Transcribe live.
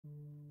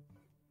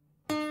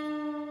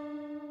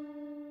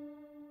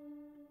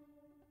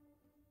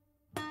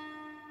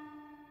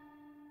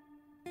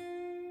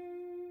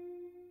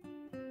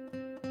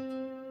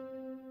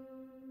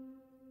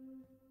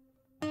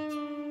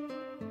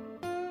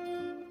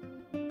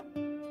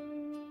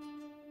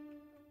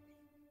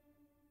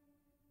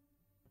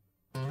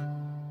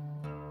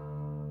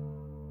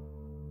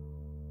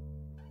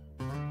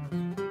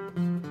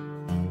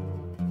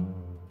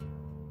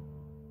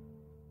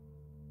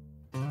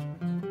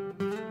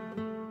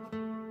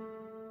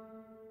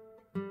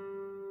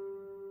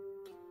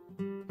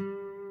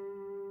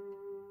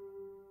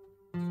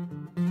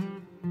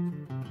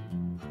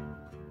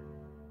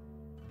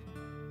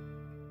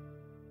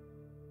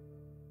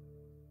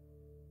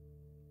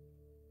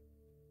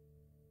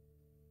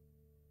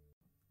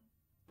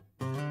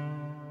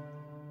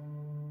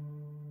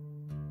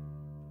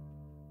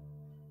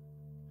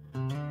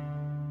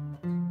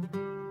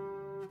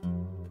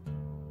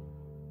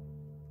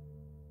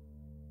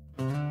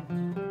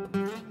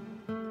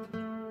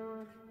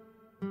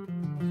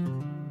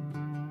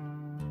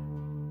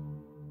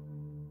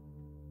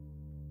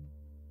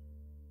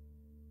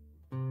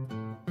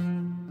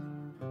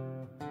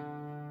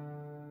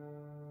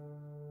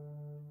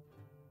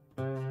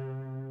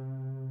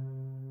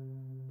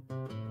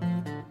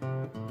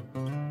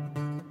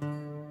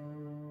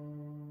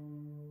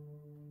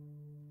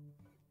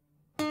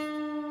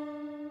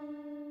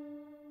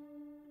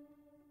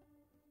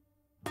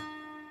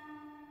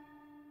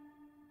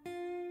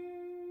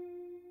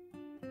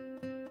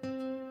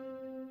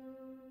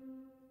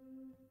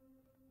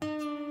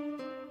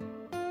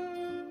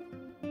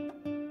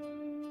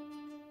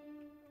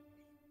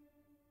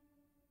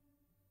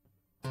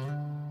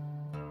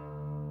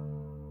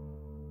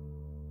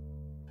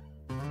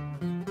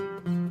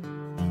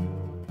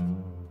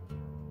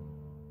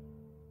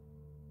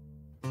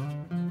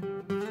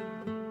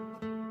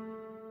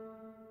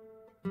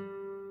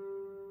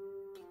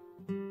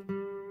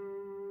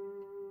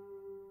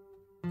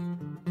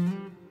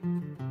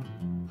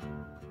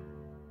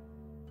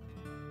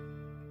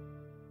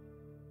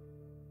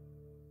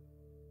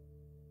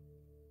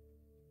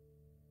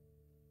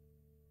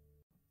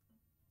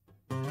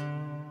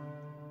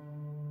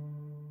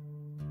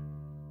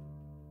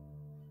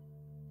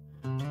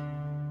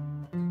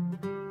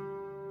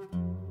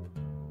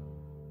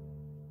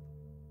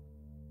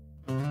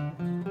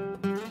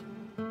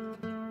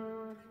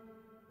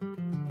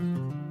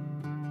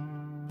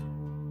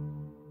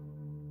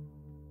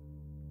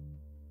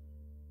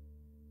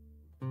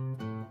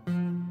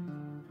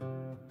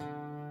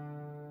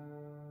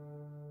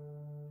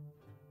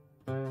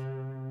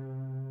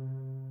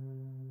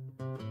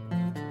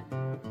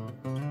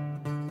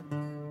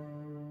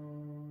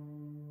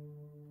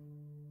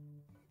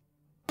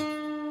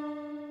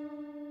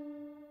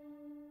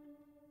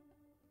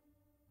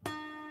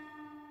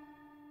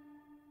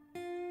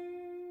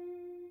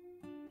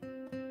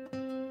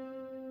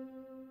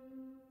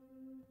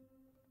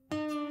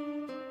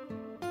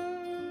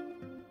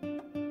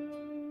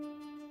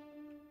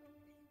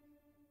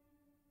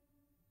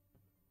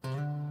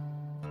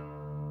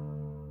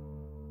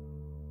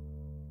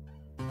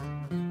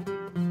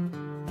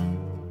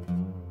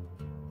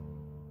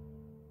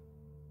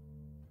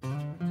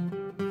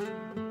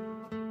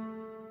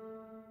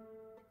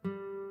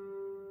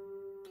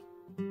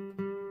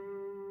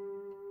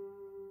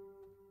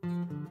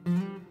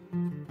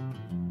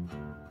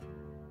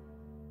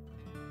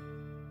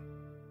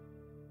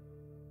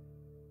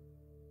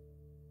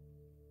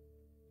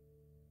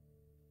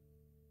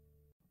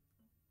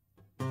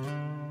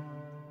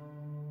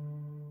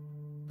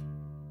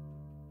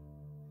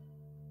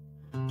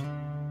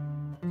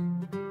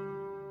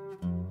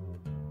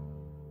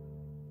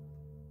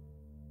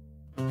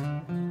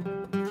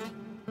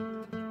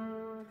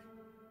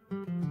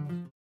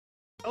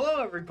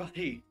hello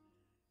everybody.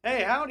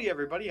 Hey, howdy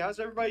everybody. How's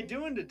everybody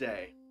doing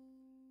today?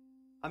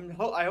 I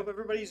hope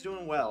everybody's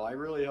doing well. I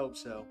really hope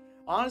so.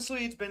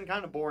 Honestly, it's been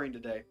kind of boring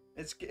today.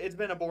 It's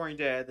been a boring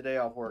day. I had the day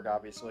off work,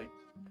 obviously.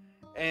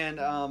 And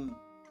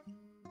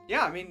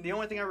yeah, I mean, the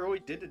only thing I really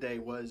did today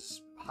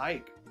was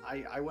hike.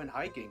 I went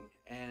hiking,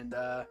 and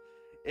I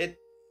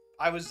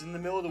was in the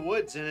middle of the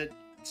woods and it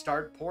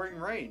started pouring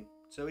rain.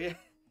 So yeah.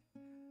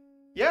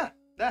 Yeah,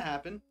 that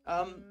happened.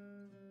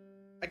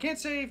 I can't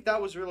say if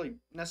that was really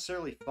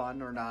necessarily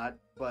fun or not,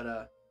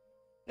 but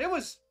it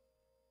was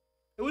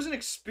an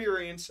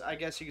experience, I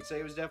guess you could say.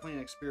 It was definitely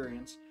an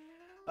experience.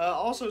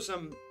 Also,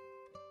 some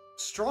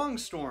strong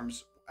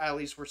storms, at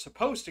least, were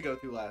supposed to go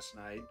through last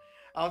night.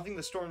 I don't think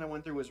the storm that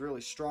went through was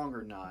really strong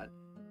or not.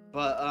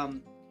 But,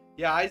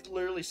 yeah, I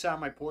literally sat on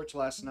my porch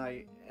last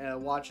night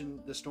watching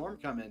the storm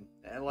come in.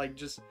 And,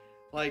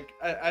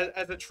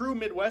 as a true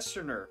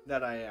Midwesterner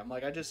that I am,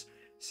 I just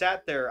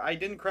sat there. I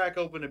didn't crack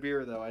open a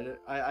beer, though.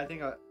 I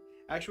think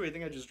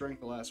I just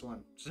drank the last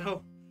one.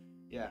 So,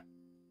 yeah.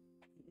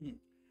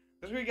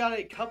 Because we got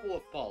a couple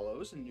of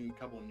follows, a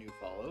couple of new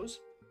follows.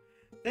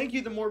 Thank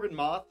you, the Morbid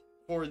Moth,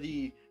 for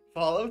the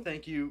follow.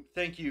 Thank you,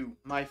 thank you,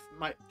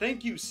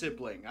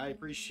 sibling. I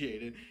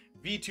appreciate it.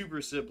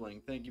 VTuber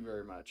sibling, thank you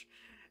very much.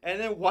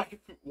 And then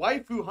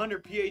Waifu Hunter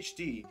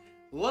PhD.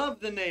 Love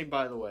the name,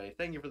 by the way.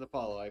 Thank you for the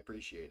follow. I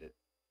appreciate it.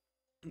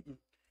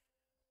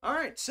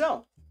 Alright,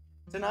 so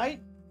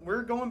tonight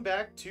we're going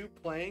back to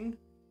playing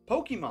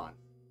Pokemon.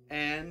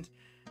 And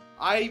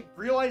I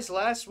realized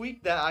last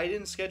week that I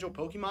didn't schedule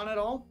Pokemon at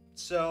all.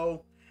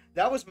 So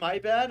that was my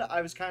bad.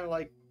 I was kind of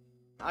like,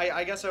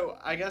 I guess I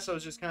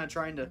was just kind of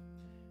trying to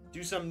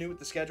do something new with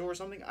the schedule or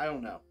something. I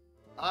don't know.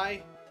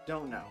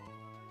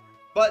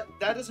 But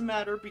that doesn't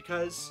matter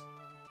because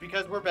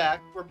we're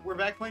back. We're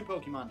back playing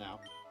Pokemon now.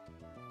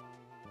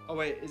 Oh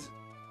wait, is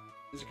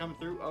it coming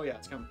through? Oh yeah,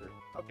 it's coming through.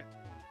 Okay.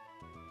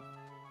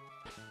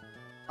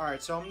 All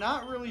right, so I'm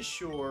not really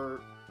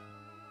sure.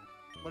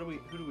 Who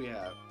do we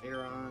have?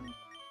 Aeron.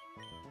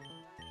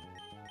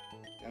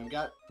 Yeah, we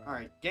got. All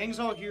right, gang's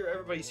all here.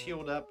 Everybody's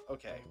healed up.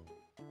 Okay.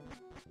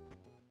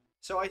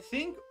 So I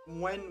think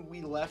when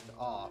we left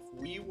off,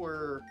 we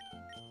were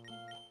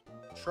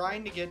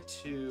trying to get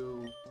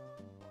to.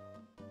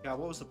 God,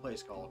 what was the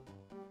place called?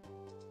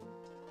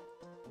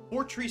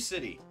 Fort Tree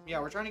City.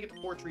 Yeah, we're trying to get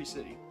to Fort Tree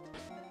City.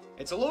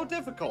 It's a little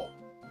difficult.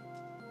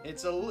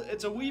 It's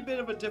a wee bit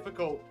of a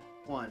difficult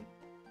one.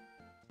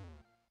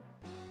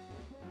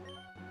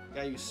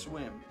 Gotta use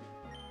swim.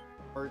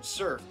 Or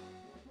surf.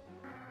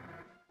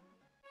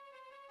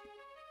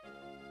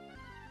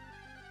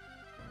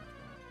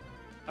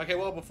 Okay,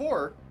 well,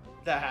 before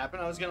that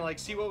happened, I was gonna,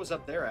 see what was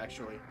up there,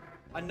 actually.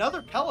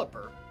 Another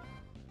Pelipper.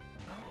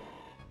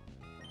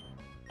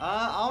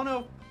 I don't know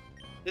if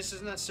this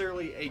is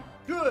necessarily a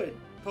good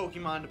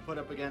Pokemon to put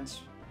up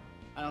against.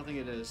 I don't think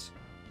it is.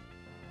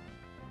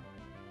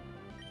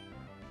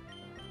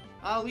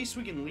 At least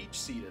we can Leech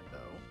Seed it, though.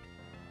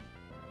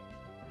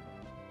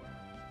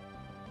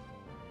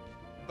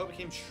 But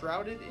became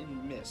shrouded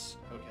in mist.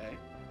 Okay.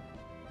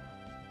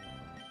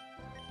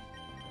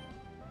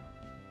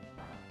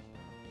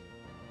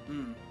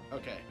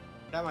 Okay.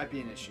 That might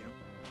be an issue.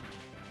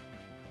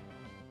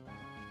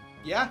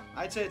 Yeah,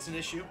 I'd say it's an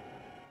issue.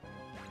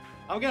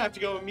 I'm gonna have to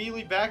go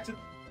immediately back to...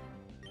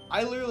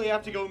 I literally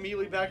have to go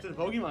immediately back to the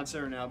Pokemon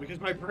Center now because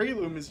my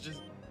Breloom is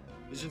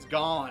just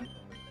gone.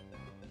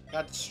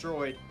 Got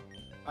destroyed.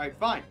 Alright,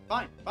 fine.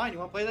 You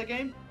wanna play that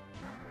game?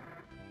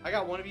 I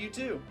got one of you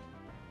too.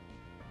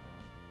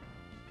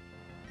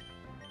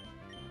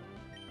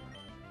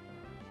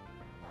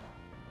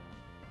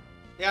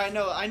 Yeah,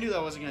 I knew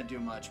that wasn't gonna do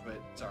much, but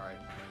it's alright.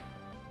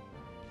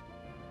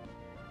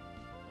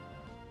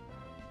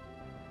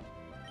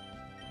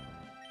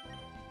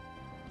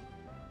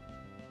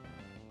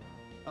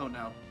 Oh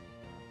no.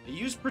 They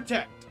use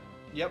Protect.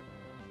 Yep.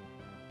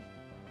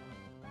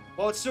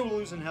 Well, it's still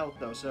losing health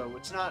though, so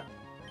it's not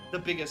the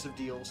biggest of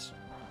deals.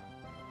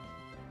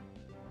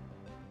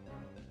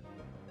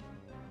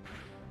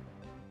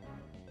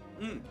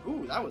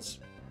 Ooh, that was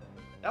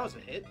a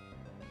hit.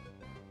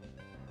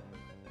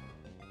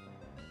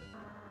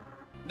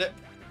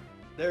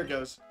 There it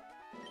goes.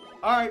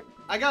 Alright,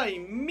 I gotta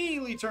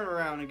immediately turn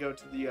around and go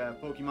to the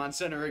Pokemon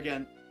Center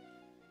again.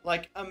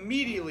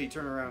 Immediately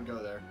turn around and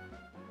go there.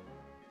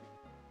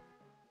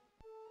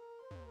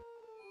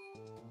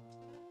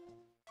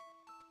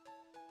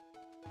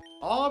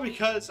 All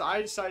because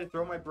I decided to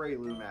throw my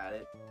Breloom at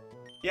it.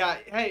 Yeah,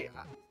 hey,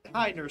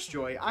 hi Nurse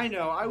Joy. I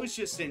know, I was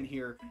just in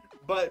here,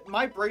 but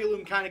my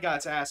Breloom kind of got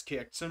its ass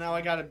kicked, so now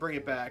I gotta bring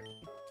it back.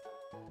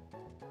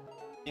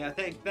 Yeah,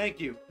 thank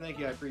you. Thank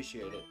you, I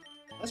appreciate it.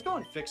 Let's go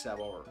and fix that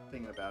while we're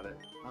thinking about it.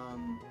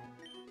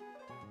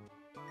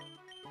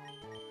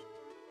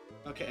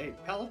 Okay,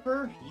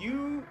 Pelipper,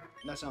 you...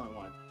 That's not what I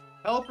wanted.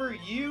 Pelipper,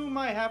 you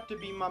might have to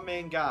be my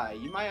main guy.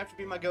 You might have to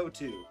be my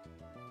go-to.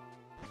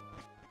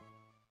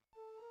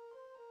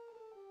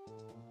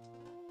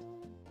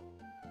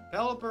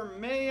 Pelipper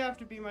may have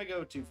to be my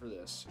go-to for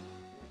this.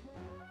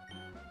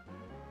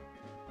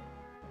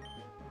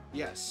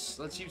 Yes,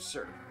 let's use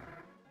surf.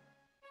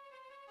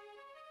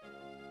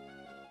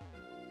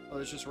 Oh,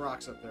 there's just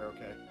rocks up there,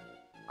 okay.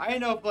 I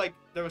didn't know if, like,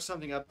 there was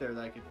something up there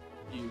that I could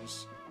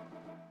use.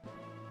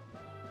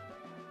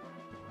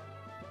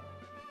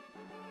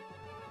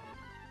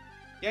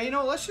 Yeah, you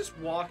know, let's just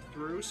walk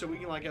through so we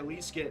can, like, at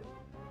least get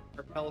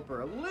our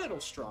Pelipper a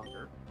little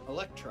stronger.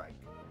 Electrike.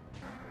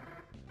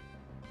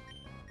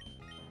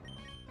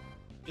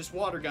 Just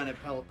water gun it,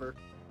 Pelipper.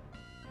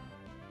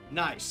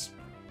 Nice.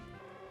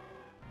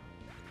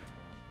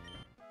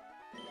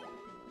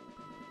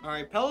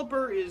 Alright,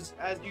 Pelipper is,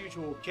 as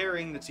usual,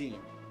 carrying the team.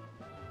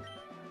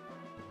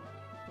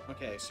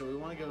 Okay, so we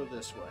want to go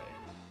this way.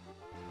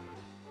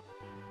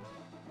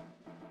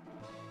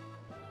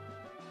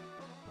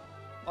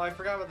 Oh, I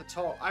forgot about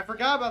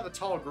the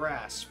tall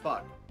grass.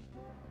 Fuck.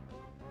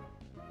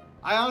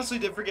 I honestly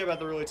did forget about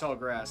the really tall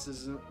grass. This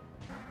isn't...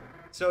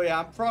 So yeah,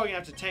 I'm probably gonna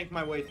have to tank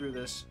my way through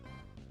this.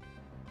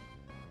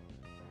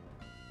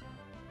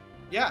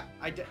 Yeah,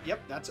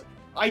 yep, that's...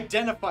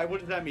 Identify, what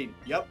does that mean?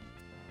 Yep.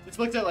 It's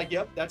looked at like,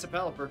 yep, that's a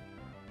Pelipper.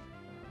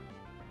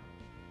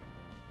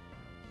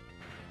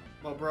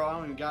 Well, bro, I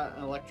don't even got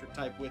an electric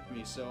type with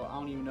me, so I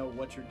don't even know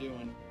what you're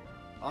doing.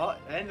 Oh,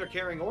 and they're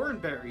carrying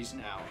orange berries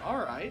now.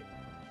 Alright.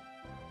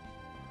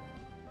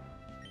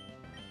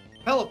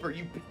 Pelipper,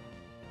 you...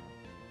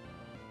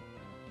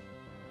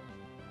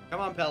 Come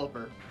on,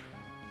 Pelipper.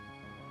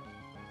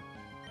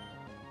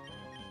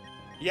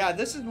 Yeah,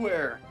 this is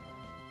where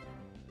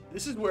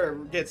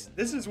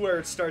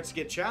it starts to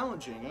get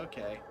challenging.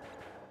 Okay.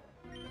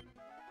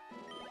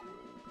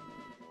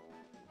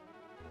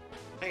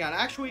 Hang on,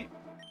 actually...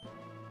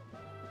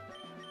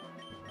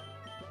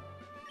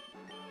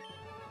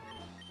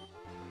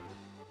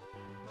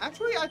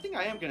 Actually, I think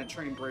I am going to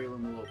train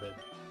Breloom a little bit.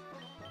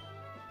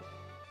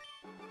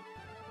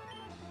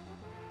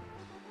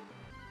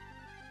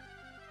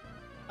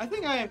 I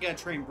think I am going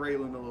to train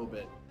Breloom a little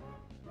bit.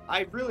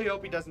 I really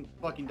hope he doesn't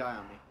fucking die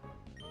on me.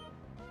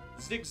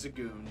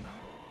 Zigzagoon.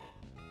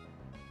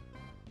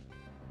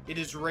 It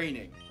is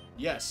raining.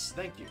 Yes,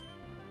 thank you.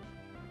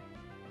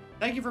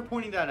 Thank you for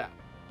pointing that out.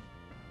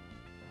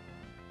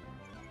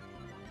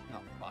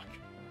 Oh, fuck.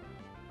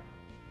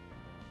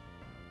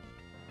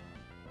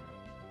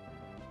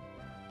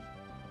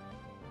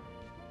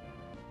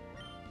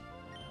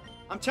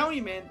 I'm telling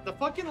you, man, the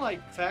fucking,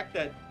 like, fact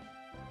that...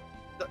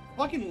 The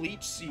fucking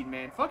Leech Seed,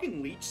 man.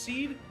 Fucking Leech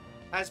Seed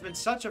has been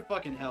such a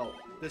fucking help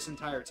this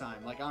entire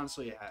time. Like,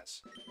 honestly, it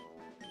has.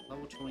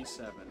 Level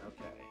 27,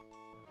 okay.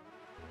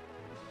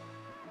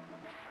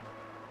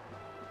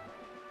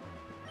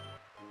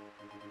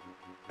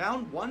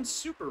 Found one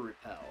Super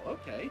Repel,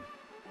 okay.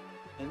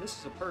 And this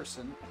is a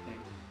person, I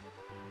think.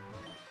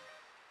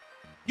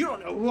 You don't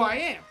know who I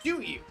am,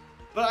 do you?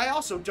 But I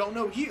also don't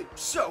know you,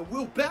 so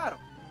we'll battle.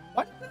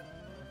 What?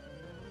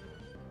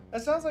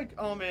 That sounds like,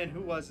 oh man,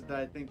 who was it that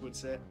I think would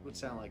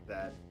sound like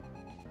that?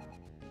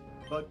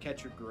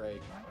 Bugcatcher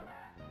Greg.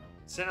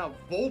 Sent out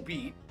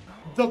Volbeat.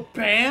 The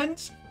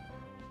band?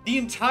 The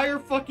entire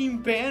fucking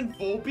band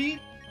Volbeat?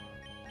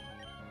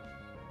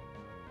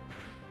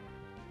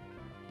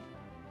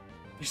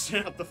 You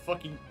sent out the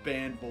fucking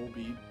band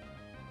Volbeat.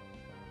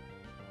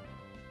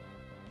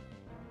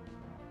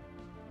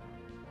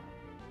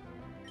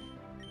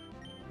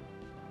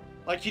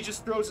 Like, he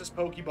just throws his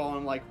Pokeball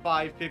and, like,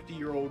 5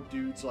 50-year-old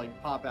dudes,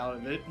 like, pop out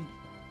of it.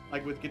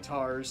 Like, with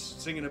guitars,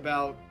 singing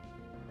about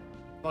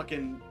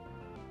fucking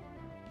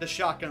the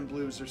Shotgun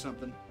Blues or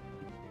something.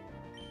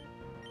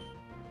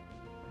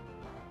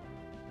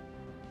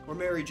 Or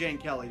Mary Jane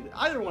Kelly.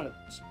 Either one of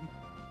those.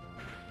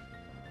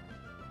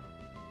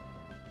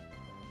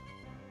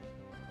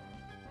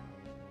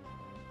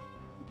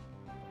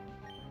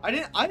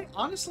 I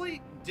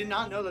honestly did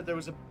not know that there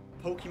was a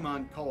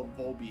Pokemon called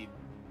Volbeat.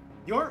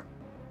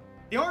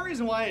 The only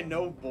reason why I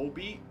know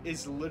Volbeat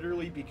is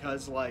literally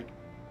because, like,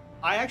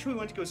 I actually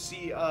went to go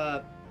see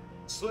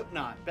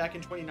Slipknot back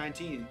in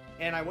 2019,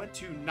 and I went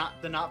to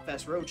the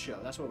Knotfest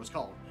Roadshow. That's what it was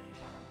called.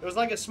 It was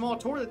like a small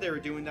tour that they were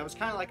doing that was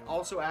kind of like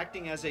also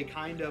acting as a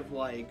kind of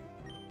like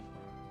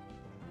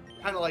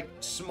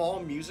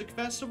small music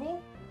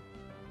festival.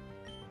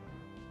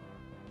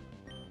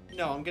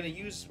 No, I'm going to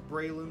use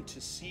Breloom to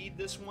seed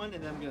this one,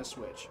 and then I'm going to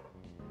switch.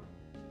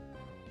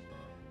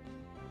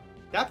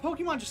 That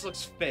Pokemon just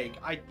looks fake.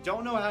 I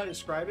don't know how to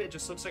describe it. It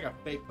just looks like a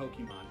fake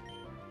Pokemon.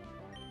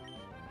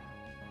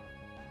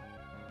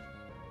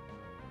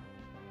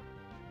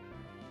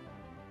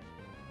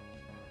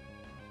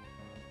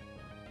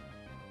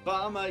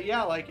 But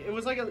yeah, like it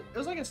was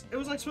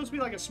supposed to be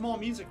like a small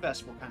music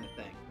festival kind of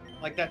thing,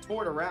 like that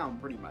toured around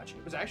pretty much.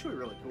 It was actually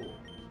really cool.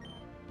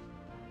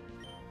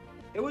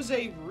 It was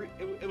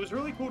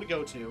really cool to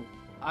go to.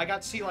 I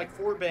got to see like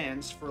 4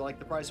 bands for like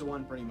the price of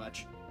one, pretty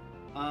much.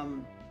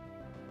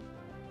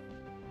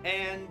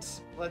 And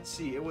let's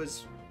see, it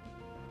was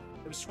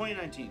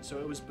 2019, so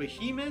it was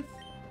Behemoth,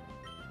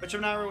 which I'm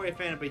not really a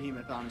fan of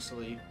Behemoth,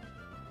 honestly.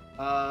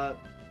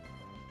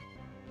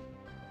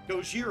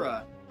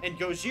 Gojira, and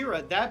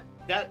Gojira,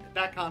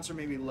 that concert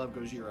made me love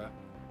Gojira.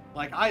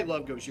 Like, I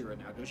love Gojira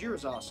now.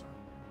 Gojira's awesome.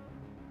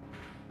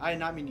 I did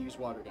not mean to use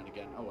water gun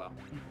again. Oh well.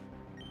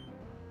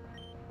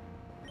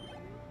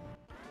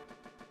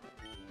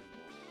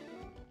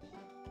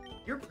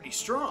 You're pretty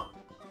strong.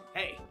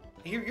 Hey,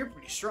 I hear you're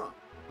pretty strong.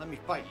 Let me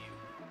fight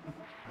you.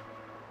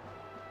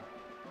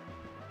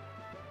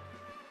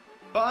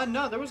 But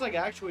no, there was like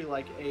actually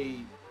like a...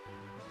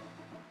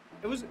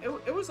 It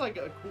was like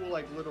a cool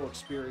like little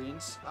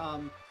experience.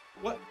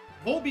 What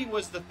Volbeat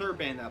was the third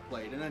band that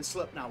played, and then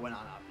Slipknot went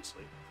on,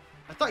 obviously.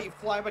 I thought you'd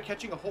fly by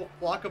catching a whole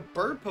flock of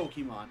bird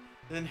Pokemon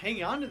and then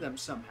hanging on to them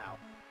somehow.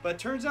 But it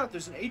turns out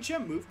there's an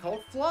HM move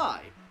called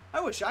Fly.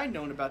 I wish I'd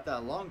known about that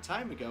a long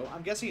time ago.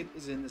 I'm guessing it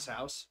is in this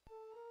house.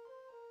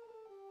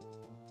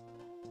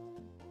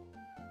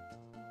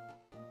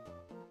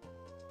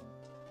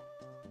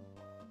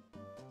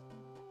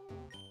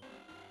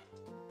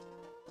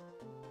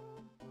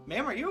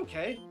 Ma'am, are you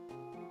okay?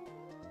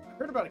 I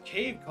heard about a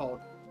cave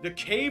called the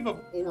Cave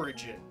of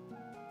Origin.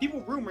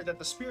 People rumor that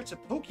the spirits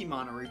of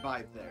Pokemon are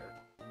revived there.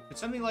 Could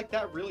something like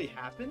that really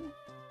happen?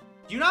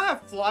 Do you not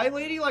have Fly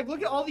Lady? Like,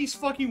 look at all these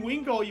fucking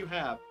Wingull you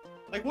have.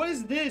 Like, what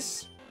is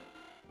this?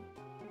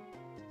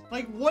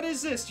 Like, what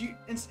is this? You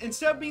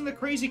instead of being the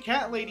crazy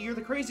cat lady, you're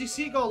the crazy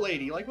seagull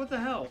lady. Like, what the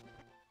hell?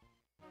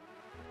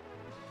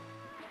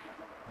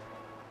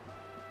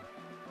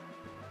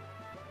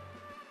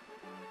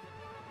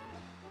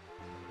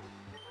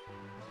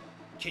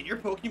 Can your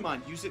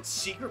Pokemon use its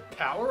secret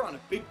power on a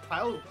big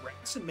pile of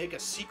wrecks and make a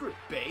secret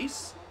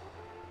base?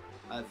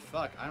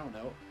 Fuck, I don't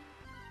know.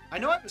 I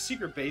know I have a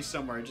secret base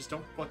somewhere, I just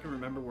don't fucking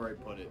remember where I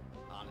put it,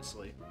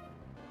 honestly.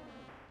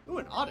 Ooh,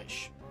 an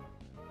Oddish.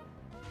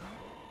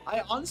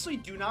 I honestly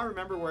do not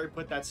remember where I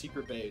put that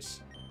secret base.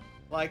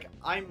 Like,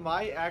 I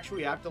might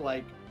actually have to,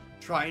 like,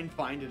 try and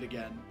find it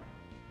again.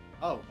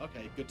 Oh,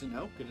 okay, good to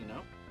know, good to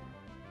know.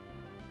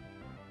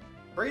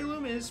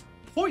 Breloom is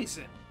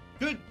poison.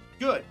 Good,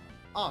 good,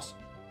 awesome.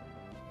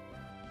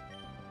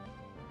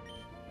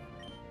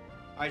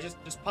 Alright,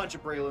 just punch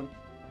it, Breloom.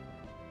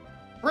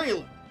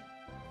 Breloom!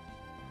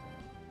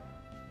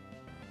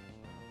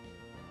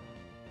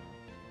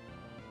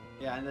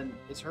 Yeah, and then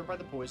it's hurt by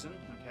the poison.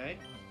 Okay.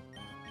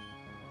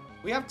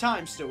 We have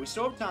time still. We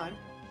still have time.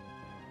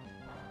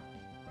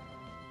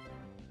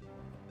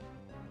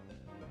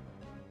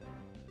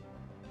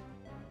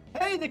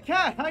 Hey, the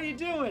cat! How you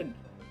doing?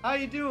 How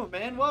you doing,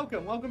 man?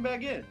 Welcome. Welcome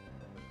back in.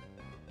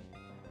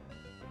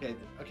 Okay,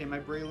 okay, my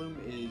Breloom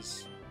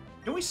is...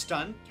 Can we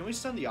stun? Can we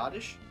stun the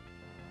Oddish?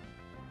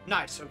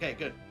 Nice. Okay,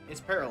 good.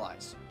 It's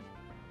paralyzed.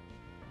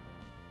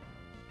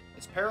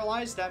 It's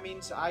paralyzed. That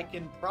means I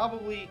can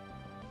probably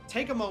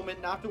take a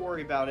moment, not to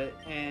worry about it,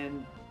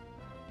 and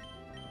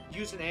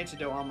use an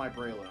antidote on my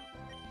Breloom.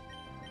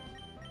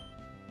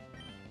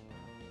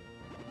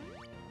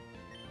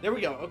 There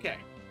we go. Okay.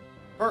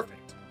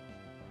 Perfect.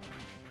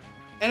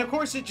 And of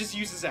course, it just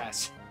uses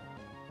S.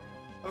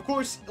 Of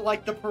course,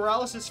 like, the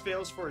paralysis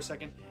fails for a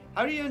second.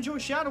 How do you enjoy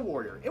Shadow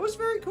Warrior? It was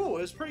very cool.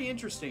 It was pretty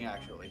interesting,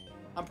 actually.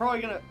 I'm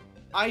probably gonna...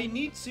 I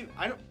need to...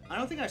 I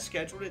don't think I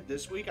scheduled it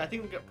this week. I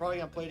think we're probably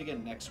gonna play it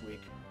again next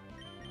week.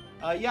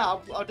 Yeah,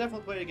 I'll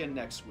definitely play it again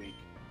next week.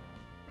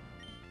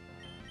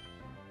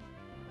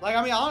 Like,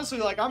 I mean, honestly,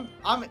 like, I'm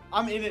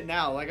in it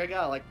now. Like, I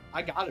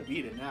gotta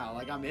beat it now.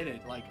 Like, I'm in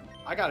it. Like,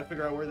 I gotta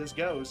figure out where this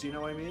goes. You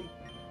know what I mean?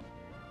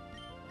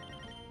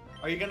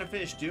 Are you gonna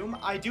finish Doom?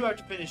 I do have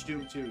to finish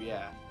Doom too.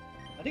 Yeah.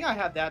 I think I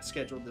have that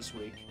scheduled this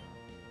week.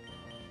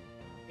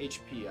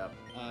 HP up.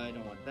 I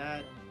don't want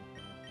that.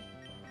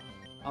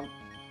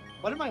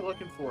 What am I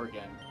looking for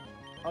again?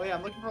 Oh yeah,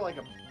 I'm looking for like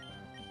a...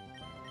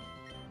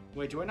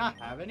 Wait, do I not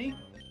have any?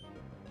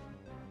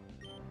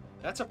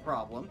 That's a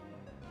problem.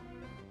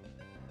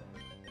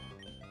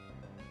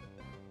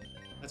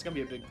 That's gonna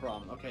be a big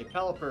problem. Okay,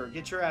 Pelipper,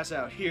 get your ass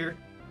out here.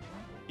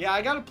 Yeah,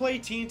 I gotta play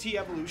TNT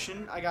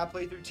Evolution. I gotta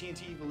play through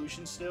TNT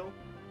Evolution still.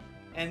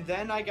 And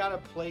then I gotta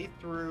play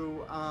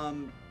through,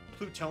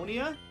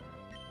 Plutonia.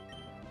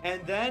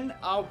 And then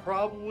I'll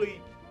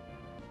probably...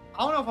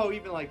 I don't know if I'll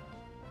even, like...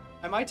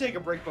 I might take a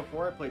break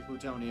before I play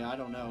Plutonia. I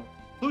don't know.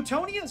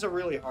 Plutonia is a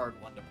really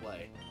hard one to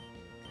play.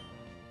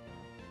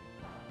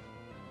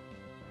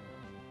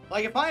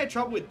 Like, if I had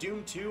trouble with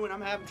Doom 2 and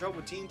I'm having trouble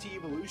with TNT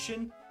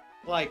Evolution,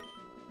 like...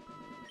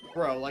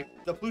 Bro, like,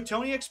 the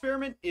Plutonia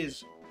experiment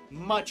is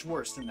much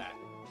worse than that.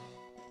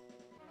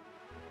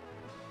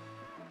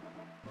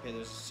 Okay,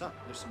 there's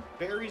some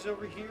berries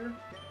over here.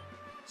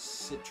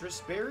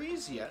 Citrus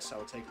berries. Yes,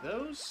 I'll take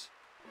those.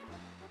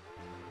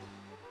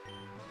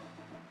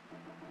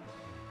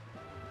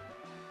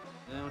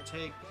 And I'll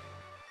take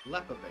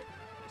Lepa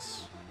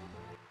berries.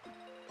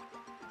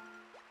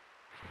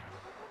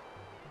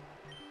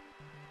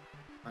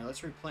 Alright,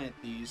 let's replant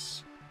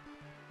these.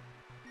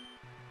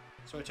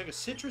 So I took a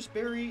citrus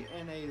berry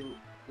and a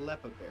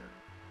Lepa berry.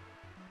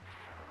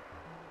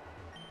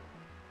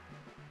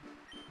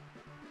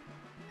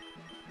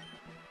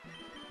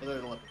 Oh, there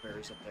are the Lepa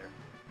berries up there.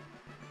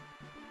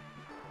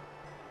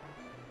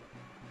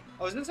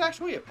 Oh, is this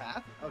actually a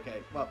path?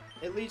 Okay, well,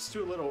 it leads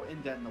to a little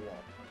indent in the wall.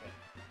 Okay.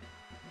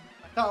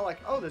 I thought, like,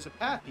 oh, there's a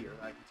path here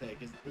that I can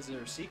take. Is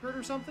there a secret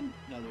or something?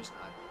 No, there's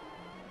not.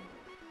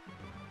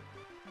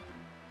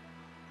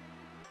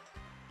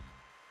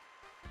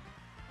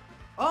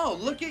 Oh,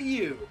 look at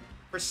you.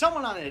 For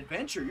someone on an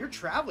adventure, you're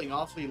traveling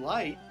awfully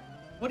light.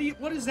 What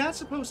is that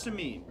supposed to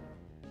mean?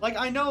 Like,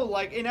 I know,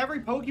 like, in every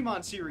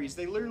Pokemon series,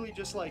 they literally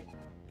just, like,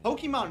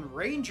 Pokemon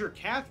Ranger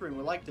Catherine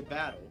would like to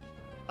battle.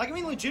 Like, I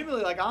mean,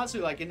 legitimately, like,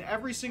 honestly, like, in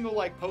every single,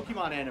 like,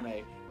 Pokemon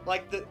anime,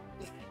 like, the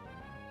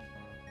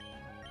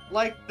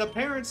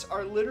parents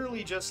are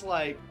literally just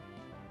like,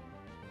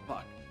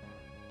 fuck,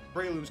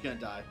 Breloom's gonna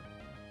die.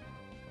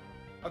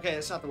 Okay,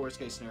 that's not the worst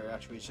case scenario,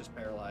 actually, it's just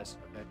paralyzed,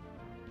 okay.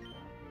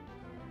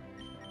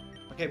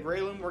 Okay,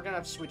 Breloom, we're gonna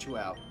have to switch you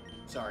out.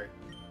 Sorry.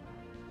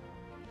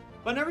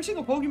 But in every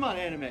single Pokemon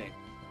anime,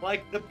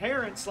 like, the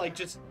parents, like,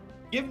 just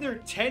give their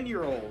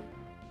 10-year-old,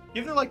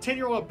 give their, like,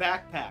 10-year-old a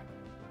backpack.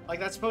 Like,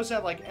 that's supposed to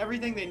have, like,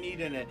 everything they need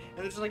in it. And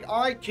they're just like,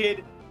 alright,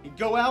 kid, you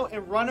go out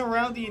and run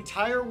around the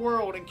entire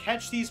world and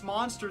catch these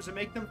monsters and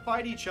make them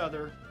fight each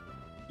other.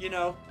 You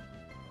know?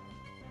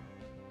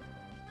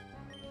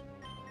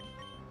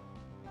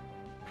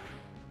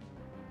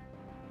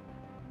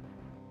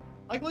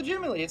 Like,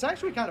 legitimately, it's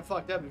actually kind of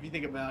fucked up if you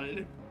think about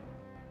it.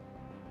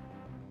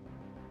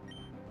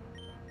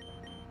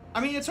 I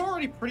mean, it's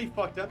already pretty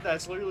fucked up that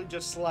it's literally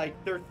just, like,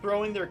 they're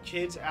throwing their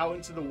kids out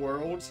into the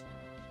world.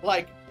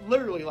 Like,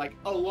 literally, like,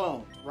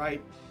 alone,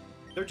 right?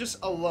 They're just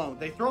alone.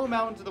 They throw them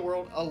out into the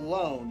world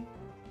alone.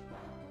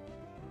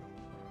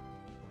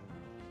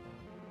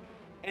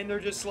 And they're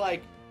just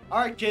like,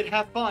 alright, kid,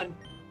 have fun.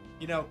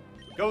 You know,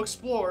 go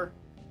explore.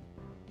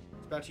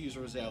 It's about to use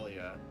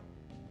Roselia.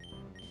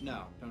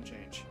 No, don't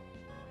change.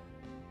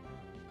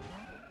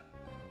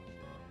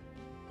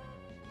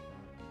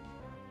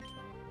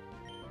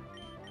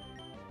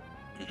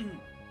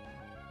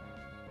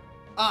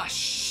 Ah,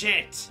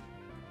 shit!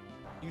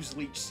 Use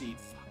Leech Seed.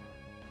 Fuck.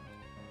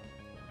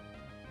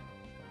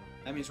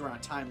 That means we're on a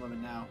time limit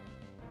now.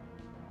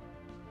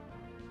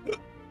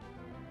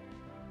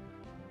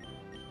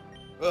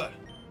 Ugh.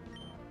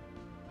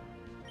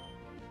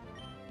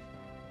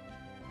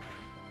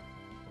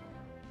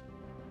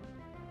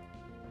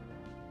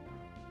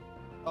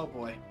 Oh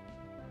boy.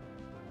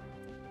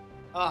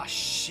 Ah,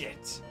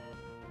 shit.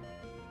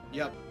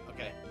 Yep,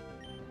 okay.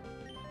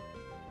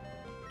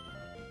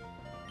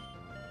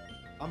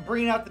 I'm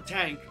bringing out the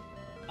tank.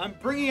 I'm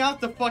bringing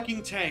out the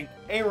fucking tank.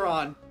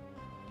 Aaron.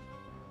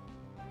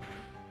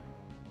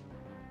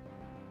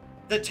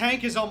 The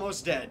tank is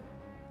almost dead.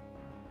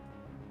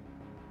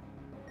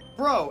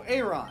 Bro,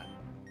 Aaron.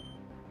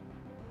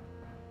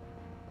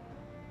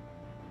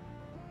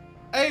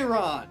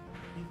 Aaron.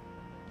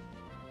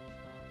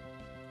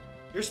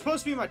 You're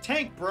supposed to be my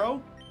tank, bro.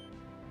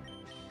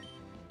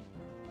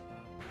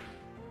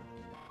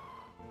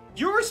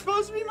 You were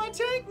supposed to be my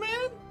tank,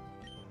 man.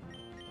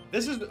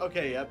 This is,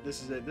 okay, yep,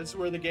 this is it. This is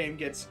where the game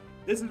gets,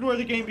 this is where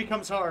the game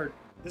becomes hard.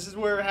 This is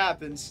where it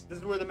happens. This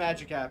is where the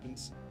magic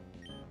happens.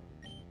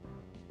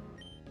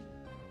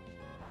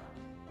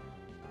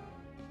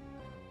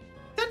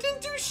 That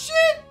didn't do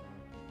shit!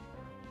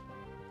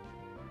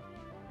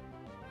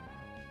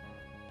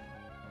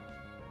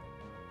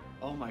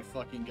 Oh my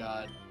fucking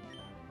god.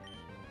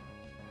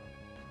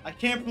 I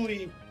can't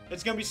believe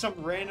it's gonna be some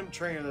random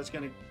trainer that's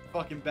gonna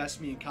fucking best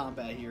me in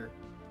combat here.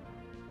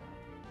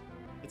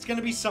 It's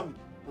gonna be some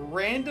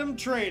random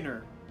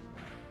trainer.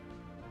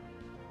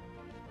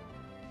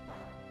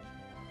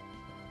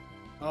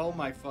 Oh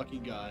my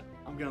fucking god.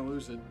 I'm gonna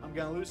lose it. I'm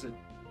gonna lose it.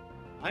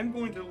 I'm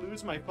going to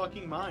lose my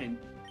fucking mind.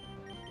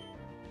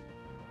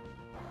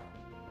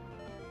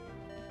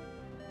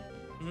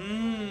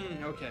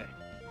 Okay.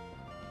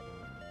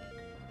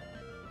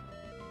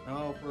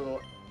 Oh,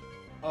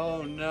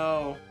 oh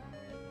no.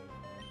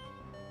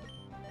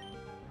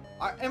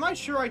 Am I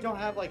sure I don't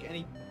have like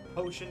any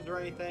potions or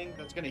anything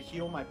that's gonna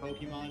heal my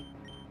Pokemon?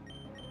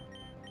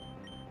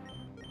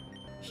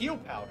 Heal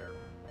powder.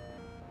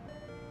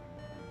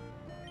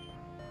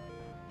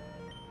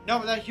 No,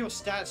 but that heals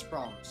status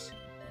problems.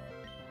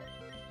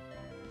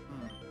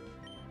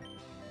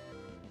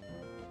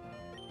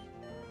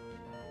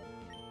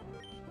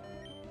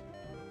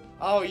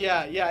 Oh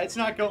yeah, it's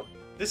not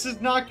this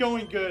is not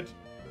going good.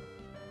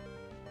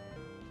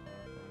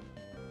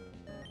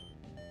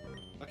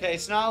 Okay,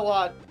 it's not a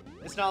lot.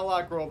 It's not a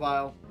lot,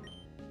 Grovyle.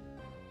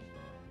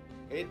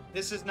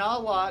 This is not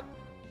a lot.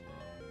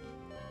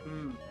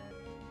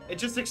 It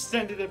just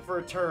extended it for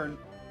a turn.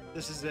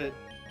 This is it.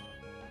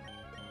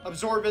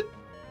 Absorb it.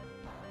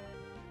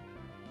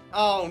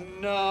 Oh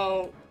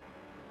no.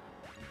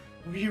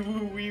 Wee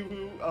woo, wee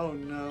woo. Oh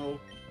no.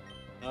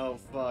 Oh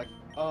fuck.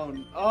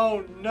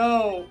 Oh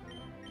no.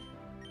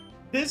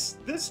 This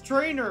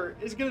trainer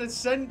is gonna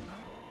send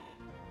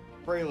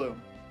Breloom.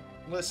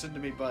 Listen to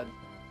me, bud.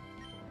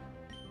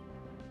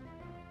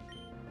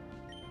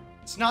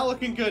 It's not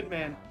looking good,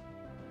 man.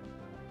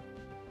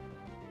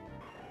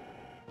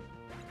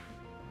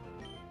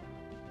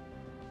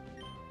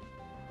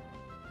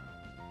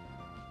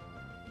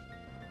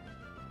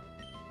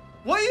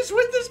 What is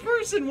with this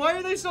person? Why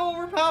are they so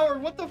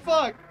overpowered? What the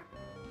fuck?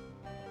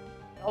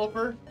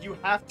 Developer, you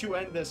have to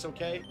end this,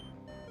 okay?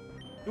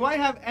 Do I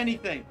have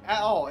anything at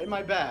all in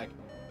my bag?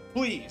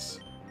 Please.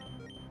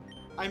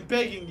 I'm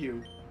begging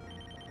you.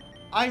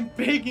 I'm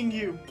begging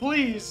you,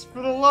 please,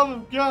 for the love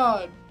of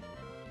God.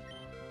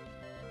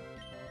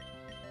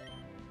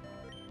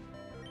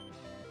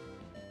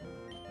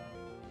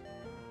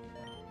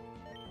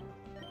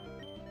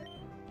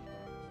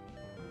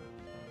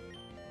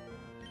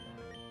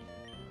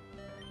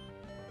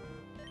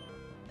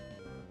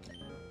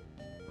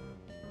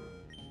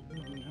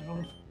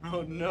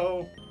 Oh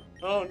no.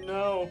 Oh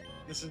no.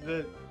 This is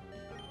it.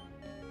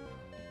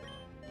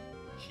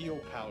 Heal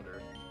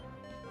powder.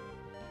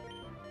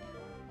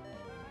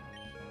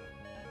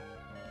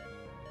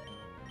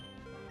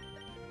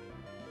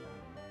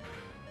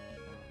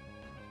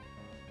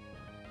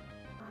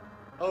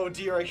 Oh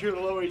dear, I hear the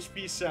low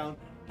HP sound.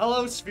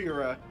 Hello,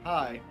 Sphera.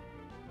 Hi.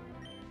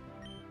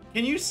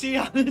 Can you see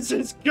how this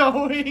is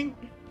going?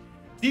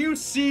 Do you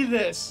see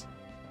this?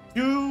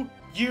 Do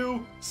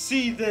you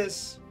see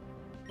this?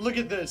 Look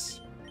at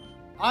this.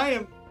 I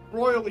am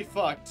royally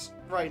fucked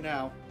right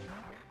now.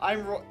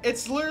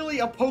 It's literally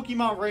a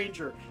Pokemon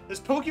Ranger. This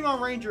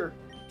Pokemon Ranger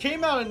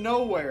came out of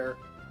nowhere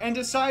and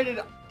decided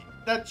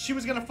that she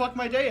was gonna fuck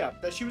my day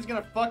up. That she was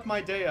gonna fuck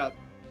my day up.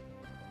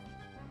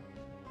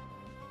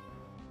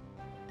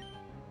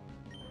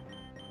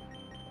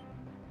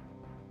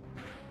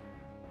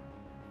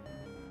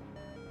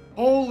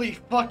 Holy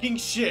fucking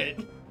shit.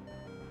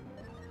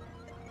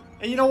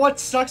 And you know what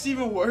sucks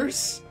even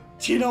worse?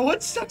 Do you know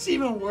what sucks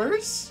even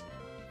worse?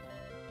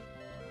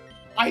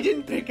 I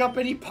didn't pick up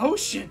any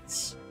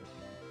potions.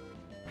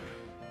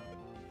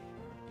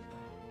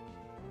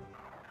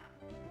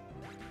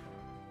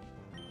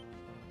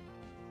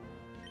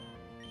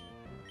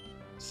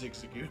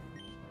 Zigzagoon.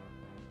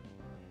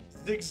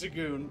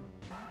 Zigzagoon.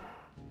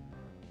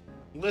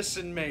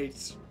 Listen,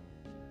 mates.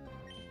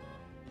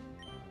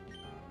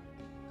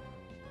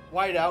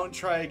 White out and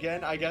try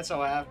again? I guess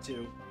I'll have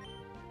to.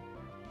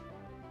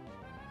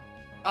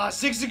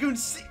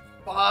 Zigzagoon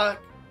fuck!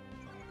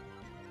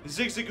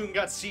 Zigzagoon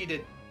got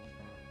seeded.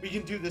 We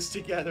can do this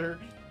together.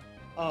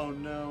 Oh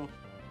no.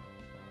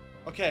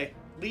 Okay,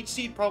 Leech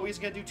Seed probably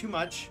isn't gonna do too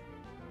much.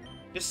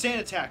 Just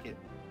Sand Attack it.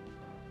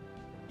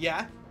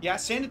 Yeah,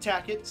 Sand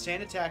Attack it,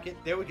 Sand Attack it.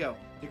 There we go.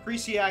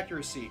 Decrease the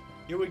accuracy.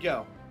 Here we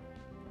go.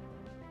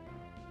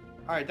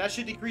 Alright, that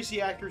should decrease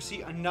the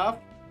accuracy enough.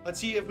 Let's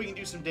see if we can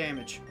do some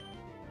damage.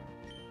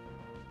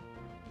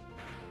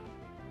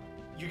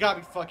 You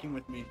gotta be fucking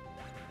with me.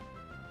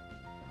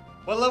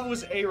 What level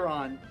was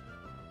Aaron?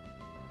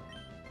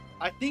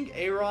 I think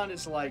Aaron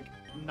is like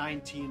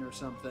 19 or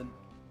something.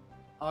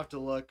 I'll have to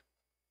look.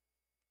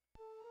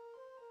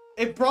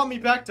 It brought me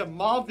back to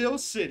Mauville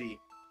City.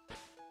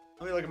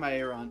 Let me look at my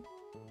Aaron.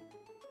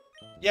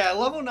 Yeah,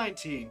 level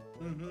 19.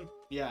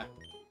 Yeah.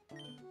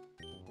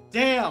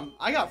 Damn,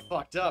 I got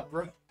fucked up,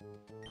 bro.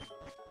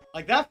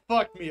 Like, that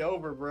fucked me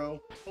over, bro.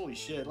 Holy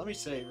shit, let me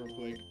save real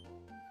quick.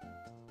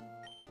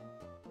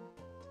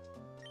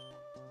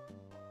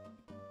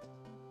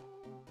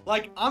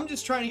 Like, I'm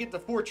just trying to get to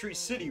Four Tree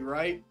City,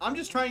 right? I'm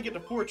just trying to get to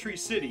Four Tree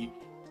City.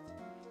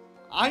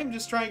 I'm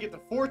just trying to get to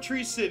Four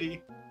Tree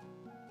City.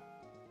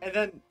 And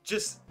then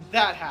just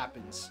that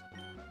happens.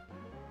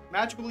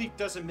 Magical Leaf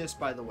doesn't miss,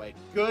 by the way.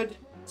 Good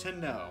to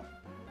know.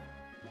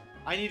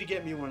 I need to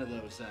get me one of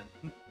those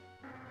then.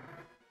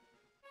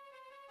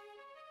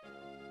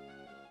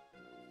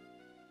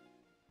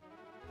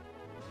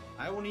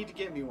 I will need to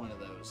get me one of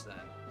those then.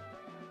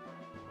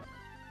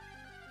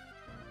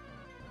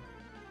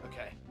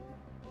 Okay.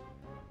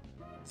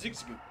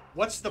 Zigzagoon.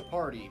 What's the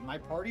party? My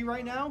party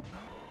right now?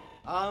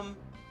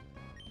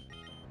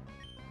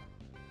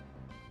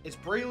 It's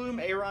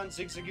Breloom, Aeron,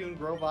 Zigzagoon,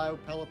 Grovyle,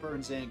 Pelipper,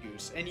 and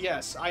Zangoose. And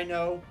yes, I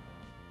know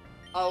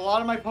a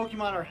lot of my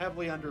Pokemon are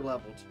heavily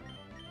underleveled.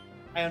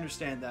 I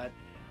understand that.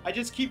 I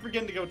just keep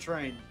forgetting to go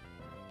train.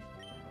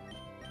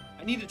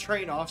 I need to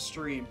train off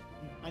stream.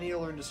 I need to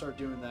learn to start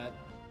doing that.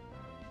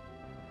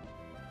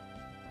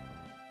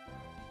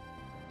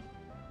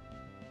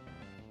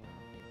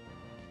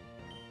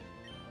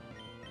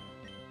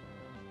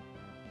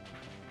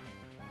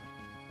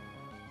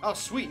 Oh,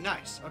 sweet,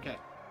 nice. Okay.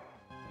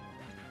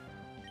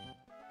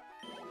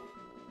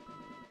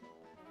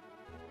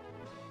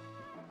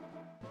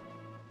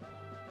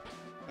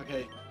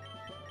 Okay.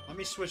 Let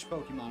me switch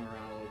Pokemon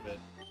around a little bit.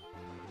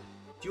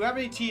 Do you have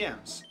any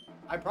TMs?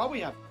 I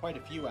probably have quite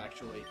a few,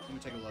 actually. Let me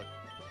take a look.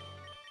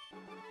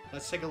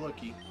 Let's take a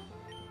looky.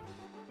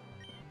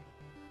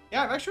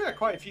 Yeah, I've actually got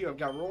quite a few. I've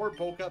got Roar,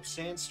 Bulk Up,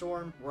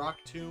 Sandstorm, Rock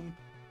Tomb,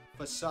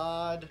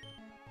 Facade,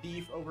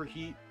 Thief,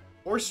 Overheat.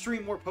 Or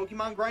stream more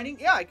Pokemon grinding?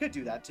 Yeah, I could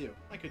do that too.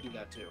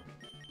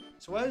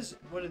 So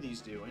what do these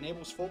do?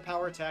 Enables full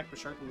power attack, but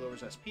sharply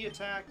lowers SP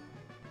attack.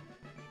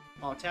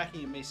 While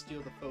attacking, it may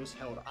steal the foe's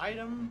held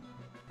item.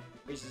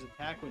 Raises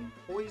attack when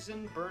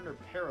poisoned, burned, or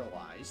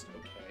paralyzed.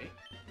 Okay.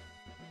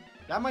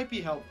 That might be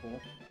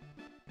helpful.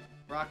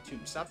 Rock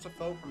Tomb. Stops the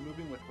foe from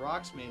moving with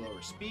rocks, may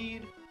lower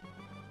speed.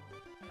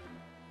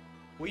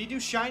 Will you do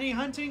shiny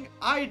hunting?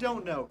 I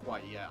don't know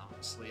quite yet,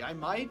 honestly. I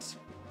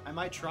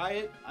might try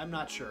it. I'm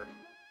not sure.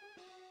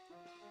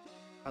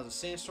 Has a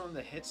sandstorm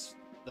that hits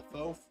the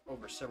foe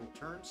over several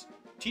turns.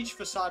 Teach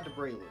Facade to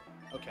Breloom.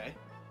 Okay.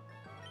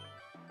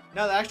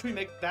 No, that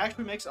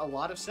actually makes a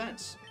lot of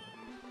sense.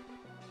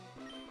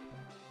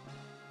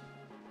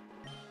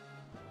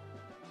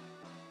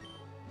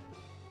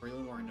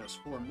 Breloom already knows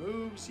 4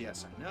 moves.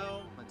 Yes, I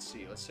know. Let's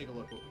see. Let's take a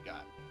look what we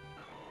got.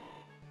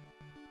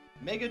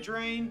 Mega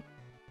Drain,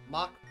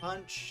 Mach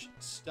Punch,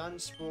 Stun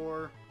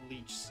Spore,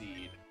 Leech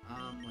Seed.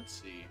 Let's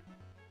see.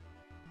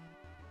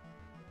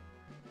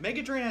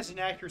 Mega Drain has an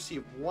accuracy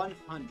of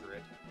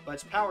 100, but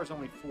its power is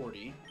only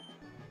 40.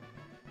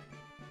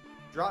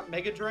 Drop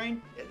Mega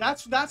Drain?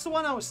 That's the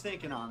one I was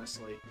thinking,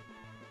 honestly.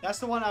 That's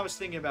the one I was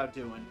thinking about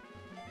doing.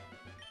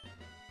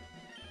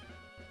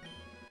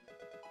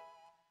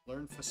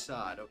 Learn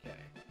Facade, okay.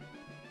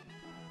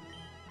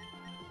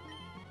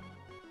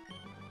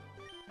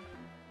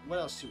 What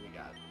else do we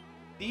got?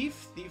 Thief?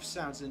 Thief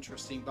sounds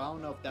interesting, but I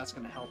don't know if that's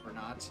going to help or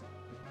not.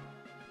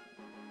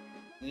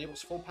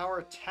 Enables full power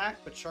attack,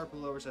 but sharply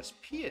lowers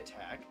SP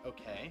attack.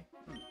 Okay.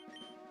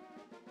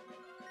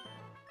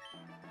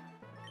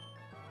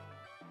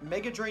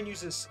 Mega Drain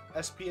uses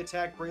SP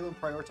attack. Breloom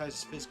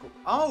prioritizes physical.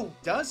 Oh,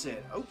 does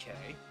it?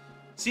 Okay.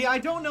 See, I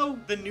don't know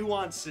the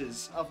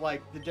nuances of,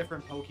 like, the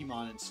different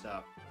Pokemon and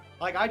stuff.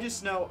 Like, I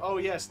just know, oh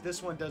yes,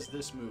 this one does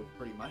this move,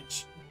 pretty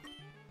much.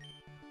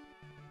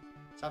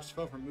 Stops the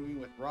foe from moving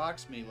with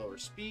rocks, may lower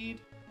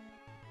speed.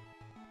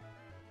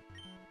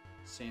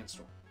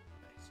 Sandstorm.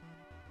 Nice.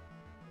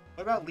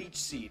 What about Leech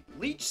Seed?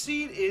 Leech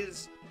Seed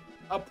is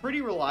a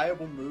pretty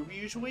reliable move,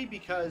 usually,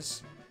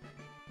 because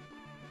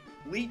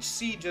Leech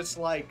Seed just,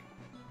 like,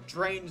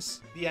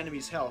 drains the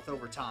enemy's health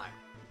over time.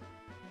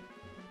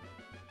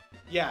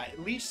 Yeah,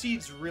 Leech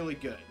Seed's really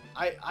good.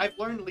 I've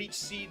learned Leech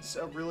Seed's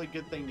a really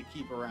good thing to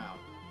keep around.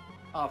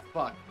 Oh,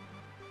 fuck.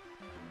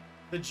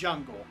 The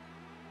jungle.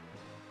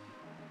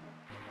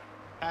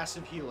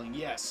 Passive healing.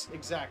 Yes,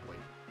 exactly.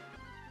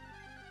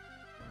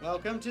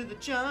 Welcome to the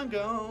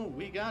jungle.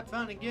 We got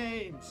fun and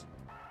games.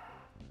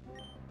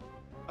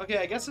 Okay,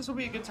 I guess this will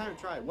be a good time to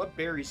try. What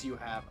berries do you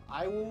have?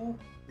 I will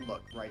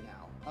look right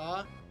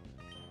now.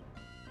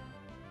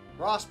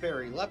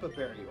 Rossberry,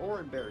 Lepaberry,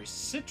 Oranberry,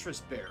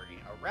 Citrus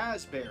Berry, a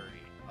Raspberry,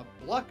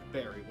 a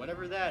Bluckberry,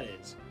 whatever that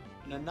is,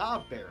 and a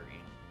Knobberry,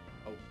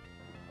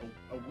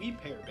 a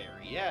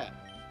Weepearberry, yeah.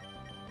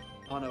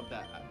 I don't know if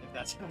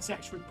that's how it's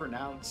actually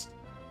pronounced.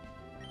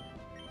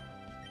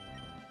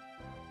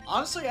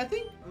 Honestly, I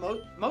think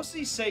most of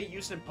these say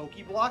used in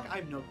Pokeblock. I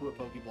have no clue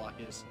what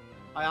Pokeblock is.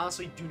 I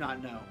honestly do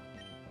not know.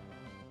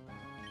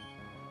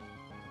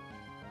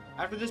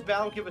 After this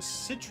battle, give a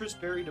Citrus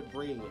Berry to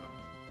Breloom.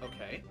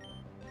 Okay.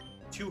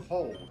 2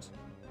 hold.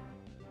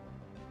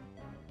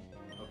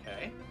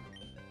 Okay.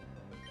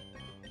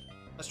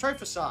 Let's try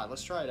Facade.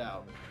 Let's try it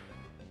out.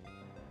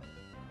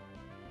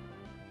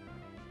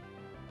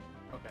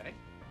 Okay.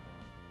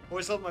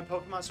 Always love my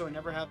Pokemon, so I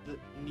never have the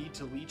need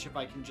to leech if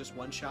I can just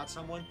one-shot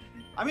someone.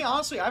 I mean,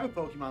 honestly, I have a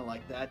Pokemon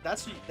like that.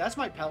 That's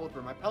my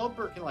Pelipper. My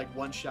Pelipper can, like,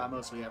 one-shot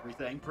mostly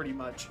everything, pretty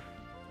much.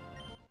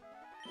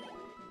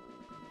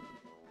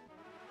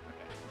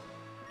 Okay.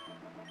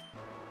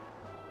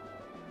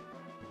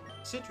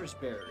 Citrus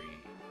Berry.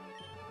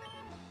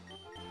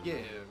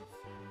 Give.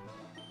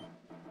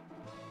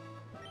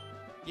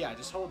 Yeah,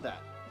 just hold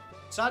that.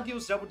 Facade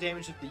deals double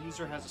damage if the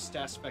user has a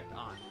stat effect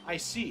on. I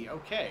see.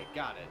 Okay,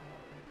 got it.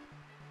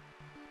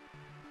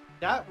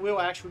 That will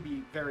actually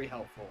be very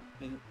helpful,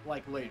 in,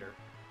 like, later.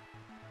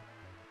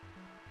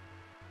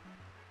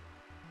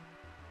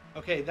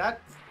 Okay,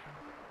 that...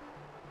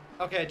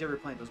 Okay, I did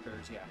replant those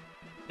berries, yeah.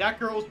 That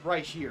girl's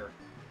right here.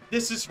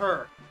 This is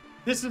her.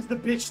 This is the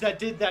bitch that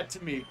did that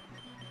to me.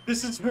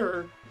 This is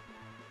her.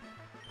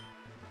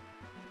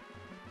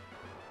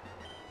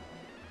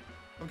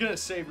 I'm gonna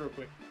save real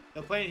quick.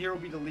 The plan here will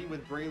be to lead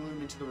with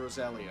Breloom into the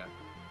Roselia.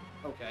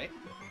 Okay.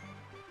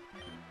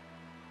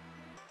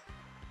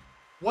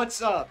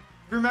 What's up?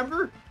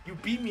 Remember? You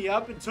beat me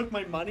up and took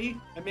my money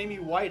and made me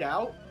white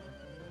out?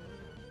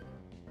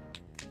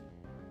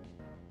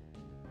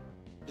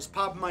 Just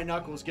popping my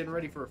knuckles, getting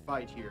ready for a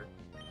fight here.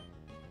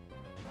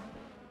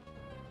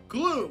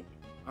 Gloom!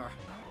 Alright.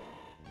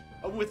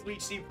 Open with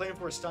Leech Seed, plan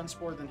for a Stun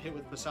Spore, then hit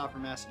with Facade for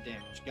massive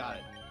damage. Got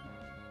it.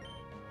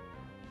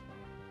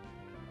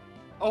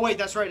 Oh wait,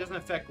 that's right, it doesn't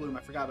affect Gloom.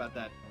 I forgot about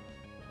that.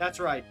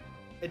 That's right.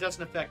 It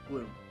doesn't affect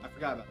Gloom. I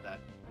forgot about that.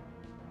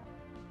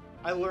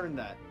 I learned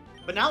that.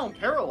 But now I'm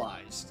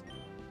paralyzed.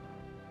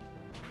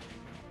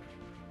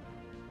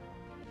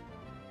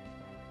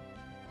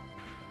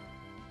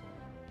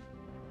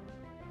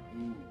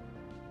 Ooh.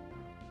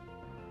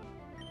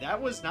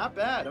 That was not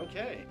bad,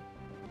 okay.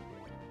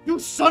 You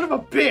son of a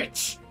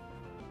bitch!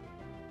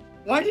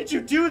 Why did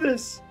you do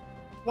this?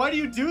 Why do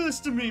you do this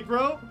to me,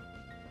 bro?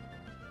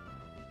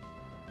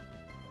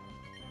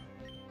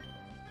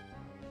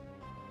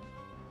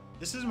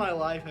 This is my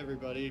life,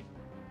 everybody.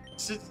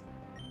 This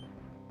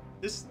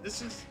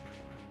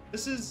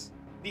is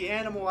the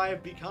animal I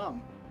have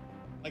become.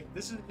 Like,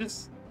 this is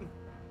just...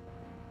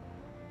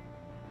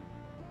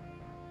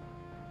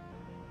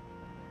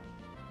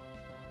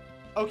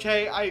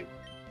 Okay,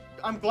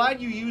 I'm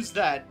glad you used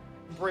that,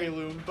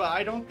 Breloom, but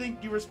I don't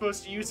think you were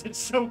supposed to use it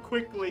so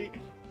quickly.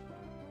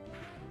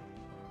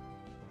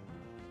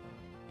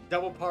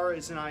 Double power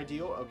isn't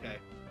ideal? Okay.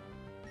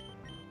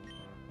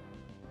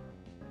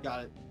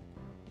 Got it.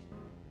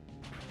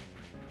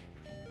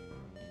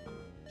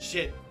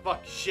 Shit,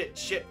 fuck, shit,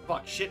 shit,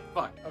 fuck, shit,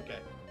 fuck. Okay.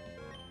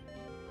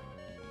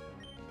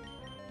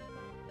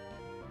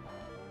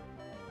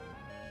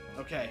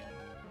 Okay.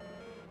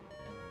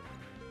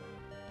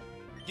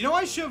 You know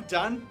what I should have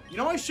done? You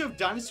know what I should have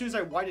done as soon as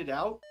I whited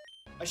out?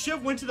 I should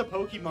have went to the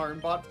Pokemart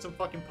and bought some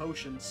fucking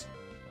potions.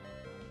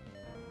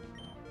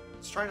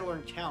 It's trying to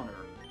learn counter.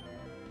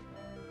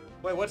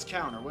 Wait, what's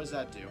counter? What does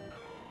that do?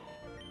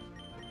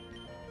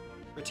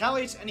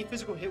 Retaliates any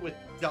physical hit with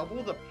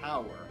double the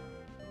power.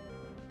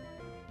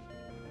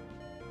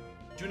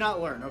 Do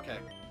not learn. Okay.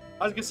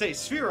 I was gonna say,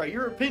 Sphera,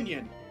 your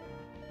opinion.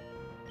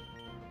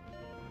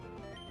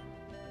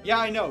 Yeah,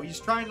 I know. He's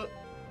trying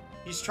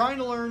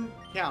to learn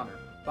counter,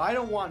 but I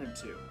don't want him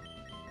to.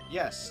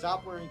 Yes,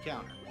 stop learning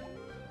counter.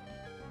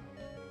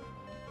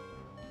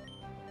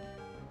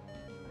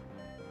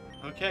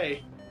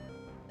 Okay.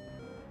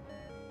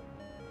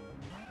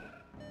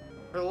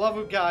 For the love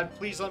of God,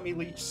 please let me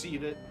leech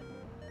seed it.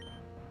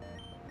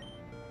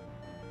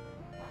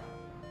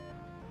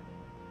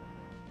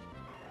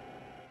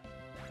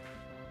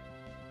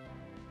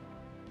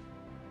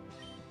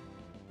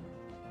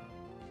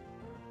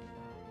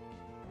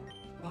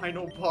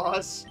 Final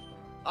boss.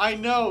 I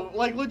know,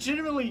 like,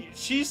 legitimately,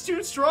 she's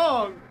too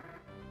strong.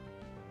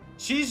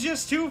 She's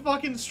just too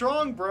fucking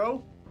strong,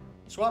 bro.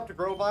 Swap to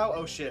Grovyle?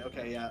 Oh shit,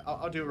 okay, yeah.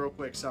 I'll do it real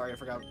quick. Sorry, I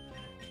forgot.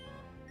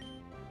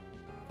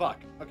 Fuck.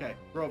 Okay,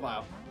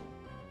 Grovyle.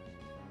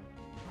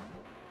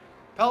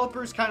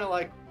 Pelipper's kind of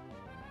like...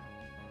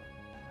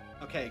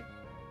 Okay.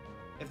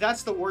 If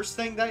that's the worst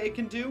thing that it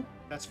can do,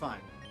 that's fine.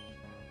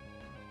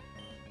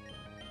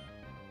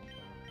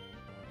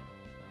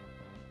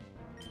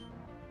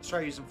 Let's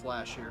try using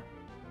Flash here.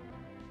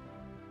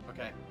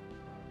 Okay.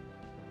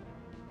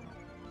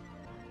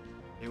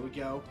 Here we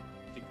go.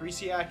 Decrease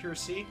the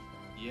accuracy.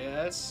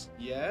 Yes,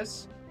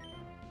 yes.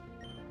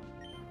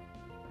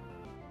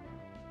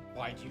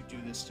 Why do you do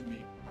this to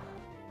me?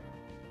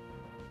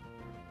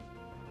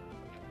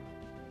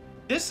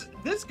 This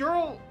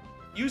girl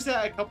used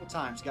that a couple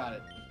times. Got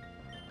it.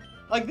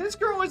 Like, this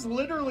girl is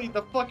literally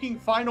the fucking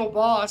final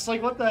boss.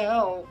 Like, what the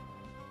hell?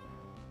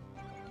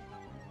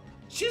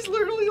 She's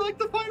literally like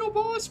the final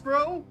boss,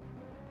 bro.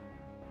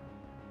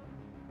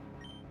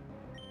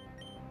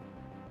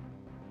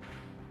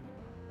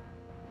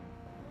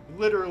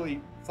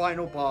 Literally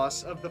final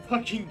boss of the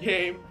fucking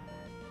game.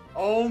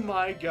 Oh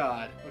my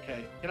god.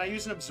 Okay, can I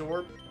use an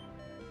absorb?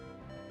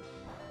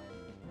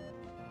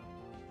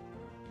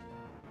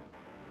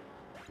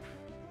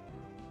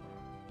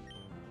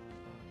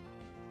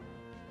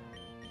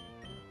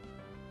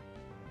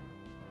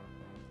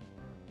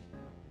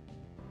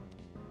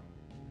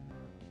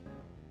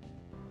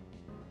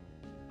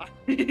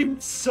 I'm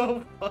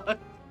so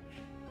fucked.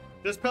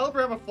 Does Pelipper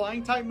have a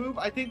flying type move?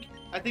 I think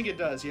it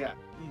does, yeah.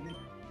 Mm-hmm.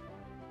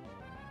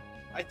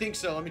 I think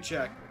so, let me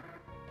check.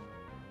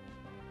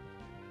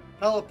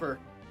 Pelipper,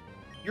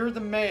 you're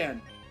the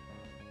man.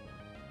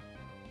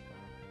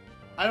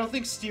 I don't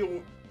think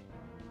Steel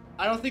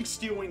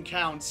Wing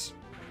counts.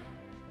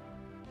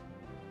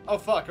 Oh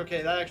fuck,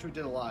 okay, that actually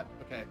did a lot.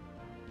 Okay.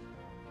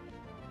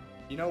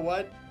 You know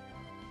what?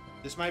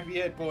 This might be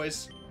it,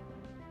 boys.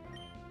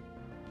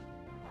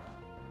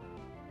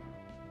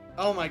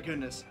 Oh my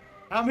goodness.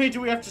 How many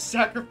do we have to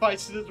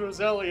sacrifice to this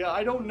Roselia?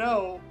 I don't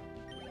know.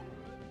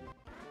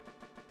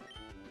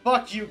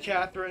 Fuck you,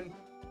 Catherine.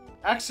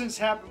 Accidents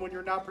happen when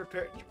you're not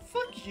prepared.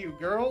 Fuck you,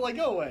 girl. Like,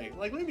 go away.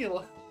 Like, leave me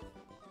alone.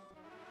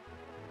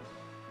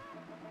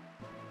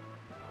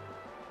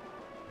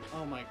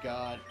 Oh my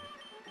god.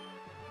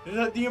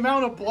 The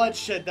amount of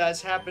bloodshed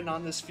that's happened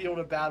on this field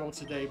of battle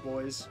today,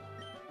 boys.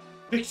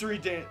 Victory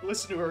dance.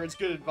 Listen to her. It's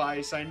good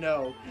advice. I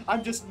know.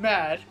 I'm just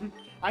mad.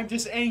 I'm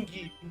just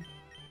angry.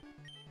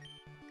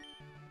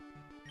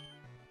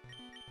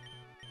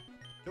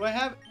 Do I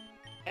have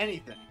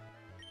anything?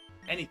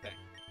 Anything?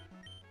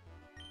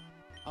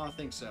 I don't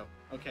think so.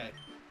 Okay.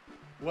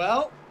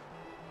 Well,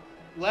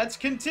 let's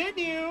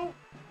continue.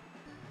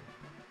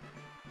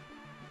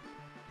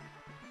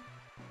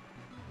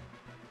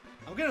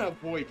 I'm gonna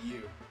avoid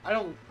you. I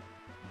don't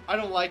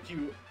like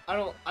you. I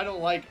don't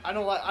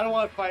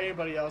want to fight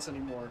anybody else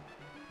anymore.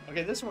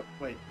 Okay, this one.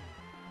 Wait.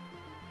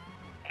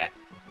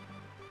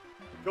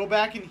 Go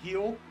back and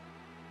heal.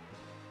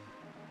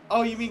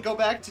 Oh, you mean go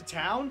back to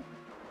town?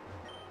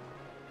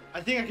 I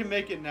think I can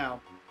make it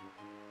now.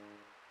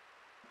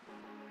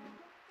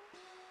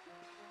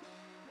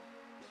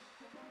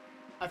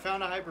 I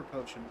found a hyper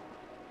potion.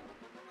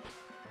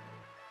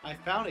 I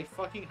found a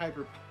fucking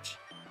hyper potion.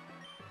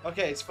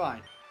 Okay, it's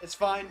fine. It's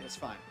fine. It's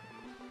fine.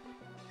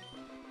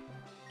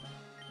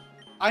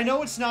 I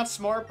know it's not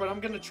smart, but I'm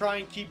gonna try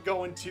and keep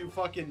going to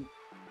fucking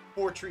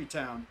Fortree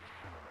Town.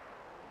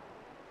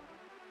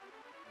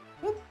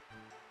 Whoop.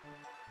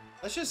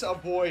 Let's just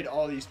avoid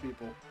all these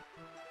people.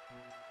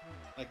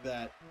 Like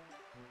that.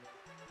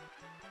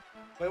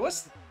 Wait, what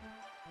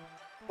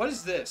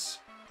is this?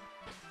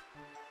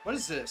 What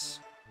is this?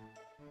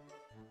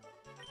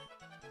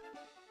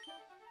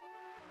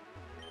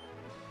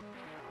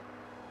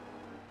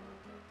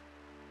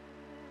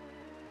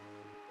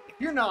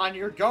 You're not on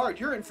your guard.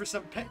 You're in for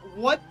some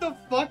What the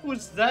fuck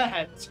was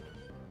that?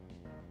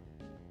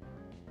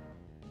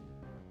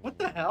 What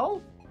the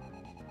hell?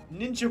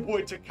 Ninja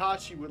Boy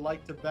Takashi would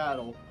like to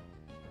battle.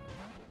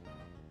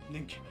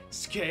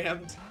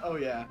 Scammed. Oh,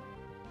 yeah.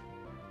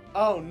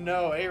 Oh,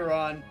 no,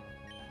 Aaron.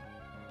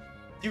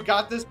 You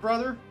got this,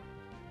 brother?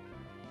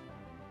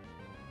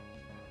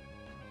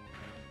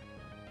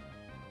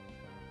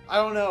 I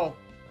don't know.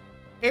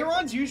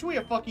 Aaron's usually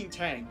a fucking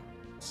tank,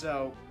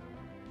 so...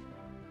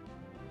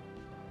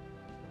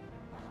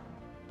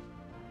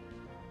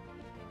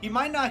 He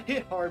might not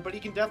hit hard, but he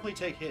can definitely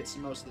take hits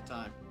most of the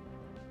time.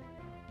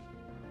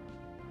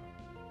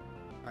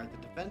 Alright,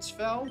 the defense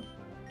fell.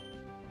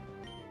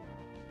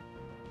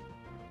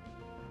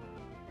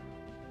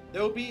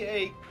 There will be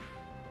a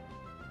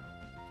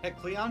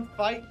Hecleon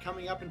fight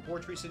coming up in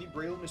Portree City.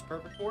 Breloom is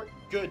perfect for it.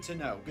 Good to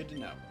know. Good to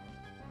know.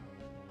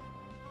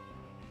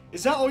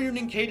 Is that all your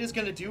Ninkata's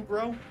gonna do,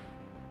 bro?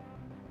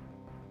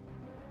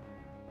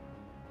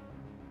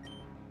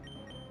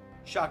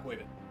 Shockwave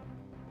it.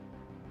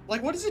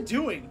 Like, what is it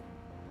doing?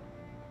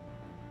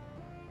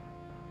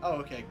 Oh,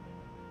 okay.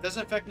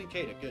 Doesn't affect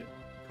Ninkata. Good.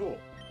 Cool.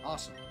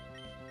 Awesome.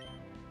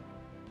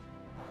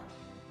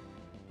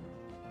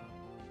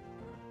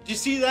 Do you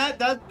see that?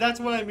 That's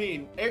what I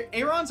mean.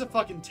 Aaron's a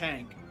fucking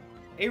tank.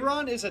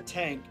 Aaron is a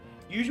tank.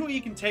 Usually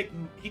he can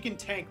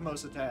tank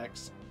most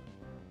attacks.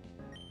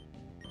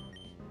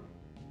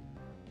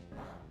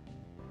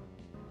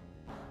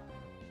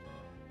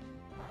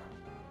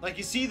 Like,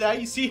 you see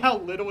that? You see how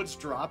little it's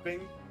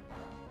dropping?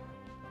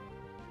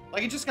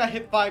 Like, it just got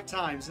hit 5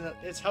 times, and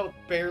its health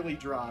barely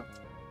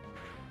dropped.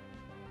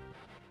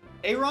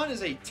 Aaron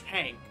is a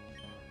tank.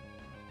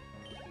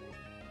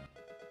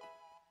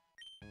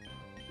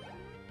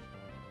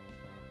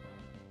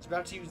 It's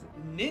about to use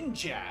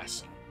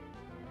Ninjask.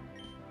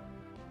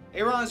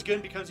 Aaron is good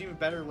and becomes even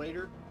better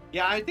later.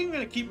 Yeah, I think I'm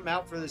going to keep him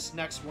out for this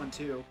next one,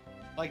 too.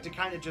 Like, to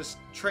kind of just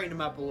train him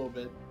up a little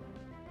bit.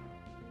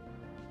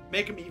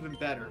 Make him even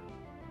better.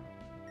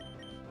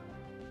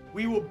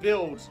 We will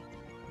build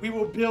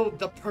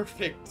the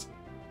perfect...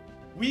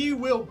 We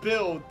will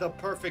build the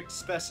perfect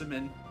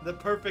specimen. The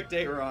perfect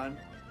Aaron.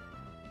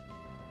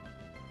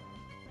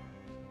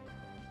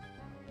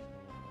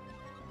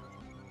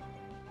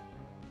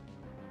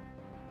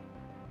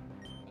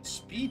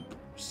 Speed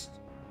boost.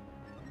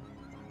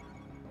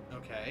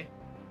 Okay.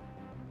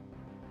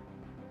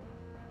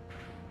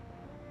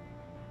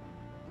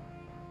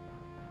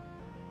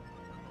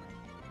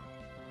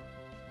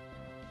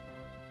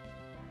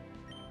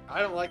 I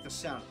don't like the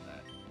sound of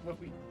that. What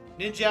we...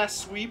 Ninja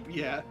sweep?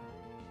 Yeah.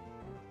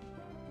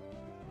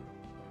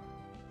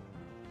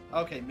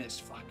 Okay,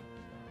 missed. Fuck.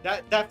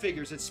 That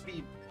figures. Its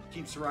speed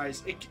keeps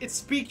rising. Its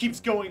speed keeps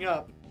going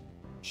up.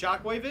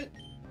 Shockwave it?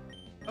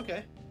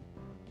 Okay.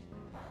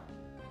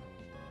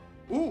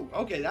 Ooh,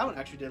 okay, that one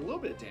actually did a little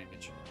bit of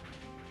damage.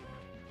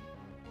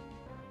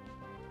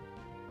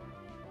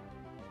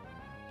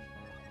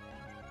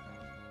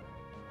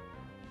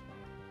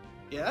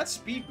 Yeah, that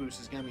speed boost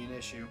is gonna be an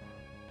issue.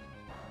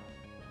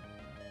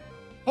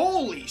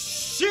 Holy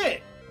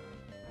shit!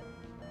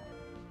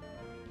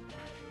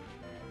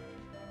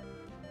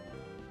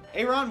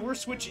 Aaron, we're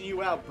switching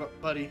you out,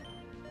 buddy.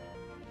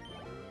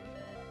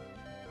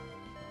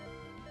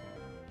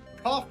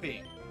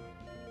 Coughing.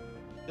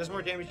 Does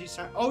more damage each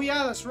time. Oh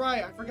yeah, that's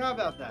right. I forgot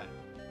about that.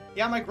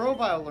 Yeah, my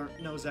Grovyle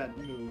knows that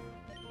move.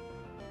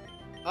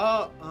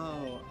 Oh,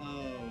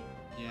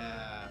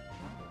 yeah.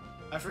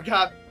 I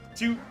forgot.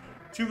 Two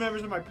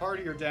members of my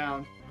party are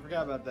down. I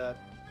forgot about that.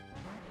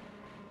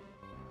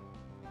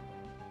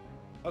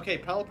 Okay,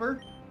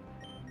 Pelipper.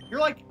 You're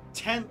like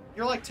 10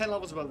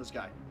 levels above this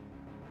guy.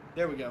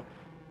 There we go.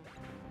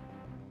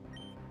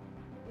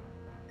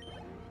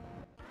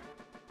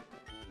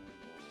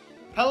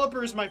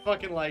 Pelipper is my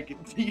fucking, like,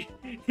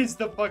 is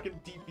the fucking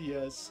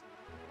DPS.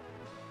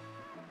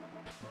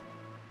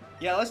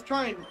 Yeah, let's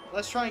try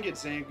and get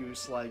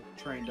Zangoose, like,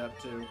 trained up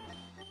too.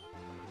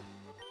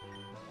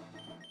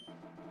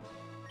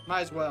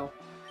 Might as well.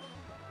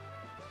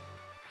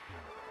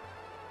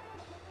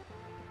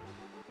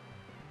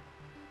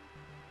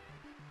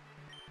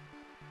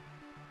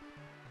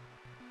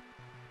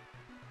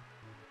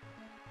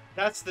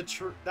 That's the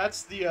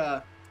that's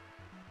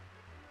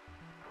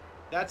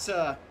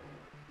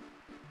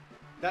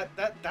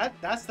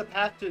the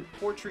path to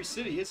Portree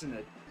City, isn't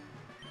it?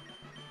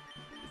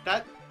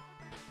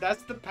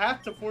 That's the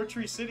path to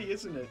Portree City,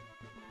 isn't it?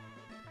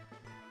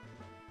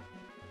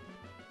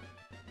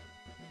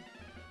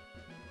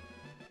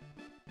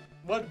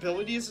 What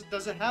abilities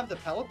does it have? The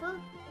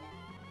Pelipper?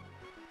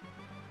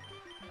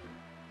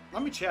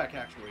 Let me check,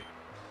 actually.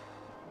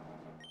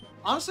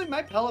 Honestly,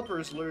 my Pelipper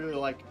is literally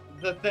like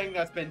the thing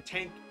that's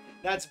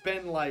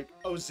been like,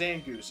 oh,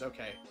 Zangoose,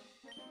 okay.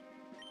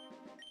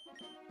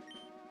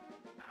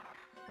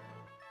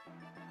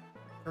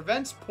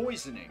 Prevents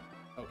poisoning.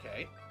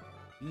 Okay.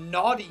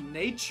 Naughty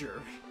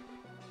nature.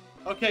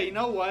 Okay, you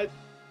know what?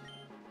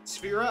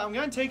 Sphera, I'm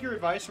gonna take your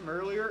advice from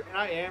earlier, and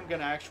I am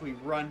gonna actually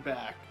run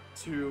back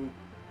to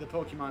the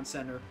Pokemon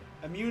Center.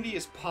 Immunity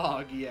is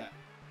Pog, yeah.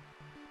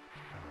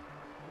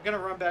 I'm gonna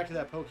run back to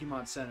that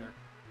Pokemon Center.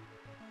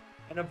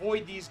 And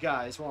avoid these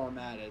guys while I'm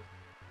at it.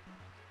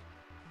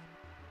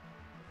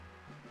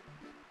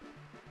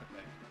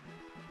 Okay.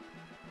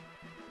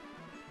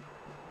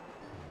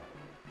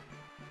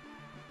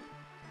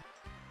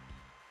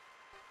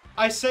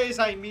 I say as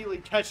I immediately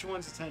catch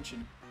one's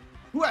attention.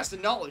 Who has the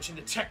knowledge and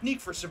the technique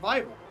for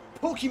survival?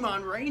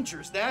 Pokemon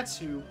Rangers, that's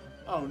who.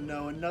 Oh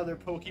no, another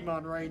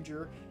Pokemon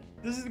Ranger.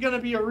 This is gonna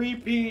be a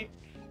repeat.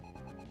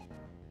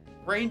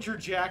 Ranger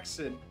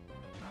Jackson.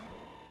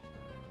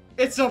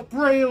 It's a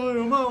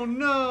Breloom, oh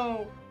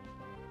no!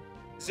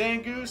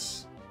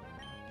 Zangoose.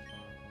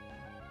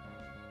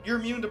 You're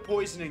immune to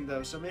poisoning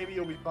though, so maybe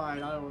you'll be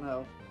fine, I don't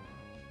know.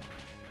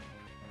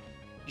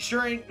 You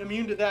sure ain't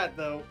immune to that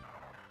though.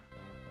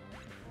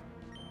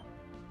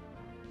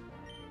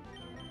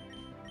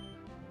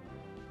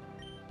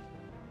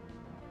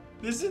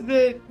 This is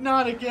it,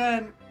 not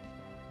again.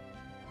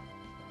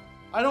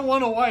 I don't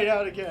want to white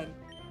out again.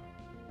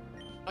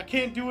 I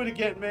can't do it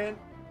again, man.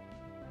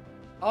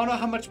 I don't know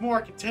how much more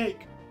I can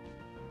take.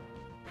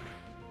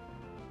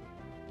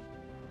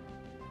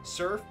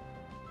 Surf.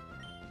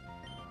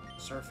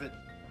 Surf it.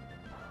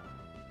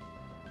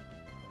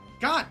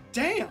 God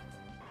damn!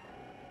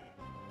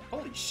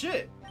 Holy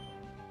shit.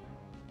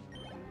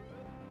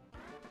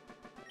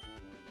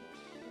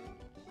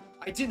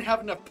 I didn't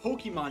have enough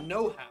Pokemon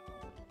know-how.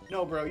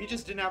 No, bro, you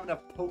just didn't have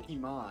enough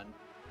Pokemon.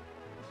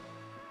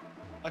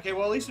 Okay,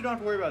 well, at least we don't have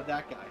to worry about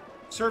that guy.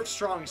 Surf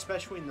strong,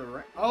 especially in the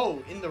rain.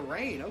 Oh, in the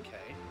rain,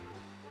 okay.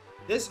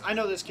 I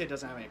know this kid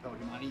doesn't have any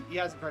Pokemon. He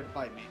hasn't tried to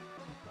fight me.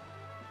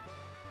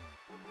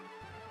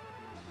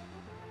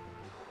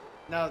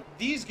 Now,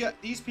 these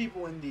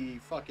people in the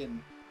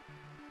fucking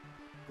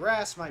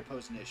grass might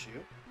pose an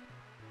issue.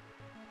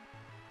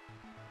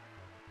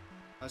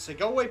 I say,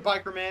 go away,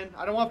 biker man.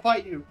 I don't want to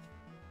fight you.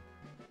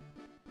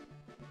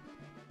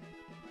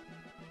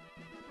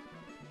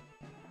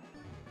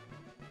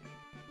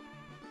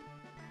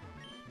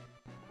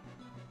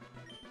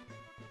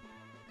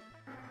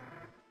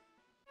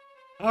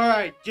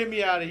 Alright, get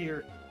me out of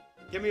here.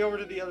 Get me over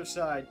to the other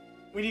side.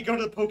 We need to go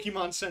to the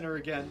Pokemon Center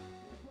again.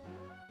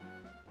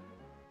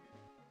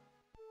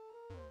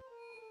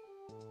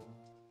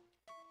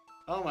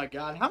 Oh my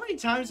god. How many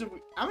times have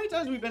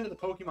we been to the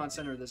Pokemon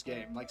Center this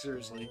game? Like,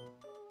 seriously.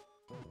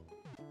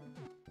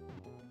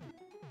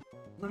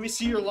 Let me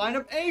see your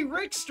lineup. Hey,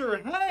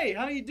 Rickster! Hey,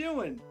 how you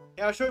doing?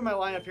 Yeah, I'll show you my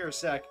lineup here in a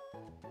sec.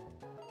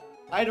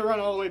 I had to run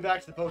all the way back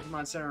to the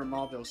Pokemon Center in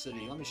Malphas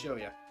City. Let me show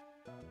you.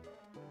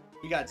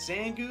 We got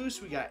Zangoose,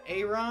 we got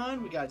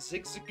Aron, we got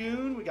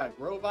Zigzagoon, we got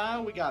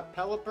Grovyle, we got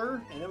Pelipper,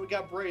 and then we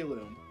got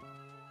Breloom.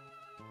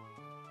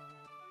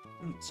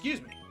 Excuse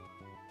me.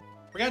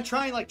 We're gonna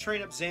try and, like,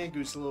 train up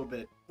Zangoose a little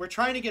bit. We're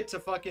trying to get to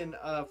fucking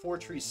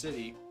Fortree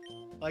City.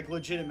 Like,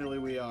 legitimately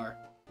we are.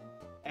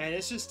 And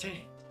it's just...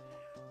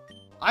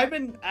 I've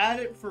been at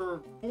it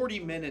for 40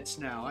 minutes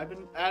now. I've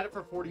been at it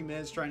for 40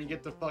 minutes trying to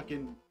get the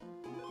fucking...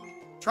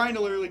 Trying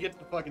to literally get to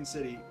the fucking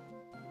city.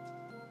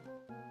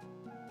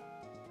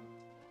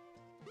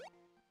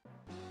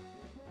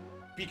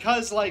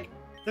 Because, like,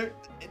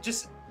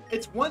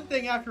 it's one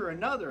thing after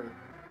another.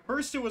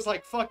 First it was,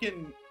 like,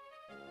 fucking...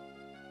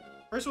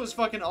 First it was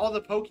fucking all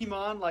the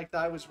Pokemon, like, that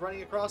I was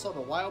running across, all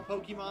the wild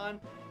Pokemon.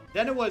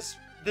 Then it was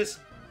this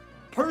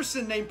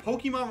person named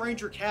Pokemon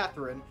Ranger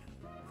Catherine,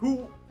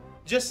 who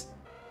just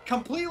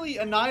completely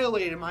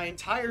annihilated my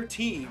entire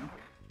team.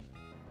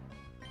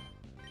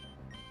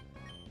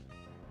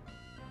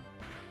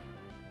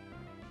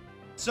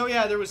 So,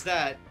 yeah, there was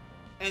that.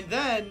 And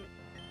then...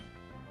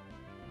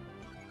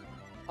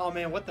 Oh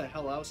man, what the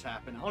hell else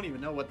happened? I don't even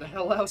know what the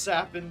hell else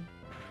happened.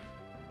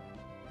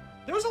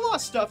 There was a lot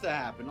of stuff that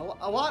happened. A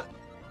lot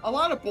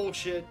of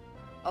bullshit.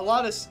 A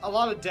lot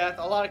of death.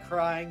 A lot of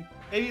crying.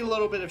 Maybe a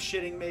little bit of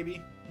shitting. Maybe.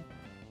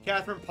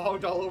 Catherine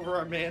pogged all over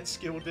our man's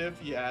skill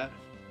diff. Yeah.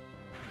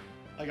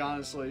 Like,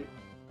 honestly.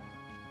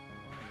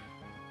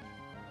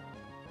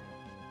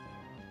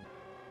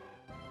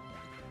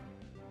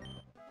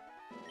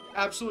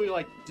 Absolutely,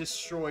 like,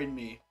 destroyed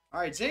me.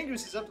 All right,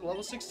 Zangoose is up to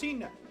level 16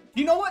 now.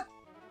 You know what?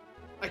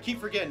 I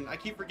keep forgetting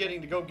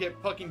to go get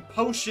fucking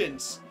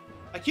potions.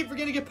 I keep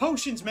forgetting to get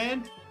potions,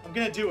 man. I'm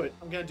gonna do it.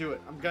 I'm gonna do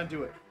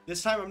it.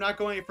 This time I'm not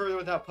going any further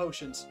without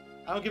potions.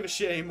 I don't give a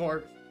shit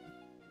anymore.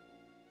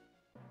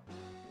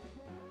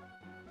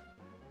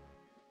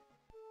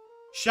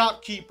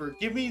 Shopkeeper,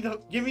 give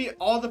me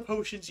all the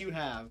potions you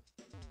have.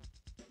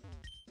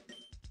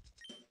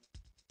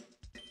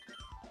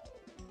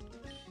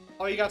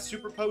 Oh, you got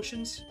super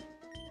potions?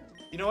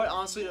 You know what?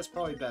 Honestly, that's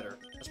probably better.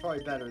 That's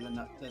probably better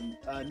than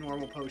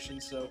normal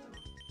potions, so...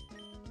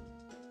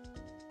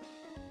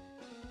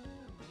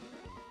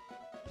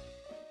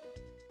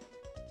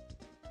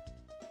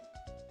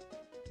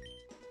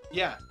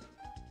 Yeah.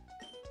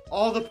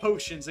 All the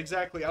potions,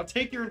 exactly. I'll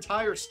take your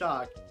entire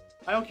stock.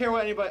 I don't care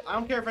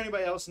if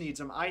anybody else needs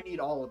them. I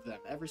need all of them.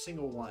 Every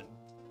single one.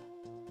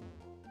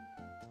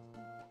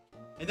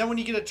 And then when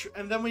you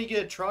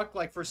get a truck,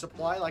 like, for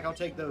supply, like, I'll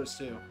take those,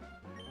 too.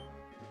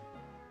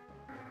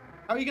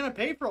 How are you gonna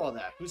pay for all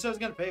that? Who says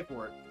gonna pay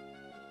for it?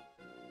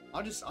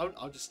 I'll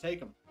just take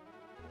them.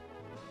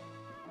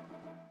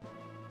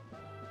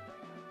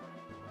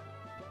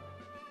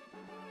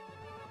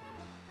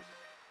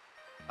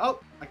 Oh,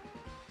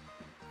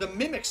 the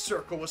Mimic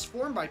Circle was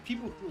formed by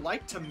people who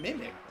like to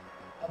mimic.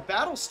 A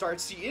battle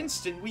starts the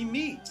instant we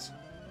meet.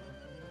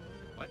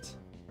 What?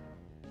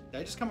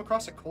 Did I just come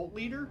across a cult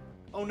leader?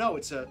 Oh no,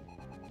 it's a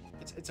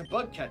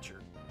bug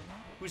catcher,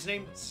 whose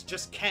name's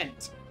just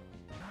Kent.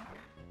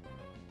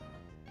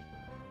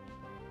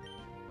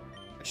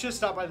 I should have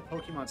stopped by the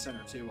Pokemon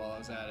Center too while I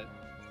was at it.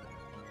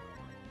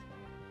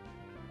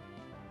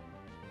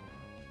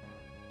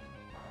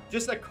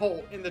 Just a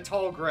cult in the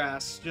tall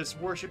grass, just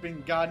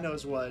worshipping God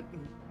knows what.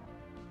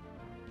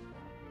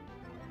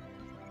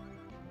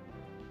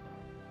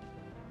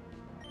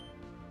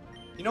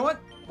 You know what?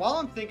 While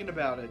I'm thinking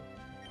about it,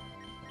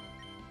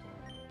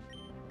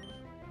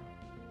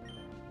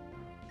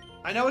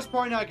 I know it's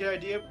probably not a good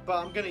idea,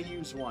 but I'm gonna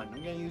use one.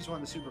 I'm gonna use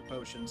one of the super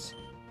potions.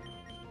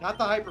 Not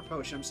the hyper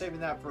potion. I'm saving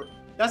that for...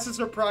 That's a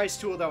surprise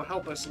tool that will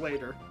help us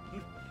later.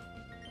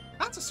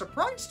 That's a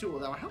surprise tool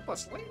that will help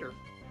us later.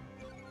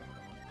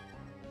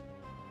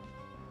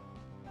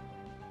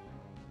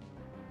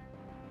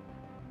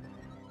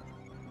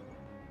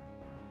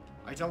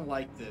 I don't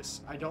like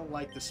this. I don't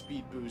like the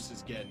speed boost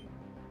it's getting.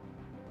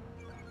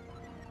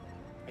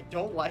 I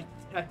don't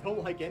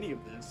like any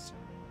of this.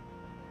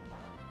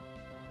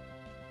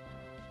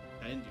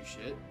 I didn't do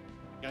shit.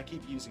 Gotta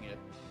keep using it.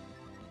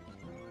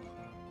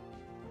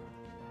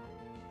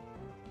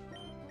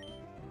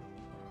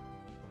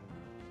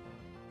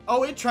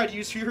 Oh, it tried to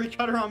use Fury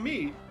Cutter on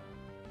me.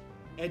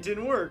 It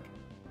didn't work.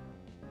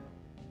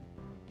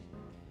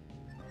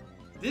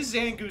 This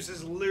Zangoose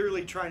is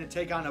literally trying to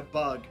take on a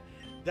bug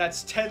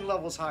that's 10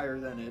 levels higher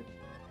than it.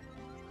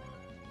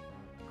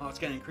 Oh, it's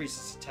gonna increase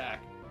its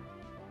attack.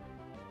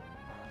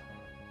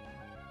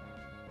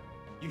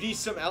 You need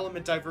some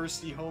element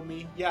diversity,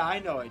 homie. Yeah, I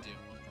know I do.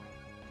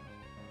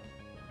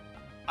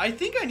 I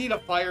think I need a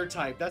fire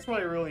type. That's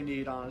what I really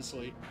need,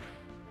 honestly.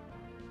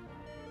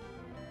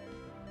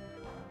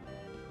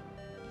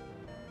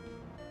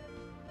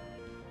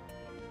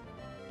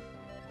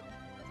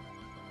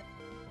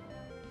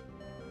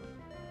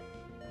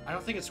 I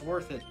don't think it's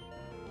worth it.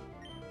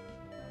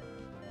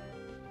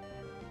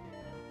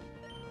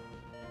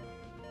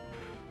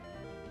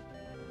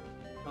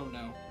 Oh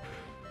no.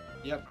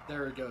 Yep,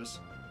 there it goes.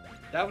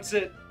 That was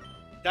it.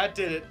 That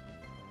did it.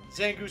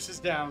 Zangoose is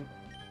down.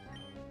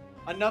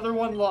 Another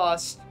one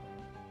lost.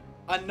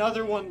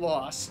 Another one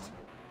lost.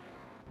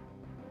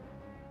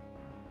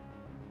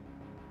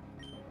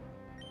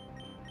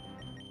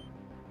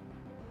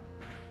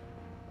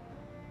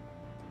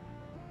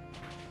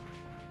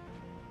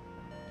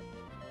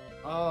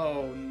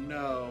 Oh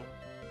no.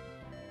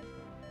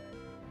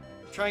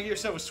 Try and get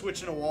yourself a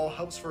switch in a wall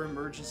helps for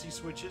emergency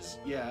switches.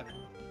 Yeah.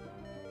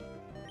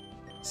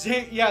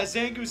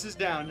 Zangoose is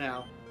down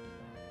now.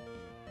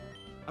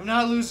 I'm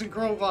not losing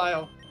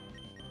Grovyle.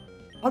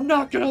 I'm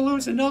not gonna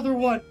lose another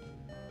one.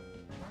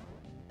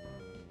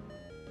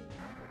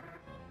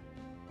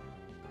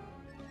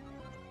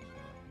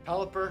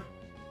 Caliper.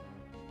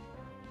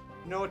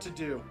 You know what to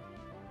do.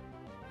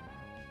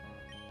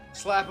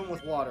 Slap him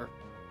with water.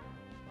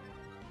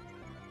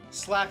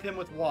 Slap him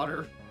with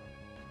water.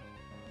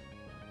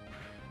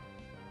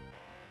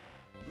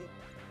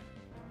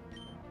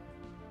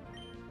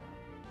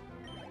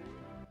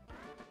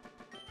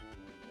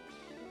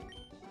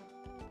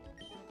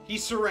 He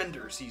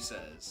surrenders, he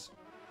says.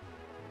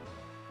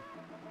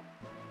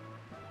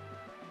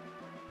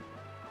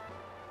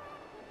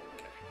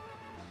 Okay.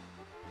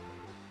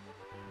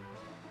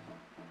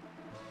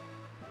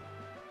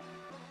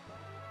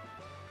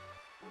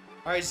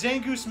 Alright,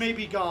 Zangoose may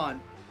be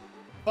gone.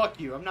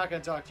 Fuck you, I'm not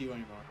gonna talk to you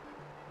anymore.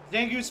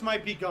 Zangoose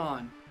might be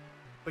gone,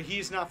 but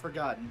he's not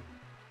forgotten.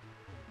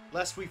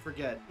 Lest we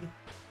forget.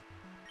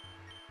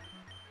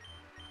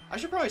 I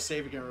should probably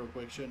save again real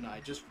quick, shouldn't I?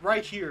 Just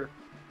right here.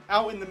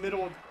 Out in the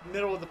middle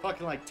of the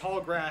fucking, like, tall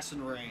grass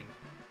and rain.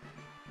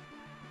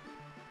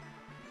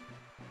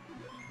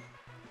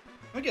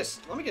 Let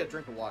me get a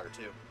drink of water,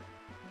 too.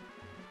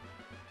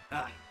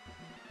 Ah.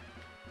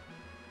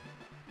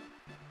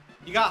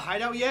 You got a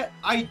hideout yet?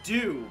 I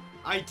do.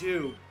 I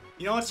do.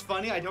 You know what's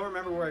funny? I don't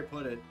remember where I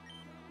put it.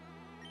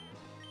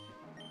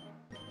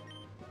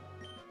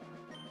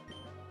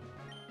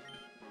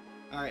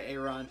 Alright,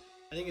 Aaron.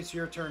 I think it's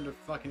your turn to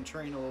fucking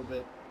train a little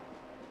bit.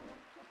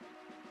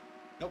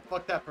 Nope,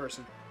 fuck that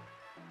person.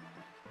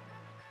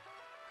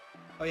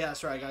 Oh yeah,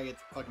 that's right, I gotta get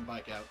the fucking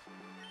bike out.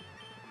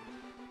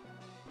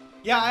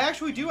 Yeah, I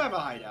actually do have a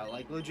hideout,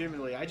 like,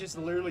 legitimately. I just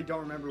literally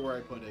don't remember where I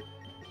put it.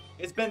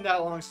 It's been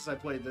that long since I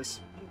played this.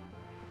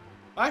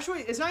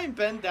 Actually, it's not even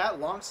been that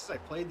long since I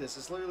played this.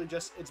 It's literally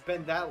just, it's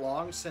been that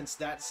long since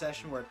that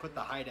session where I put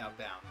the hideout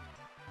down.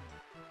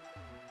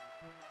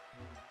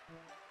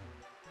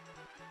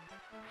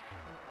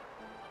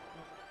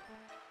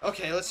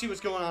 Okay, let's see what's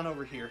going on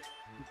over here.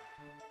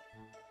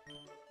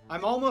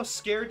 I'm almost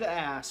scared to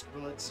ask,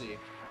 but let's see.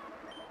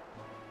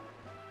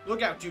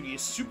 Lookout duty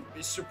is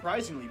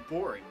surprisingly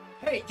boring.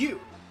 Hey, you!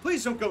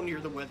 Please don't go near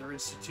the Weather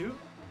Institute.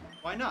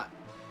 Why not?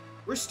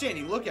 We're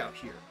standing lookout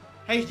here.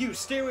 Hey, you!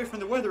 Stay away from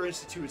the Weather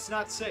Institute. It's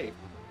not safe.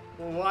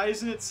 Well, why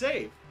isn't it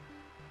safe?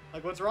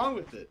 Like, what's wrong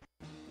with it?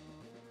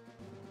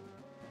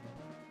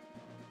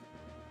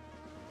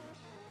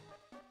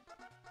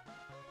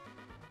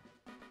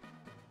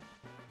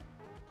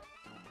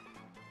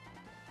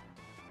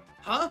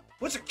 Huh?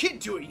 What's a kid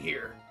doing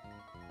here?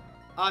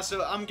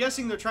 So I'm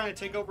guessing they're trying to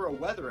take over a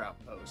weather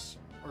outpost.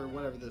 Or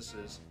whatever this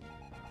is.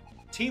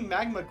 Team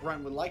Magma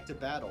Grunt would like to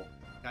battle.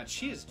 God,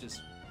 she is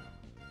just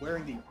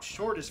wearing the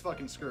shortest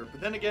fucking skirt.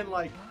 But then again,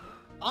 like...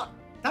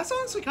 that's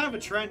honestly kind of a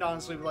trend,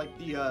 honestly, with, like,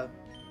 the,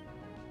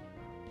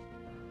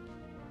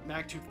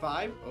 Magtooth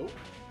 5. Oh.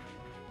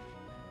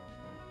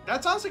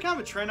 That's honestly kind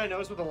of a trend I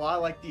noticed with a lot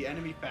of, like, the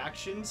enemy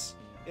factions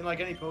in, like,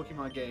 any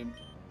Pokemon game.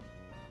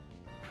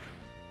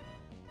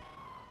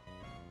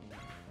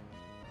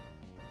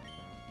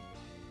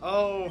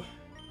 Oh.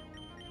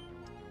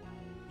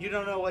 You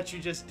don't know what you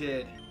just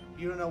did.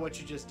 You don't know what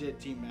you just did,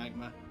 Team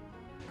Magma.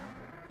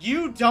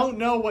 You don't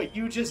know what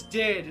you just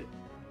did.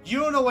 You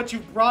don't know what you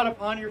brought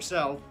upon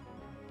yourself.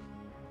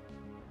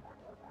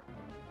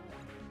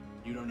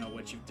 You don't know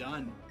what you've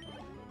done.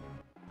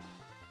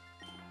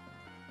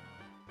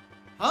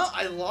 Huh?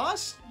 I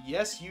lost?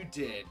 Yes, you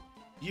did.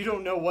 You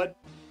don't know what...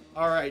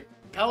 Alright,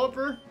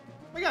 Pelipper,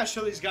 we gotta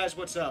show these guys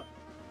what's up.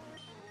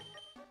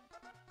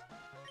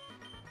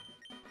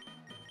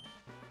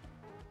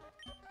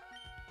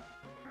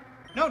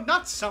 No,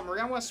 not summary.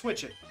 I want to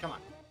switch it. Come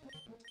on.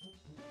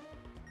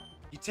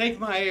 You take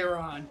my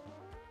Aeron.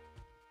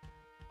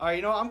 Alright,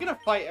 you know what? I'm gonna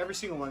fight every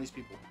single one of these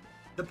people.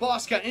 The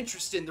boss got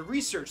interested in the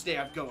research they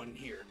have going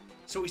here,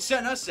 so he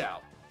sent us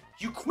out.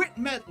 You quit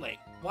meddling.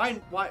 Why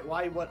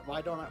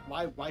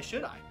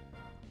should I?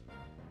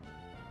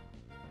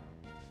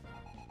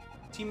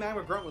 Team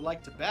Magma Grunt would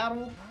like to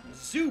battle.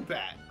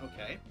 Zubat.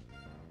 Okay.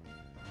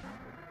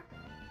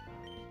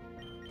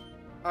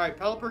 Alright,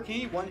 Pelipper, can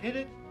you one-hit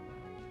it?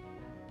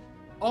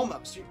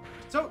 Almost.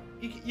 So,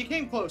 you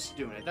came close to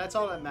doing it. That's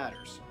all that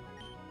matters.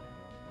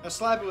 Now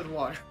slap it with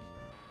water.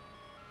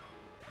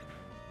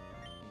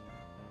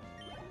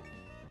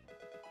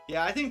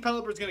 Yeah, I think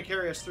Pelipper's gonna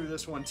carry us through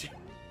this one, too.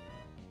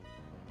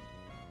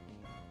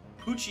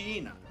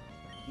 Pucciina.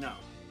 No.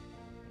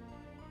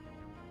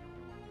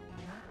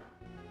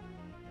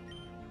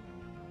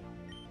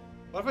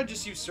 What if I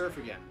just use Surf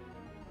again?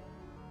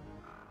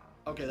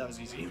 Okay, that was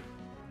easy.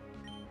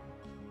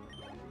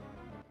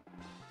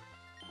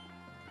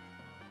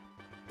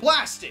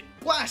 Blasted!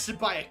 Blasted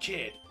by a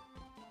kid!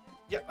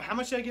 Yeah, how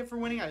much did I get for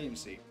winning? I didn't even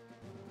see.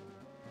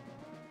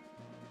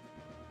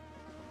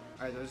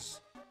 Alright,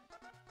 those...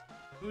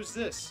 Who's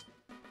this?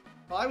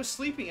 While I was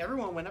sleeping,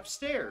 everyone went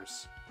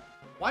upstairs.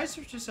 Why is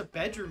there just a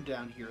bedroom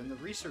down here in the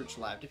research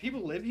lab? Do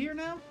people live here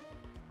now?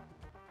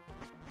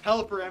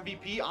 Pelipper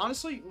MVP?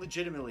 Honestly,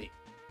 legitimately.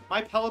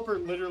 My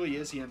Pelipper literally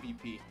is the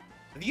MVP.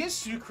 The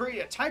Institute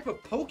created a type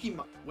of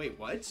Pokemon... Wait,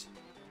 what?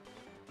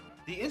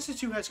 The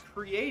Institute has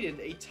created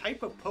a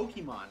type of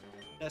Pokemon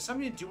that has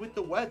something to do with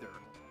the weather.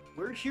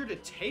 We're here to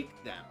take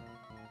them.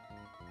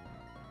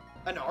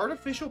 An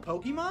artificial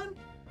Pokemon?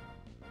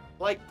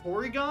 Like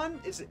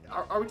Porygon? Is it?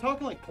 Are we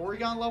talking like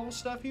Porygon level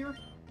stuff here?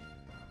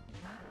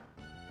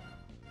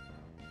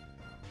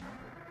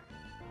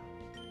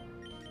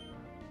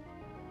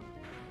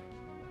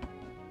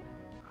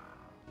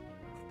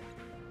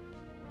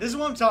 This is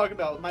what I'm talking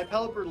about. My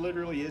Pelipper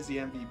literally is the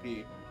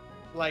MVP.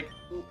 Like,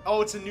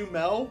 oh, it's a new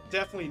Mel?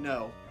 Definitely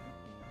no.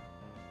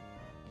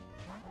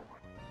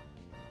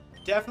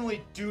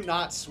 Definitely do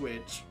not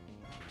switch.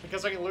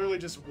 Because I can literally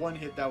just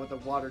one-hit that with a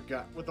water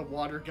gun. With the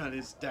water gun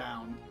is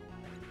down.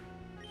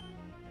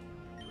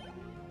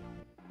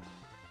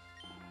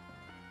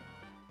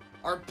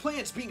 Are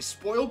plants being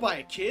spoiled by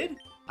a kid?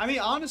 I mean,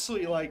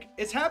 honestly, like,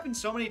 it's happened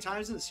so many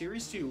times in the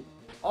series to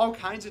all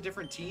kinds of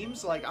different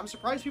teams. Like, I'm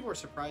surprised people are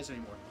surprised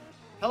anymore.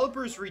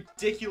 Pelipper is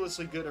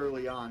ridiculously good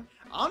early on.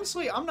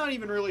 Honestly, I'm not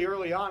even really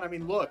early on. I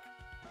mean, look.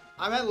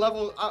 I'm at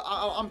level...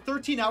 I'm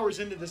 13 hours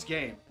into this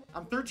game.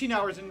 I'm 13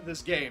 hours into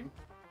this game.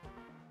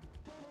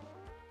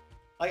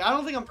 Like, I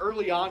don't think I'm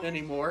early on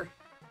anymore.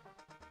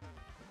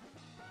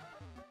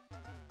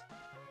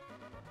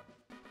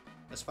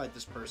 Let's fight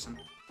this person.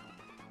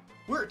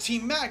 We're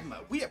Team Magma.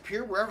 We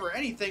appear wherever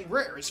anything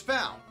rare is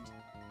found.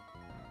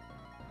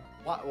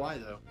 Why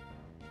though?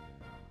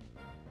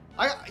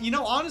 You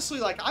know, honestly,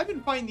 like, I've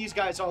been fighting these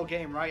guys all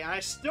game, right? And I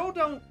still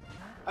don't...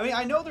 I mean,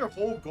 I know their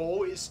whole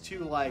goal is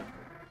to, like,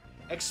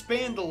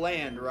 expand the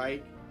land,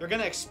 right? They're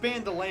gonna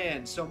expand the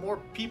land so more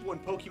people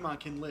and Pokemon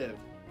can live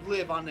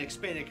on an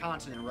expanded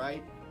continent,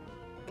 right?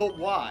 But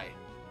why?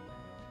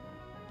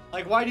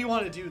 Like, why do you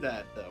want to do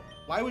that, though?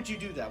 Why would you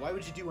do that? Why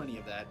would you do any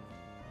of that?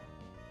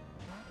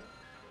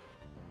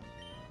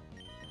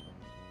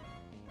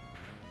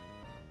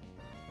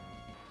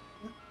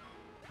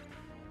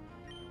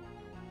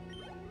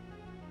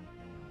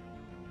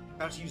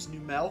 About to use new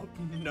Mel?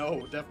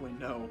 No, definitely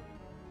no.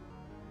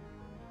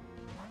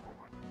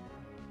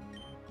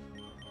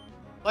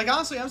 Like,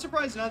 honestly, I'm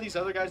surprised none of these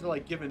other guys are,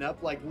 like, giving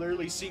up. Like,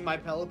 literally seeing my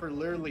Pelipper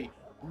literally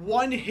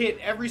one hit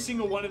every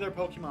single one of their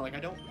Pokemon. Like,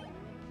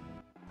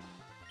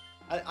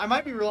 I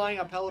might be relying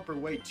on Pelipper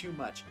way too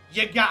much.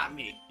 You got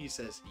me, he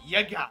says.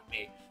 You got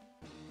me.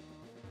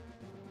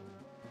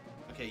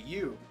 Okay,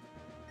 you.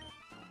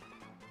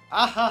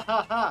 Ah ha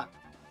ha ha.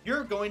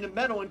 You're going to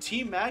meddle in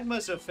Team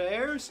Magma's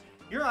affairs?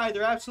 You're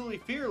either absolutely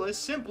fearless,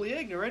 simply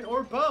ignorant,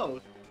 or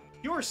both.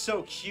 You're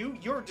so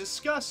cute, you're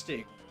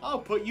disgusting. I'll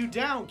put you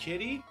down,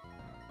 kitty.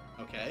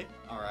 Okay,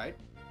 alright.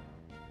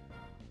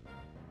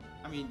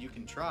 I mean, you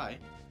can try.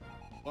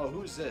 Whoa,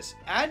 who's this?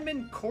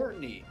 Admin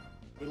Courtney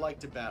would like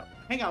to battle.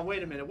 Hang on,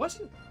 wait a minute.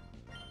 Wasn't...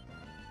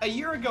 A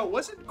year ago,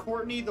 wasn't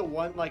Courtney the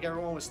one, like,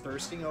 everyone was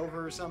thirsting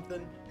over or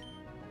something?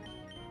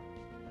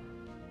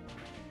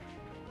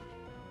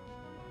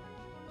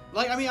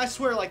 Like, I mean, I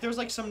swear, like, there was,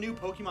 like, some new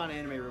Pokemon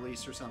anime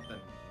release or something.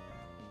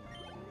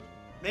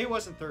 Maybe it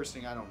wasn't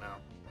thirsting, I don't know.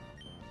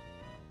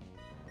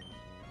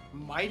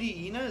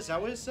 Mighty Ina? Is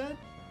that what it said?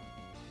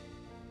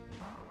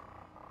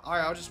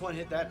 Alright, I'll just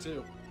one-hit that,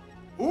 too.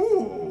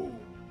 Ooh!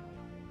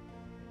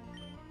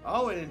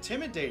 Oh, it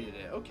intimidated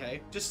it.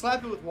 Okay. Just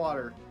slap it with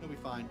water. It'll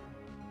be fine.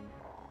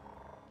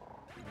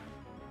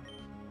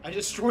 I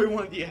destroyed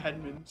one of the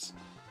admins.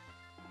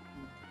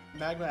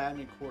 Magma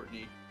admin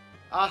Courtney.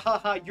 Ah ha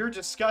ha, you're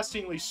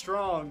disgustingly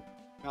strong.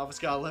 Malphas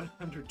got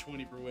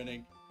 1120 for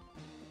winning.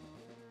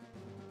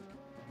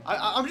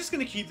 I'm just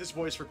gonna keep this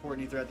voice for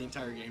Courtney throughout the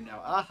entire game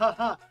now. Ah ha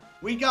ha,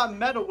 we got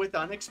meddled with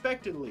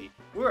unexpectedly.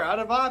 We're out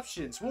of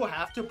options. We'll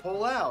have to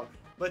pull out.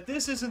 But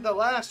this isn't the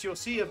last you'll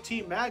see of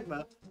Team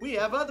Magma. We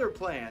have other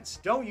plans.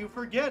 Don't you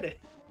forget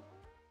it.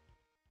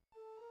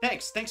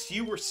 Thanks to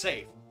you, we're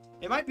safe.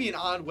 It might be an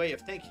odd way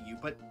of thanking you,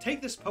 but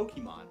take this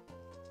Pokemon.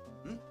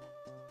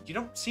 You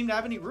don't seem to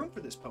have any room for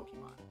this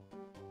Pokemon.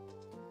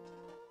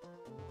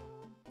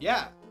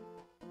 Yeah.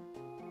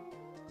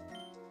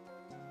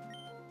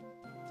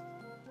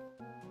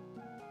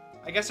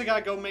 I guess I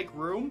gotta go make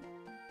room.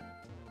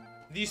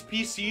 These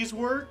PCs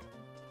work?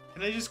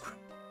 Can I just...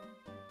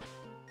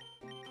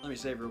 Let me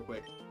save real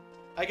quick.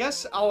 I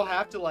guess I'll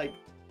have to, like...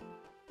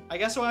 I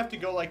guess I'll have to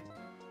go, like...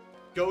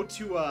 Go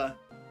to,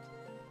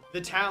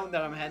 the town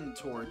that I'm heading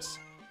towards.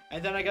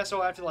 And then I guess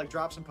I'll have to, like,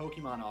 drop some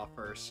Pokemon off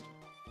first.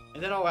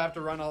 And then I'll have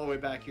to run all the way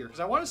back here. Because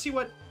I want to see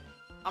what...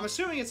 I'm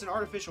assuming it's an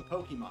artificial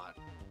Pokemon.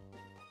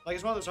 Like,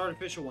 it's one of those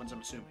artificial ones,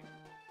 I'm assuming.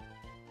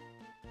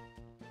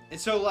 And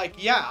so,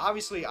 like, yeah,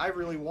 obviously, I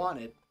really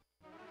want it.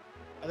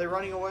 Are they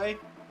running away?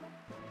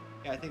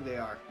 Yeah, I think they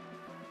are.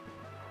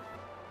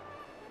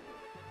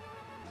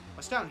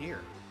 What's down here?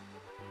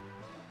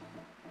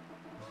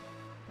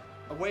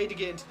 A way to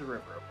get into the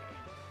river, okay.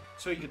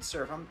 So you could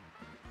surf.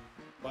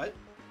 What?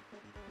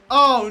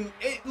 Oh,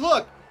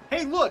 look!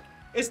 Hey, look!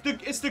 It's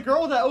the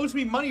girl that owes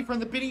me money from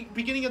the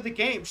beginning of the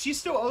game. She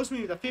still owes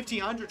me the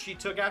 1,500 she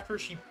took after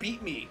she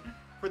beat me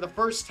for the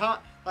first time.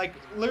 Like,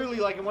 literally,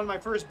 like, in one of my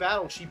first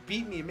battles, she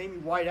beat me and made me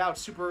white out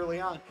super early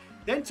on.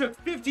 Then took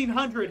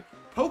 1,500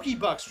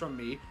 Pokebucks from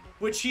me,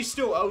 which she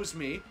still owes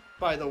me,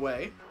 by the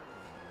way.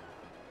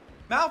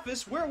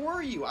 Malphas, where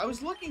were you? I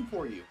was looking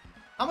for you.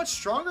 How much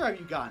stronger have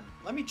you gotten?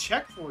 Let me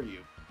check for you.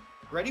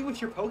 Ready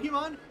with your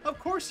Pokemon? Of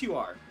course you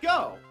are.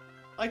 Go!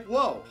 Like,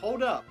 whoa,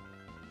 hold up.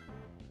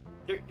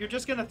 You're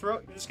just gonna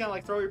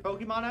like throw your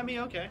Pokemon at me?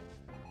 Okay.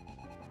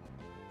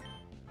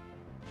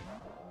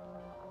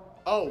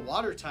 Oh,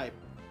 water type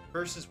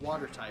versus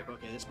water type.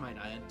 Okay, this might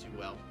not end too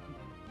well.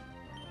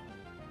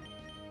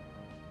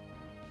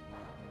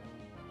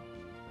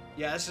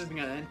 Yeah, this isn't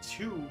gonna end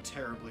too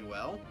terribly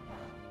well.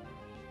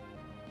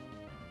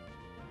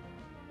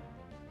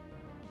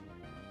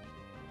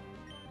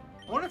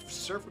 I wonder if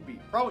Surf would be...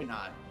 Probably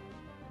not.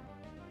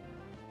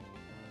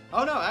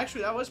 Oh no,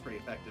 actually that was pretty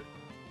effective.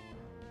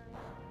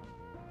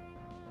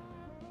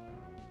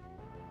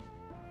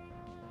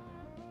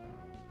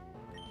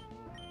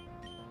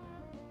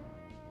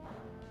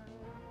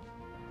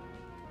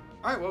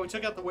 Alright, well, we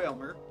took out the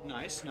Whalmer.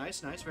 Nice,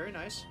 nice, nice, very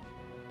nice.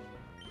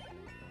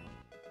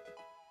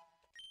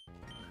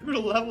 We're to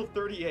level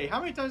 38.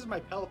 How many times has my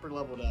Pelipper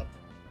leveled up?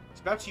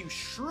 It's about to use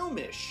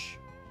Shroomish.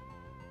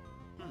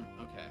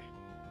 Okay.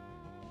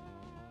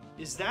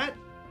 Is that...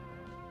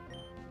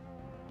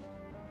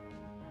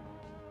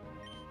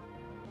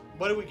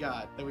 What do we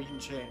got that we can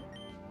change?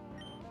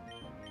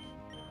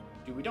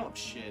 Dude, we don't have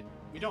shit.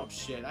 We don't have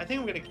shit. I think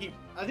I'm gonna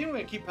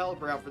keep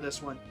Pelipper out for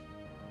this one.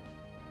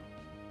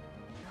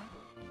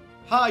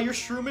 Ha, your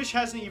Shroomish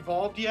hasn't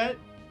evolved yet?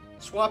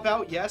 Swap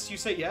out, yes? You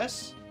say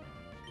yes?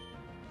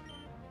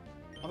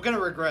 I'm gonna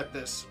regret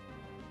this.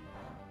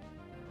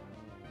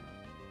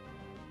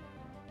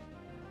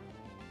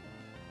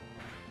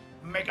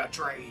 Mega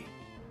Drain.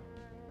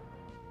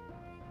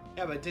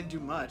 Yeah, but it didn't do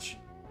much.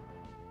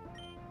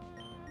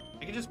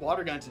 I can just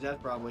water gun to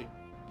death, probably.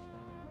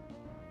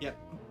 Yep,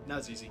 now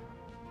it's easy.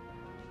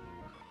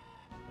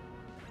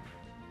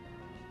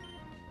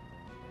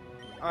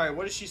 Alright,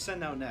 what does she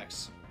send out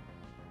next?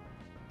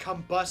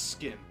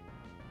 Combuskin.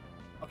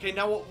 Okay,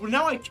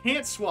 now I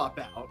can't swap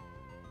out.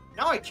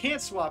 Now I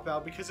can't swap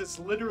out because it's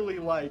literally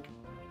like...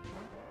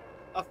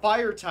 a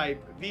fire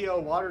type via a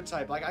water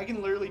type. Like, I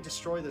can literally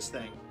destroy this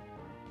thing.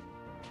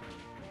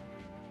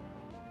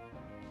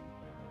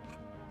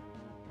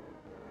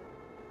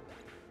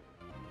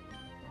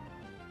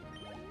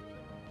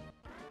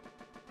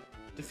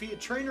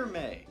 Defeat Trainer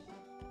May.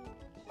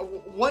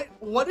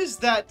 What is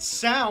that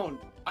sound?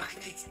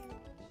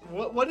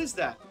 What is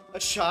that? A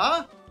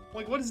Sha?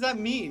 Like, what does that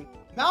mean?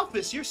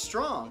 Malphas, you're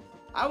strong.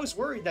 I was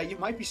worried that you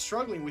might be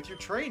struggling with your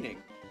training.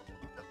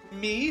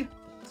 Me?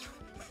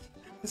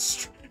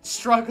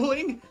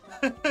 Struggling?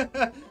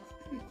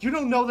 You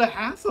don't know the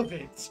half of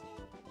it.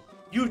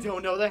 You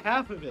don't know the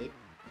half of it.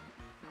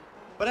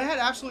 But I had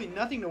absolutely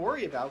nothing to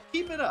worry about.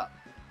 Keep it up.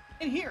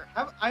 And here,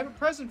 I have a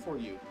present for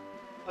you.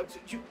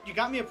 You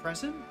got me a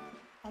present?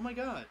 Oh my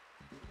god.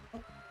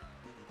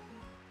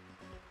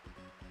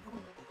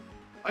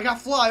 I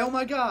got Fly, oh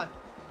my god.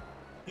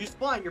 Use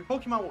Fly and your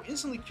Pokemon will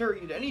instantly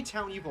carry you to any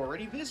town you've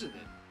already visited.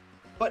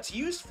 But to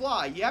use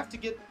Fly, you have to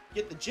get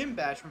the gym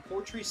badge from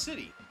Fortree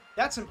City.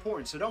 That's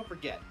important, so don't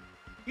forget.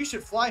 You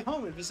should fly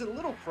home and visit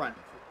Little Front.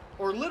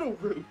 Or Little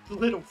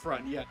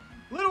Front, yeah.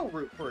 Little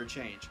Root for a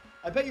change.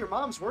 I bet your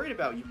mom's worried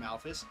about you,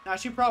 Malphas. Nah,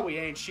 she probably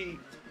ain't. She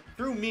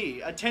threw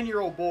me, a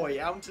 10-year-old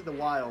boy, out into the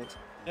wild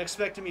and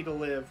expected me to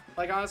live.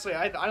 Like, honestly,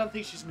 I don't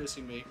think she's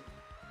missing me.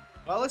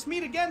 Well, let's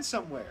meet again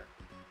somewhere.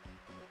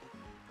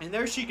 And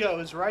there she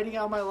goes, writing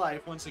out my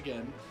life once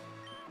again.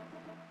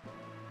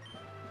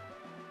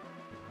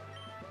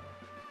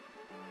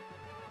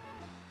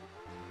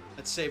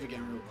 Let's save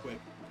again real quick.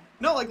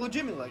 No, like,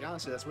 legitimately, like,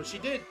 honestly, that's what she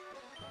did.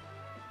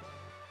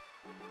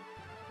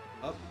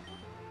 Up.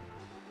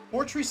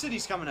 Fortree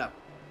City's coming up.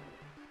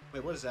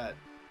 Wait, what is that?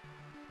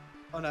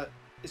 Oh, no.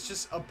 It's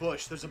just a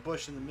bush. There's a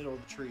bush in the middle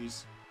of the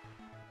trees.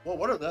 Whoa,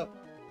 what are the...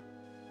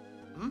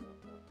 Hmm?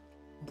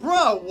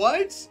 Bruh,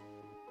 what?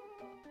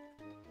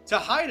 To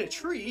hide a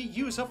tree,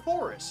 use a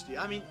forest.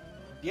 I mean,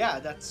 yeah,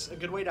 that's a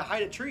good way to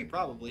hide a tree,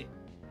 probably.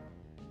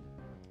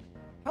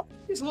 How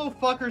many of these little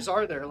fuckers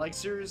are there? Like,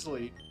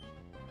 seriously.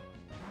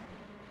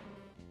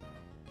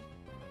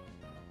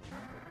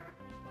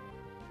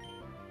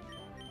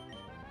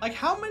 Like,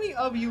 how many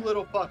of you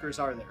little fuckers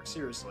are there?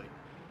 Seriously.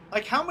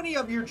 Like, how many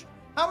of you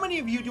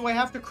do I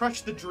have to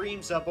crush the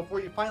dreams of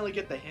before you finally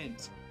get the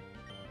hint?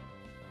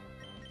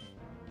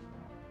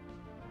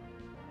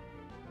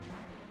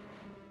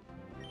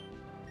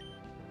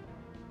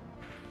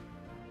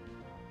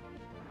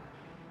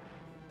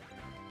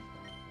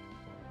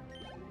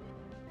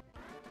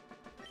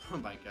 Oh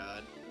my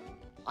god.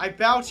 I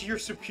bow to your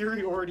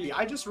superiority.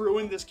 I just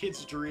ruined this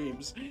kid's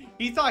dreams.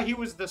 He thought he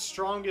was the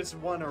strongest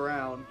one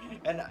around.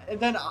 And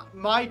then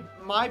my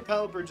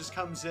Pelipper just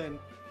comes in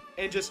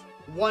and just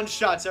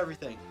one-shots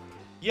everything.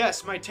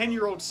 Yes, my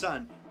 10-year-old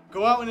son.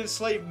 Go out and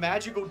enslave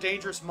magical,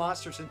 dangerous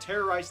monsters and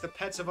terrorize the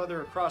pets of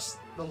others across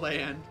the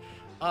land.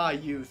 Ah,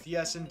 youth.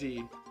 Yes,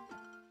 indeed.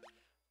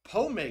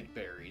 Pomeg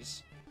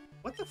berries?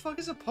 What the fuck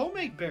is a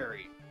pomeg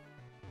berry?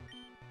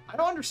 I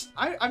don't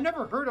understand. I've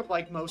never heard of,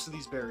 like, most of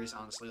these berries,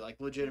 honestly. Like,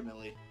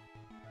 legitimately.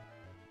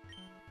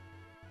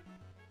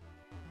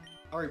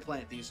 I already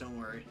planted these, don't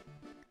worry.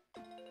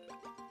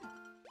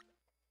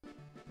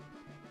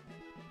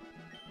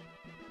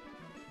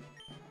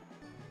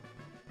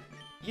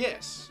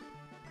 Yes.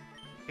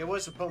 Okay, what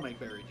does a Pomeg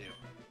berry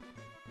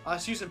do?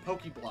 It's using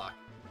Pokeblock.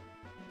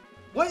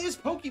 What is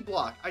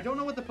Pokeblock? I don't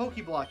know what the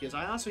Pokeblock is.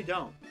 I honestly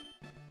don't.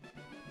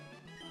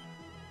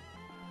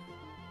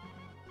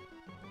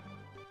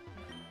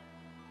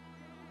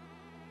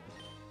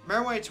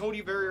 Remember when I told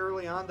you very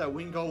early on that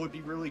Wingull would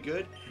be really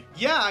good?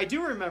 Yeah, I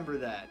do remember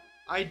that.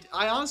 I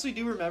honestly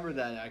do remember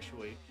that,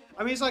 actually.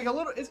 I mean, it's like a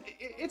little...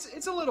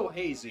 It's a little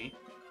hazy.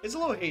 It's a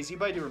little hazy,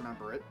 but I do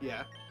remember it.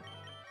 Yeah.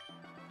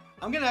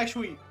 I'm gonna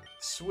actually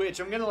switch.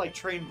 I'm gonna, like,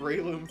 train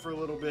Breloom for a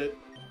little bit.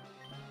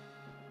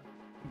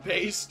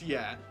 Based?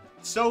 Yeah.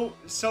 So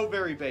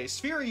very based.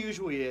 Sphere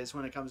usually is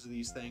when it comes to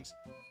these things.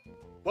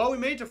 Well, we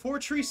made it to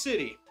Fortree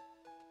City.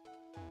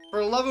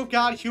 For the love of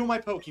God, heal my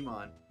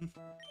Pokemon.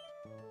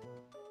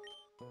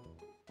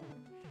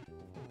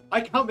 I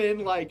come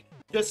in, like,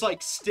 just,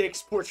 like,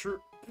 sticks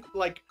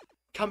like,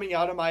 coming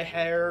out of my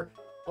hair,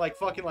 like,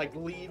 fucking, like,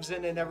 leaves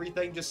in and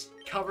everything, just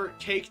covered,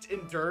 caked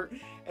in dirt,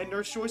 and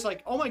Nurse Joy's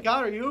like, oh my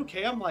god, are you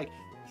okay? I'm like,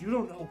 you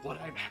don't know what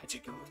I've had to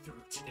go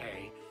through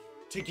today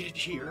to get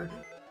here.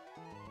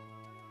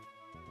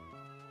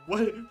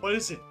 What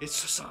is it? It's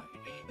society.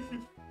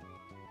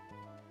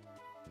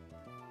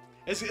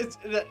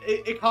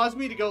 It caused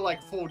me to go,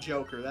 like, full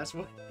Joker. That's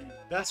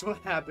what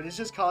happened. It's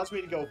just caused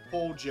me to go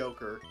full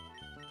Joker.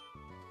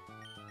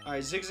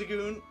 Alright,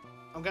 Zigzagoon,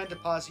 I'm gonna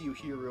deposit you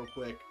here real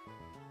quick.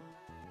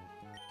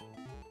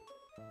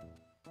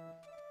 And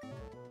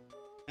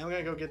I'm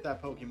gonna go get that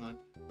Pokemon.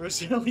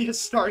 Roselia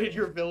started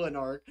your villain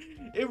arc.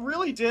 It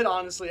really did,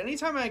 honestly.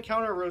 Anytime I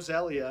encounter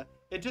Roselia,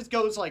 it just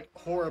goes, like,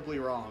 horribly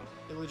wrong.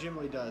 It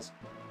legitimately does.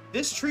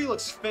 This tree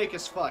looks fake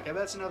as fuck. I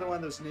bet it's another one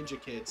of those ninja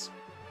kids.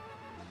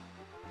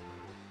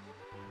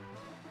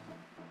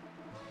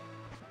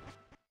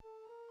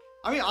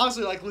 I mean,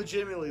 honestly, like,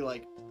 legitimately,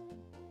 like...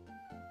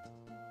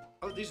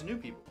 Oh, these are new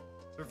people.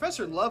 The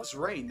professor loves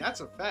rain, that's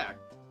a fact.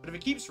 But if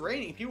it keeps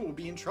raining, people will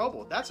be in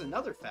trouble. That's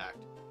another fact.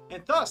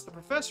 And thus, the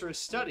professor is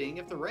studying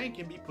if the rain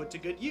can be put to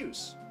good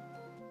use.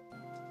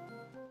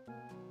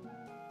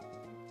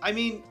 I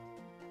mean,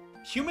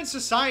 human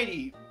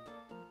society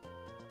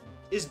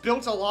is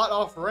built a lot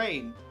off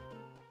rain.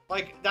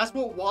 Like, that's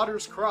what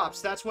waters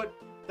crops. That's what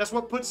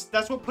puts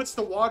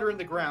the water in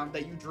the ground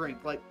that you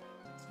drink. Like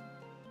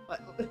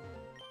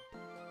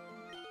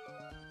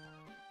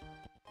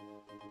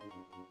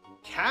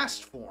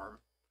cast form.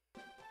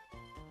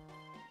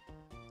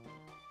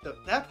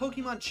 That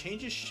Pokemon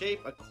changes shape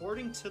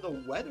according to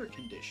the weather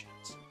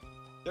conditions.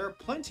 There are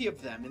plenty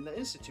of them in the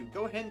Institute.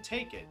 Go ahead and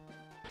take it.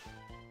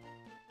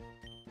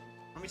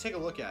 Let me take a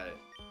look at it.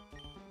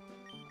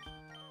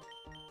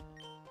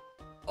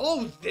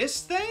 Oh,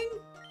 this thing?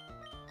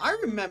 I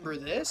remember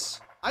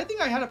this. I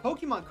think I had a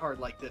Pokemon card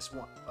like this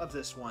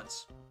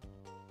once.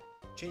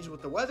 Change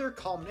with the weather,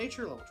 calm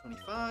nature, level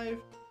 25.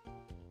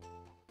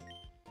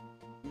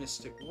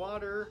 Mystic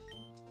water.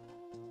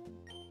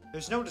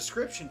 There's no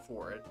description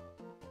for it.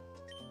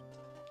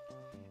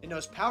 It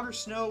knows powder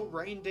snow,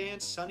 rain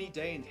dance, sunny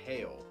day, and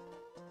hail.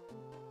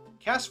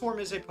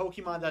 Castform is a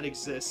Pokemon that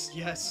exists.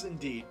 Yes,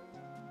 indeed.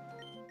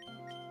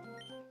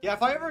 Yeah,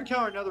 if I ever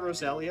encounter another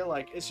Roselia,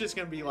 like, it's just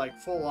gonna be, like,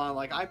 full on.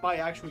 Like, I might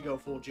actually go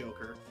full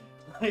Joker.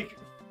 Like,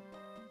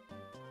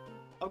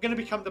 I'm gonna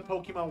become the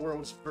Pokemon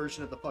world's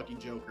version of the fucking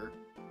Joker.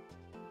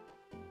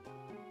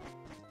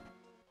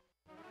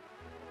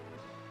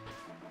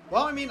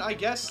 Well, I mean, I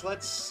guess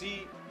let's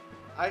see.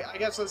 I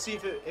guess let's see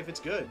if it's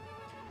good.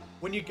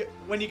 When you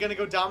gonna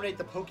go dominate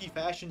the Poke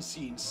fashion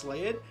scene,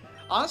 slay it?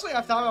 Honestly,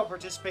 I've thought about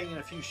participating in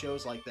a few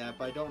shows like that,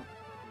 but I don't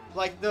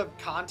like the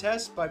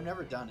contest. But I've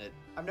never done it.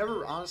 I've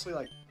never honestly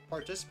like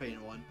participated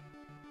in one.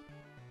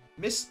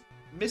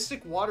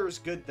 Mystic water is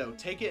good though.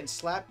 Take it and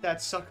slap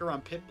that sucker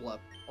on Piplup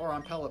or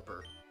on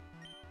Pelipper.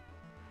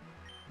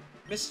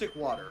 Mystic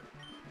water.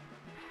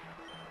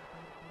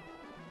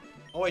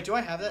 Oh wait, do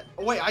I have that?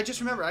 Oh wait, I just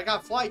remembered. I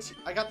got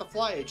the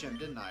Fly HM,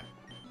 didn't I?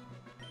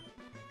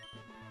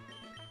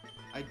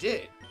 I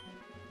did.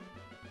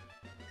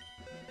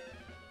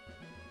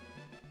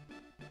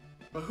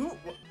 But who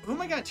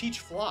am I gonna teach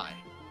Fly?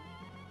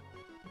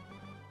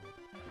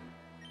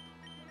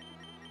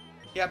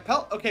 Yeah,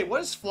 okay, what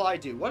does Fly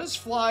do? What does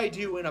Fly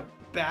do in a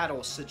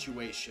battle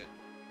situation?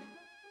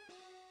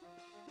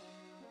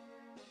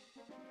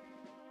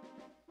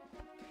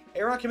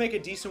 Aeron can make a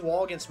decent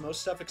wall against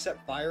most stuff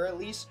except fire, at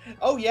least.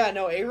 Oh yeah,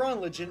 no, Aeron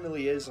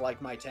legitimately is like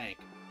my tank.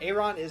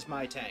 Aeron is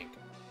my tank.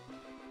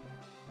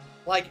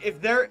 Like,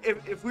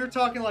 if we're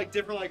talking like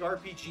different like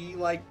RPG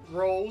like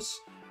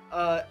roles,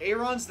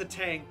 Aeron's the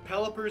tank,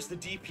 Pelipper's the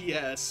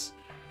DPS.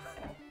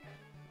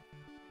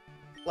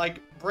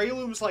 Like,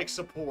 Breloom's like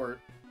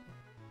support.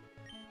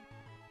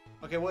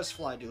 Okay, what does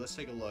Fly do? Let's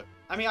take a look.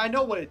 I mean, I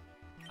know what it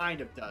kind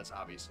of does,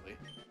 obviously.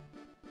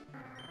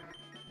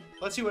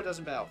 Let's see what it does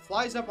in battle.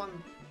 Flies up on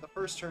the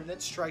first turn, then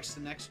strikes the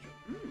next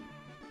turn.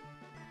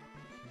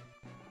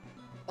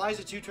 Flies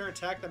a 2-turn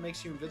attack that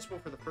makes you invincible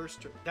for the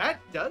first turn. That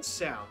does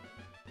sound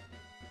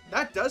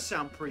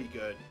pretty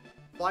good.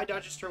 Fly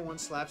dodges turn 1,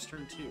 slaps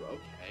turn 2.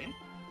 Okay.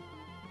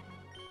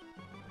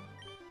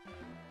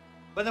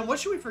 But then what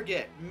should we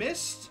forget?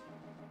 Mist.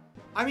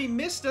 I mean,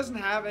 Mist doesn't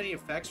have any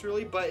effects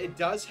really, but it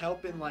does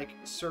help in like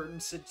certain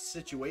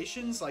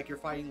situations. Like you're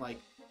fighting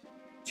like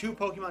 2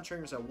 Pokemon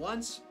trainers at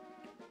once.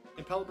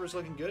 And Pelipper's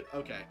looking good?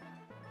 Okay.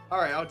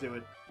 Alright, I'll do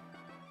it.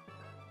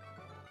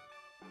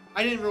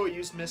 I didn't really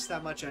use Mist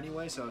that much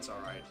anyway, so it's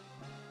alright.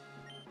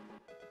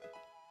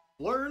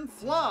 Learn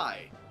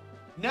Fly!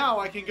 Now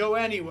I can go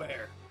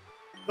anywhere!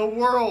 The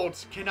world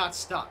cannot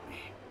stop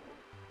me.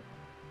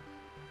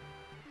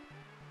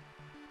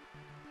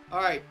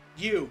 Alright,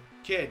 you,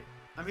 kid.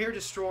 I'm here to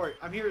destroy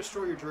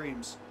your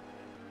dreams.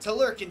 To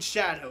lurk in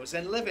shadows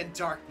and live in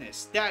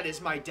darkness. That is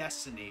my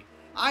destiny.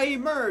 I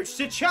emerge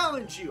to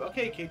challenge you!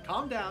 Okay, kid,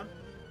 calm down.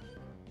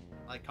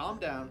 Like, calm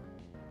down.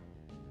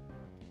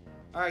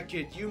 Alright,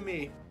 kid, you,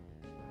 me.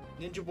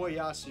 Ninja Boy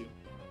Yasu.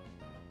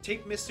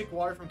 Take Mystic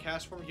Water from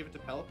Castform and give it to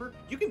Pelipper?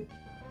 You can...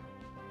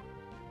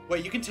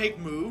 Wait, you can take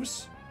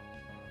moves?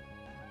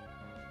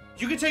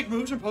 You can take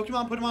moves from Pokemon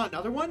and put them on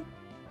another one?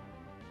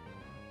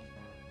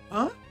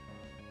 Huh?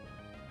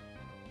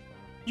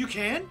 You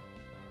can?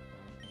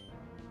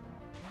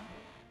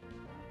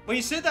 When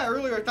you said that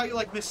earlier, I thought you,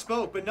 like,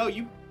 misspoke, but no,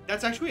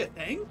 that's actually a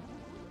thing?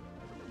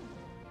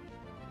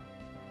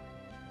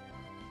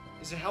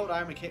 Is it held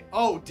iron mechanic?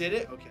 Oh, did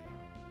it? Okay.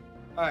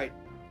 Alright.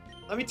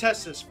 Let me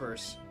test this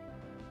first.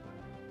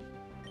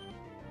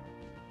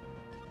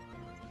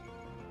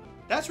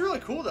 That's really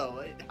cool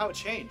though, how it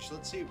changed.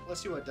 Let's see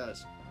what it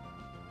does.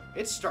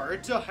 It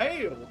started to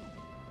hail.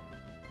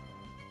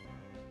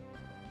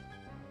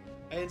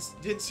 I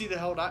didn't see the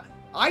held iron.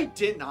 I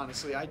didn't,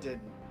 honestly, I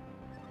didn't.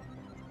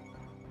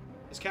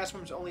 Is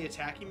Castform's only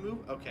attacking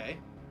move? Okay.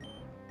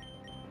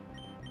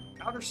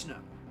 Powder Snow.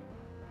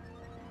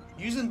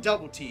 Using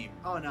Double Team.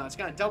 Oh no, it's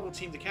gonna Double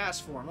Team the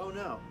Castform. Oh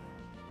no.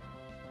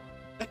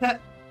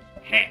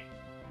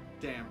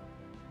 Damn.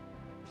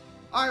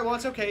 Alright, well,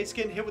 it's okay. It's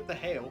getting hit with the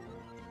hail.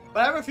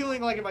 But I have a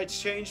feeling, like, if I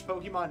change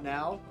Pokemon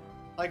now,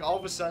 like, all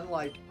of a sudden,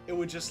 like, it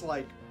would just,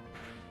 like...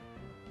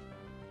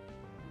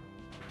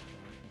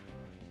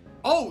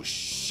 Oh,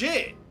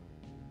 shit!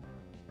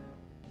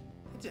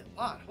 That did a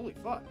lot. Holy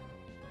fuck.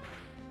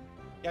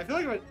 Yeah, I feel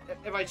like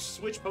if I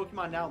switch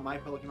Pokemon now, my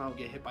Pokemon will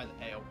get hit by the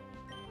hail.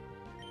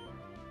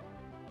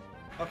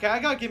 Okay, I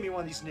gotta give me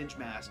one of these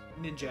ninjas,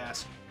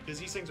 because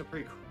these things are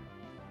pretty cool.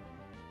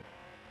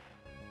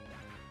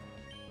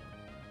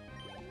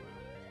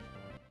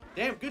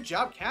 Damn, good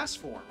job, cast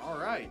form.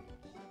 Alright.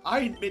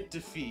 I admit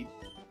defeat.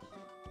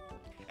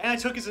 And I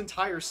took his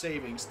entire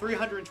savings,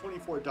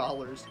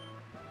 $324.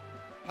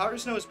 Powder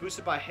Snow is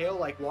boosted by hail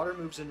like water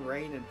moves in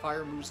rain and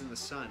fire moves in the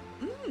sun.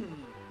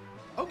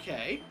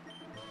 Okay.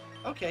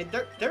 Okay,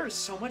 there is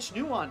so much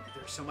nuance.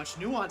 There's so much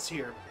nuance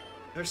here.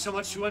 There's so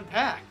much to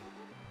unpack.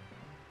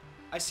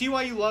 I see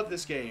why you love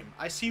this game.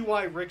 I see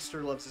why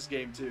Rickster loves this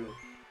game too.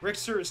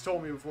 Rickster has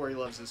told me before he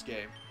loves this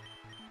game.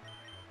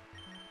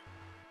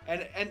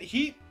 And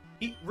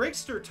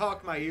Rickster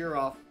talked my ear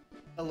off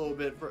a little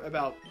bit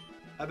about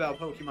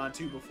Pokemon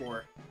 2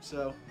 before.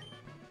 So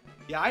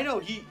yeah, I know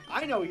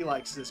he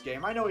likes this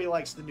game. I know he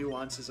likes the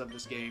nuances of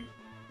this game.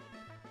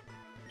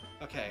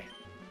 Okay.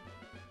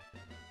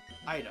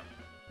 Item.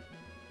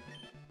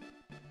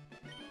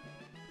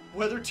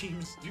 Weather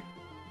teams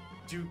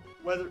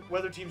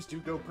do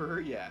go per,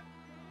 yeah.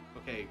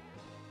 Okay.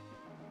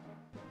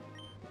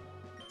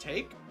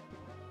 Take.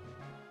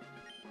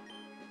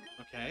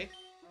 Okay.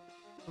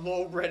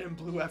 Low red and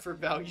blue effort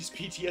values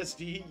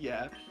PTSD,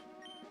 yeah.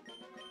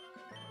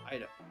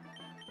 Item.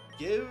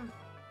 Give.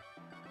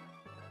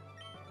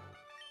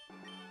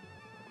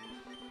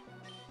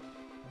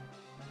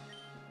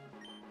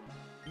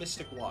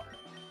 Mystic Water.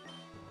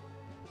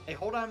 A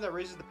hold item that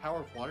raises the power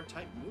of water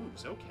type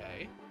moves,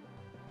 okay.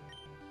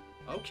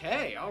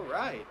 Okay,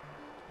 alright.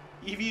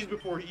 EVs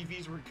before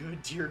EVs were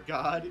good, dear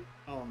God.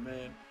 Oh,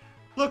 man.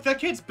 Look, that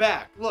kid's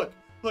back. Look,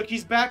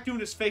 he's back doing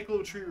his fake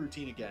little tree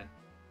routine again.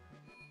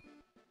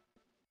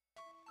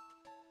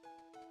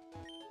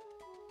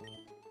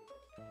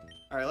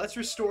 Alright, let's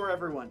restore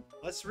everyone.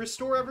 Let's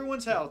restore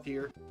everyone's health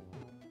here.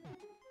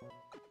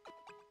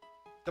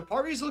 The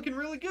party's looking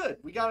really good.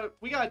 We got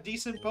a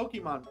decent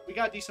Pokemon. We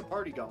got a decent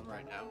party going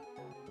right now.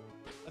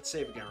 Let's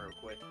save again real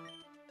quick.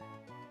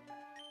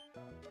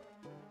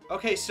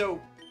 Okay, so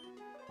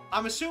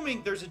I'm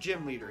assuming there's a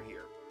gym leader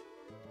here.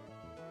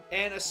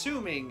 And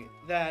assuming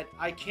that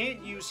I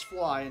can't use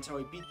Fly until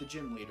I beat the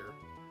gym leader,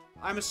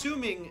 I'm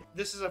assuming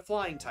this is a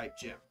flying type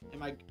gym.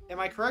 Am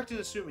I correct in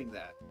assuming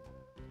that?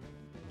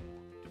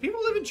 Do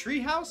people live in tree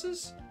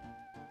houses?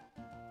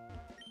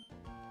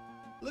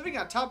 Living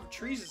on top of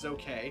trees is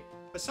okay,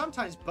 but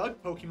sometimes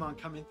bug Pokemon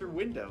come in through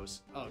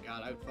windows. Oh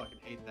god, I would fucking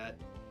hate that.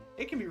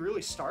 It can be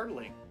really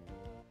startling.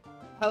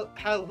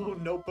 Had a little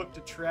notebook to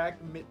track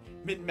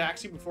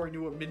min-maxing before I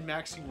knew what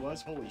min-maxing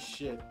was. Holy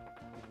shit.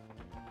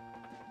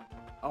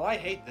 Oh, I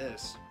hate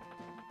this.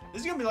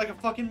 This is gonna be like a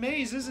fucking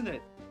maze, isn't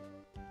it?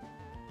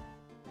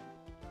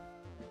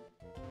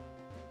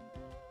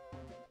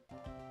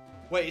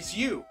 Wait, it's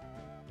you.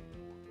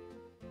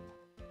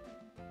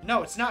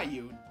 No, it's not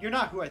you. You're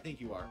not who I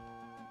think you are.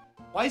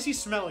 Why is he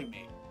smelling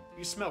me?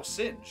 You smell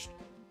singed.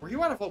 Were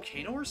you at a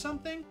volcano or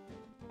something?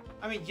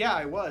 I mean, yeah,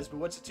 I was, but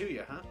what's it to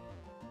you, huh?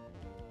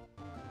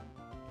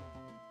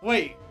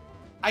 Wait,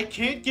 I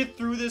can't get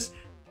through this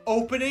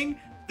opening?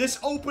 This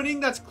opening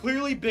that's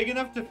clearly big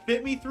enough to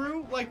fit me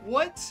through? Like,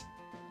 what?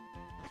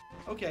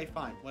 Okay,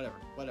 fine, whatever,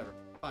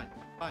 fine.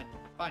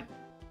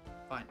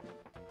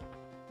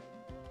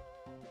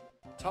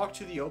 Talk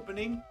to the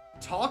opening?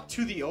 Talk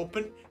to the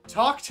opening?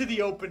 Talk to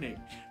the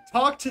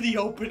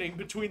opening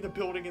between the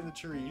building and the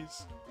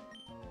trees.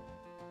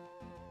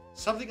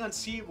 Something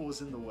unseeable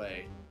is in the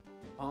way.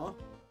 Huh?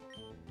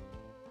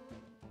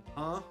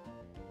 Huh?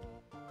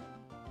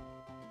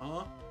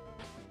 Huh?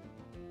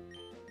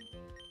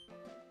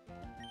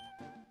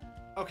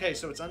 Okay,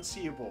 so it's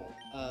unseeable.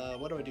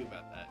 What do I do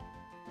about that?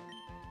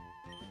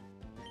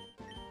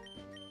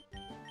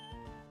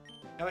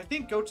 Now I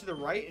think go to the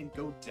right and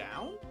go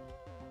down?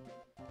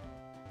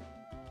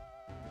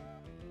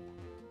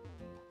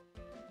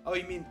 Oh,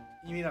 you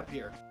mean up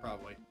here,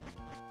 probably.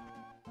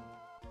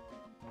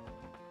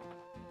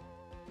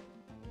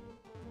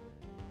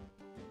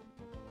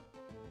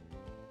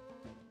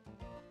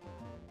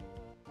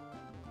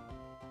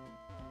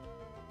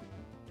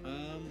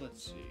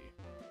 Let's see.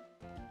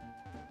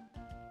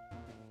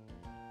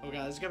 Oh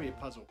god, this is gonna be a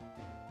puzzle.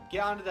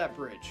 Get onto that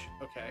bridge.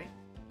 Okay.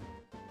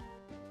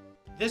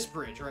 This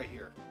bridge right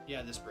here.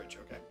 Yeah, this bridge.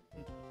 Okay.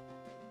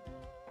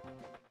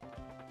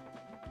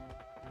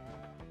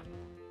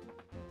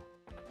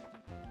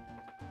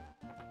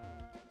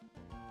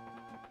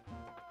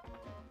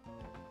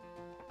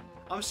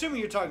 I'm assuming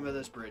you're talking about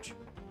this bridge.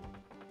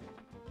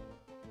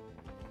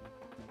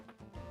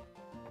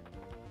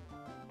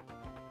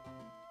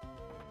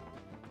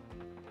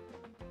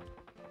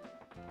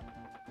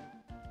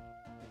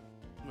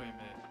 Wait a minute.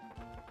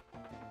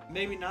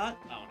 Maybe not?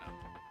 I don't know.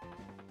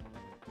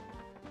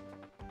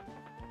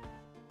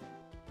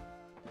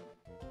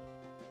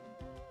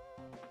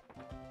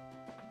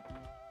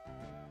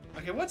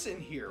 Okay, what's in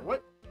here?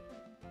 What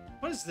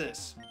is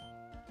this?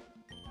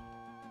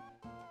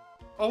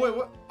 Oh wait,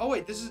 what? Oh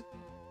wait, this is...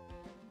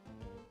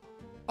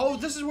 Oh,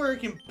 this is where I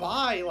can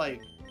buy,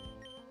 like...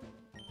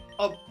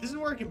 Oh, this is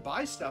where I can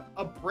buy stuff.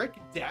 A brick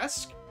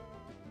desk?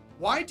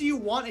 Why do you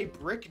want a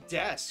brick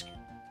desk?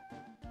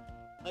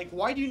 Like,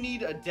 why do you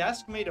need a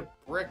desk made of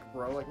brick,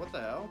 bro? Like, what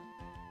the hell?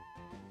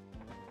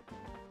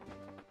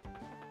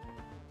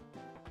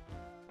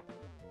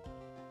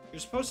 You're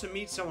supposed to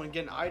meet someone and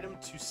get an item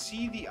to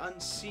see the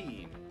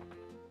unseen.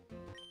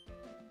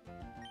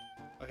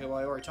 Okay, well,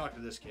 I already talked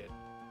to this kid.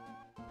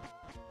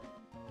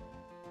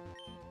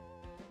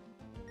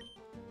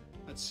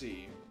 Let's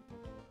see.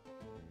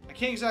 I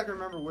can't exactly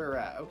remember where we're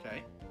at.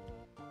 Okay.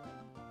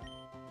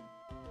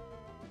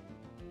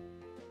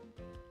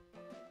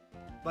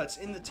 But it's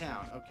in the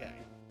town. Okay.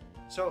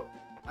 So,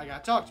 I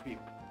gotta talk to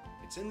people.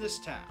 It's in this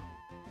town.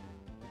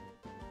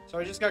 So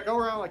I just gotta go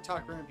around, like,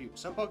 talk to random people.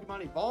 Some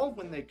Pokemon evolve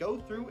when they go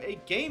through a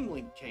Game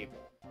Link cable.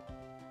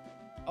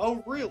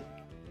 Oh, really?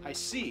 I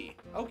see.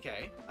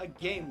 Okay. A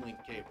Game Link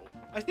cable.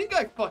 I think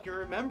I fucking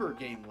remember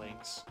Game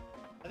Links.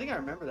 I think I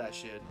remember that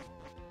shit.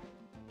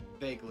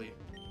 Vaguely.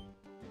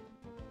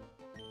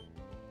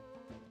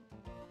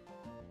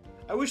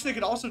 I wish they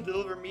could also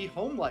deliver me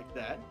home like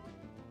that.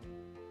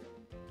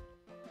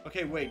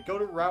 Okay, wait. Go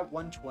to Route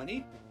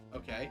 120?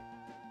 Okay.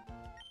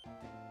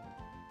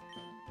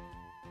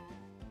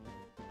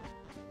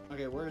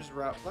 Okay, where's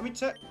Route... Let me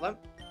check...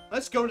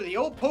 Let's go to the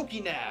old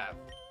Pokénav.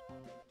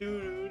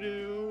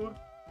 Doo-doo-doo.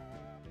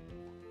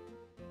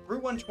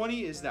 Route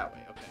 120 is that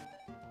way. Okay.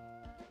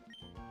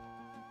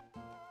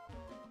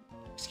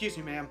 Excuse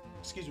me, ma'am.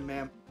 Excuse me,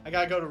 ma'am. I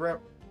gotta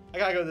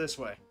go this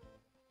way.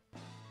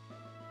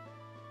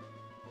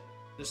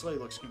 This lady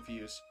looks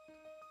confused.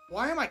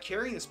 Why am I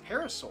carrying this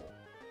parasol?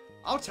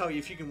 I'll tell you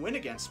if you can win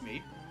against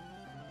me.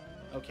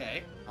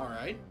 Okay.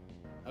 Alright.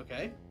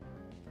 Okay.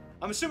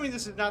 I'm assuming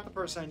this is not the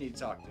person I need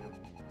to talk to.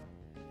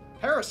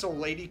 Parasol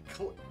Lady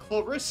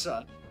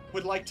Clarissa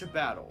would like to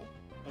battle.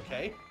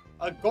 Okay.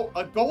 A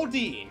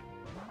Goldie.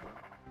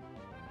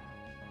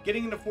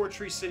 Getting into Four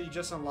Tree City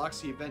just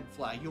unlocks the event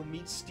flag. You'll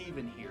meet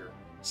Steven here.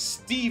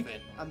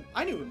 Steven?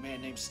 I knew a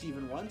man named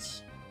Steven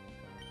once.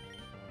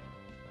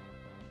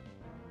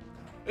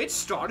 It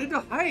started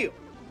to hail.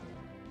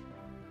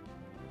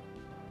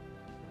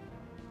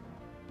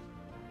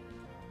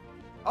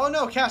 Oh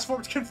no,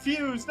 Castform's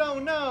confused. Oh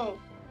no.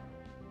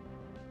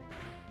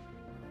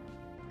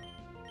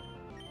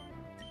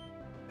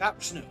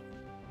 Pap Snow.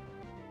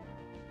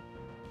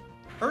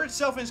 Hurt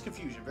itself in its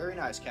confusion. Very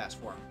nice,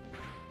 Castform.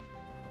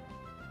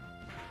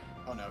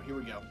 Oh no, here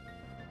we go.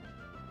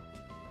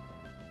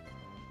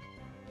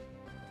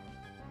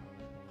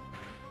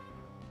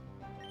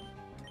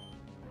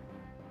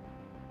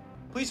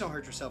 Please don't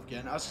hurt yourself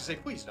again. I was gonna say,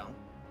 please don't.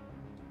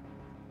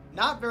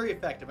 Not very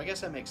effective. I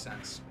guess that makes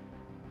sense.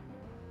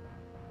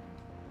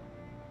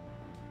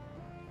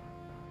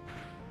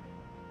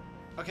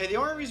 Okay, the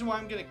only reason why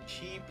I'm gonna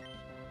keep...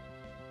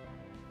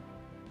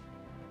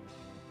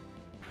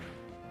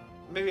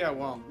 Maybe I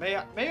won't.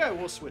 Maybe I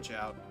will switch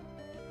out.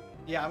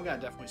 Yeah, I'm gonna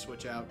definitely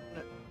switch out.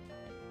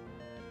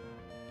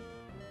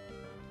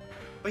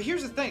 But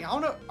here's the thing. I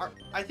don't know.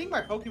 I think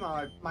my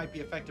Pokemon might be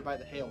affected by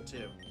the hail,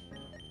 too.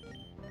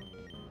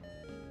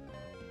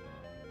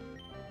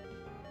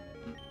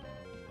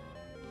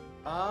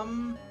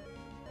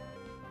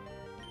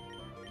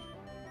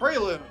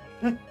 Prelude.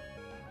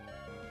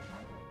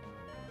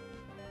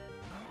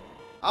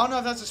 I don't know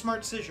if that's a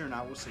smart decision or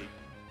not. We'll see.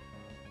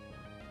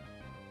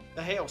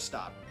 The hail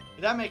stopped.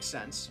 That makes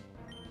sense.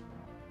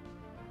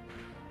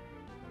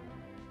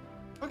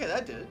 Okay,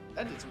 that did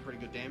some pretty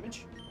good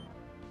damage.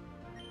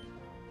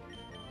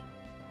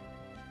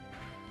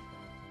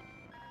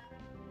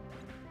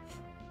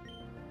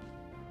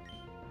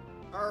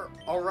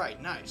 Alright,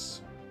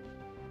 nice.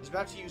 He's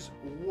about to use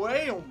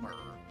Wailmer.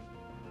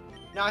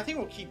 Now, I think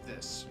we'll keep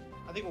this.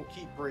 I think we'll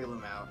keep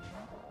Breloom out.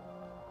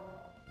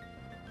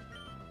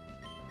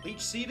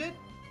 Leech seeded?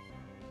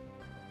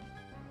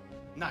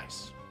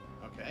 Nice.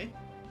 Okay.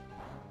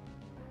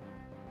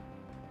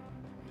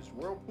 Use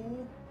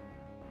Whirlpool.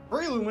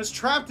 Breloom was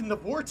trapped in the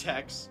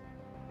vortex.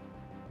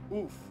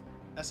 Oof.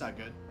 That's not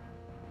good.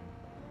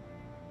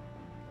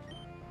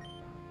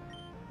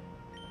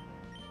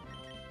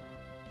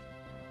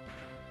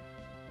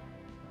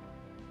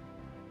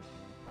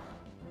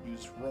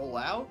 Use Roll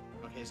Out.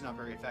 Okay, it's not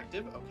very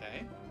effective.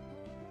 Okay.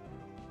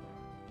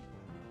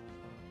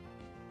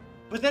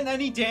 But then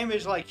any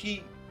damage, like,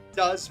 he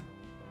does...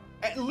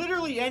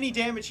 Literally any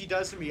damage he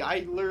does to me, I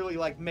literally,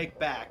 like, make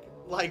back.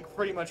 Like,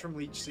 pretty much from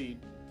Leech Seed.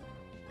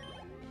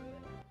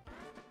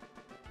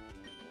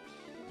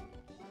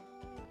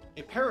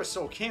 A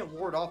Parasol can't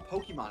ward off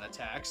Pokemon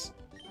attacks.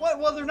 What?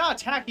 Well, they're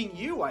not attacking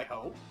you, I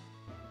hope.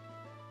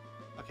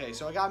 Okay,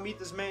 so I gotta meet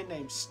this man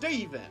named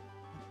Steven.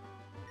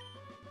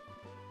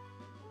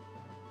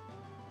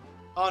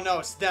 Oh no,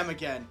 it's them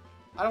again.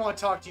 I don't want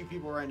to talk to you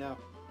people right now.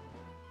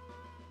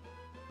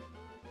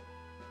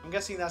 I'm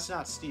guessing that's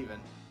not Steven.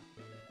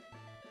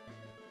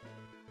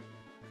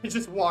 I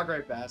just walk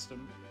right past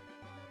him.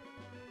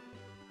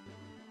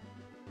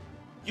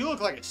 You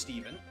look like a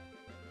Steven.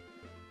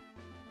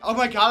 Oh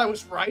my god, I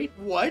was right?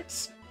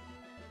 What?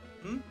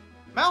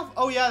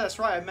 Oh yeah, that's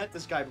right. I met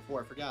this guy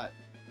before. I forgot.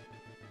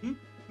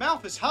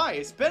 Malphas, hi.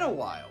 It's been a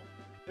while.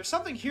 There's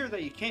something here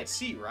that you can't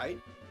see, right?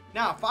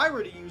 Now, if I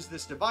were to use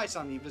this device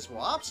on the invisible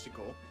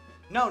obstacle...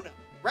 No,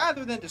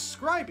 rather than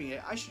describing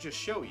it, I should just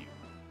show you.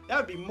 That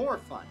would be more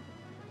fun.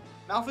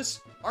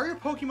 Malphas, are your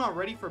Pokemon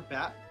ready for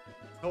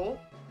battle?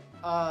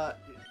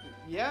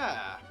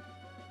 Yeah.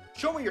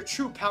 Show me your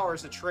true power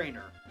as a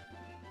trainer.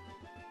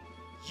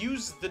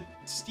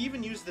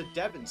 Steven used the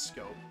Devon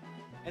scope.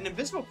 An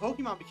invisible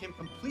Pokemon became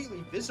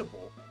completely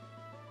visible.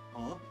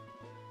 Huh?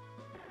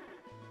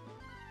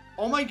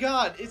 Oh my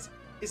god, is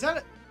that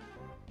a...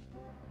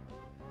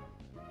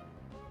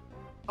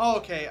 Oh,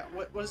 okay,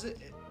 what is it?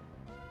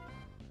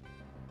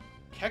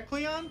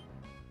 Kecleon?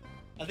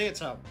 I think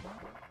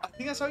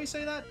that's how you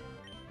say that?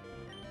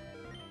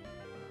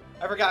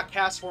 I forgot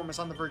Castform was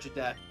on the verge of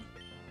death.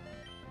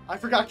 I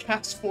forgot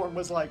Castform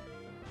was, like,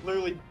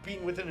 literally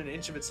being within an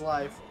inch of its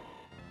life.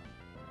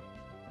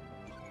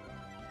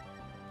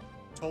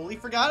 Totally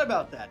forgot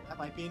about that. That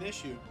might be an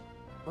issue.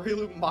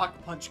 Breloom Mach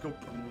Punch, go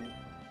boom.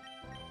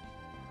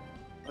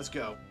 Let's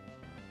go.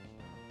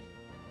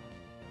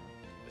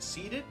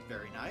 Seated,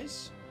 very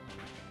nice.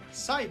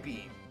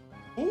 Psybeam.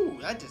 Ooh,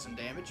 that did some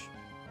damage.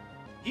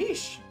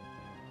 Yeesh.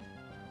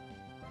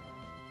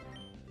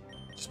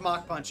 Just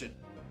Mach Punch it.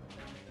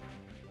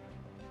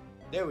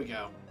 There we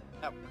go.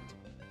 That worked.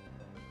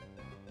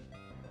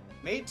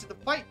 Made to the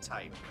fight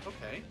type.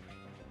 Okay.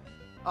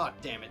 Oh,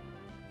 damn it.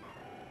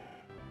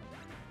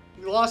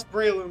 We lost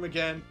Breloom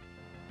again.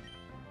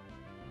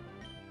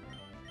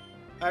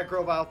 Alright,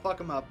 Grovyle, fuck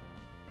him up.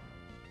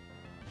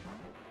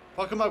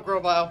 Fuck him up,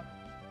 Grovyle.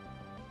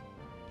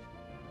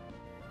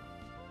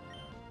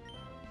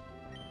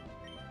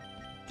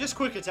 Just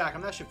quick attack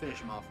him. That should finish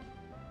him off.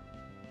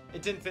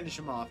 It didn't finish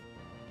him off.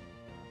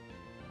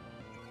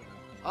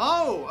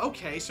 Oh,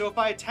 okay. So if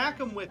I attack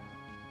him with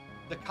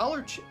the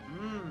color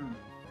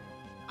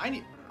I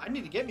need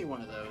to get me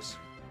one of those.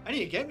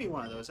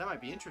 That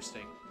might be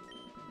interesting.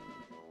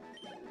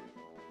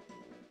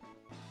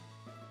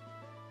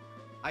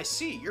 I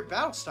see. Your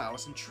battle style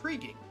is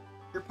intriguing.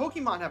 Your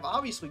Pokemon have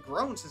obviously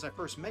grown since I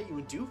first met you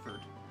in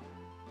Dewford.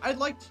 I'd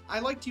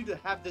like you to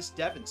have this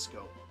Devon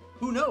scope.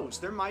 Who knows?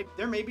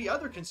 There may be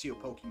other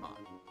concealed Pokemon.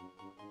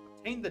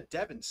 Obtain the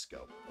Devon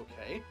scope.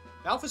 Okay.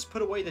 Malphas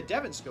put away the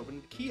Devon scope in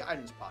the key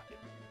items pocket.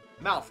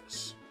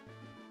 Malphas.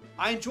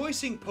 I enjoy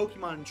seeing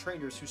Pokemon and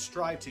trainers who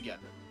strive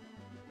together.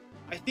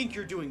 I think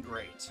you're doing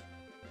great.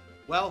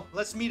 Well,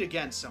 let's meet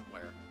again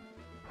somewhere.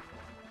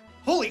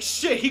 Holy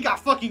shit, he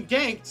got fucking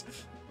ganked!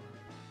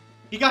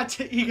 He got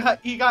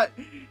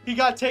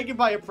taken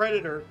by a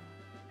predator.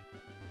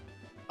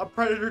 A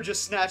predator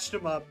just snatched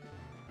him up.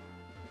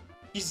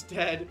 He's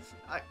dead.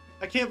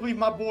 I can't believe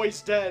my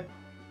boy's dead.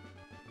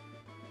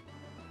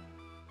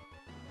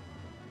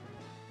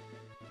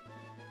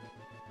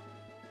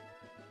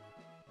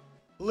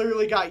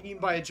 Literally got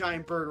eaten by a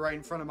giant bird right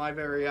in front of my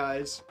very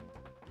eyes.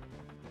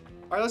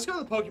 Alright, let's go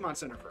to the Pokemon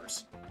Center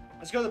first.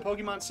 Let's go to the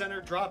Pokemon Center,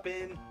 drop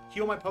in,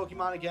 heal my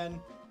Pokemon again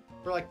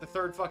for like the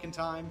third fucking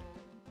time.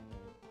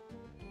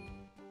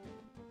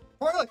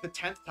 Probably like the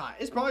 10th time.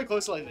 It's probably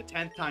close to like the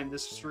 10th time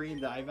this stream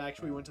that I've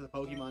actually went to the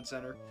Pokemon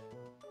Center.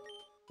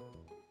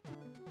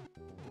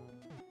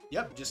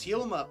 Yep, just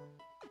heal him up.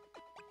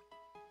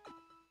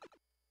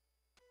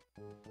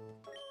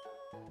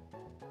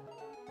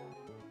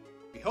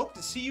 We hope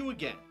to see you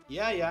again.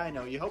 Yeah, I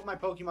know. You hope my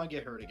Pokemon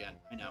get hurt again.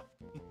 I know.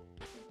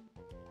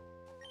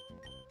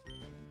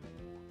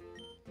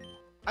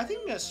 I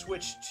think I'm going to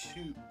switch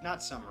to...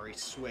 Not summary,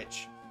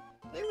 switch.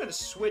 I think I'm going to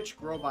switch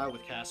Grovyle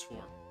with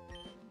Castform.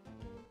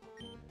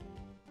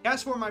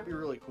 Castform might be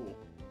really cool.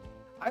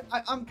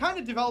 I'm kind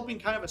of developing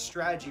kind of a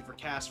strategy for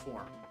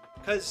Castform.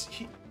 Because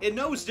it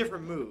knows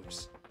different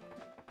moves.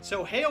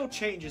 So Hail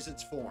changes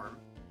its form.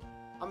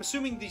 I'm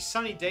assuming the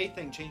Sunny Day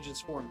thing changes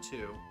its form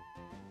too.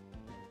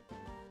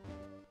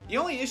 The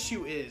only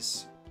issue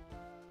is...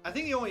 I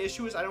think the only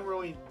issue is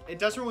it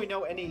doesn't really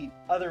know any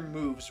other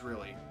moves,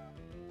 really.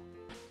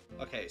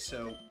 Okay,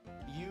 so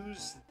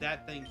use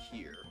that thing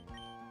here.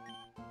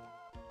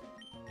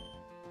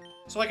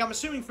 So, like, I'm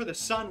assuming for the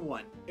Sun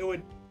one, it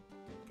would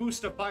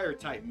boost a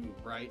Fire-type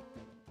move, right?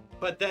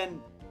 But then,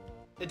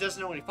 it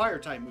doesn't know any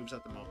Fire-type moves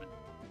at the moment.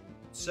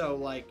 So,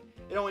 like,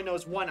 it only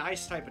knows one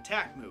Ice-type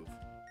attack move.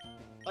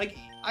 Like,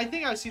 I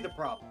think I see the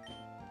problem.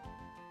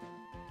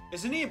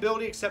 Is any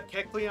ability except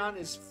Kecleon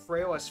is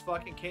frail as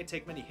fuck and can't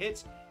take many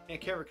hits, and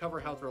can't recover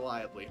health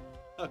reliably.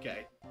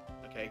 Okay.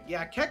 Okay.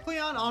 Yeah,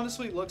 Kecleon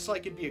honestly looks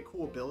like it'd be a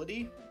cool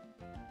ability.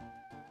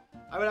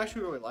 I would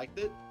actually really like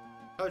it.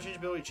 Color change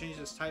ability changes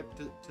its type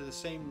to the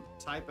same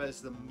type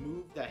as the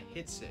move that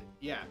hits it.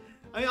 Yeah.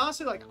 I mean,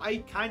 honestly, like, I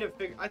kind of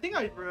figured... I think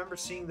I remember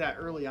seeing that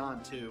early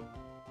on, too.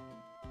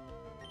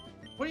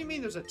 What do you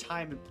mean there's a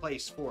time and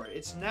place for it?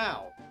 It's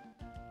now.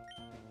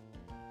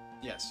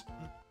 Yes.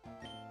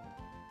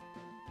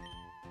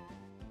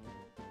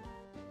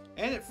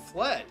 And it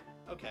fled.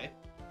 Okay.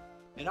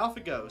 And off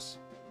it goes.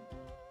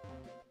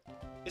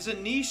 It's a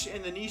niche,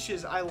 and the niche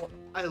is I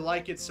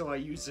like it, so I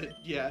use it.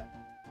 Yeah.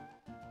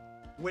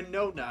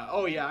 Winona.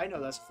 Oh yeah, I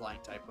know that's a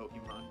flying type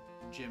Pokemon.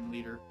 Gym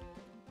leader.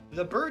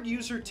 The bird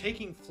user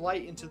taking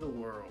flight into the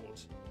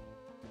world.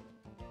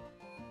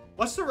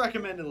 What's the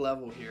recommended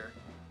level here?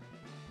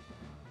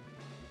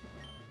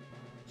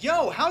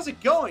 Yo, how's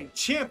it going,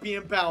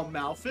 champion bound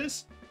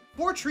Malphas?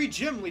 Fortree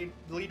Gym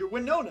leader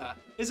Winona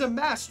is a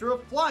master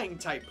of flying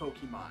type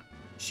Pokemon.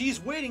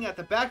 She's waiting at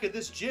the back of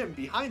this gym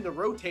behind the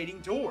rotating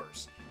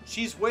doors.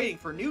 She's waiting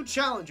for new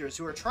challengers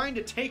who are trying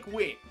to take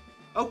wing.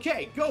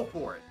 Okay, go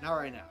for it. Not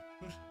right now.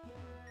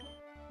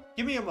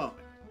 Give me a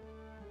moment.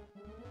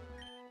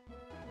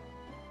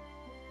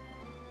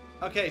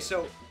 Okay,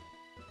 so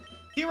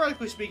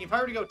theoretically speaking, if I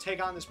were to go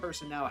take on this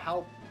person now,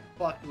 how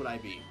fucked would I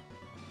be?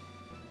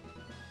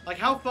 Like,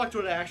 how fucked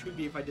would I actually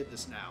be if I did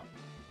this now?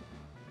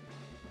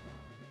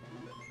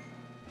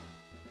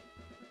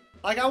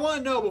 Like, I want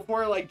to know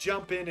before I, like,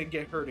 jump in and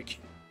get hurt again.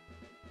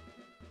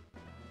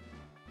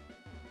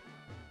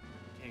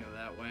 Can't go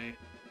that way.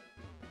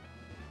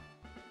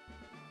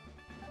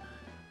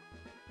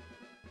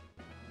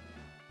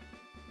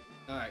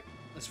 Alright,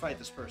 let's fight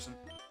this person.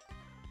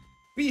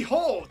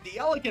 Behold, the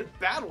elegant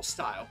battle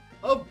style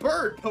of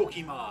bird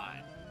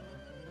Pokemon!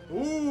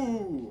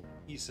 Ooh,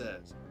 he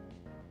says.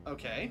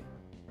 Okay.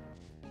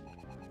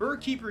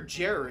 Birdkeeper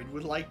Jared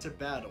would like to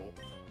battle.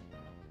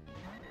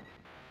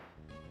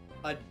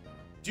 A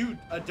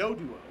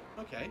Doduo.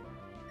 Okay.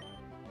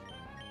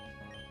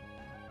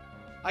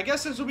 I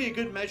guess this will be a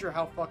good measure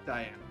how fucked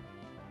I am.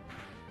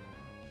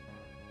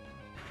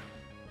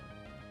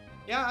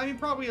 Yeah, I mean,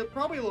 probably a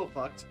little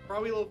fucked.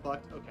 Probably a little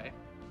fucked. Okay.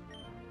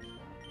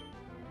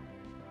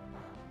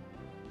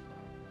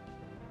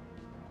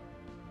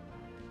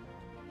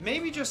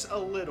 Maybe just a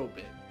little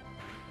bit.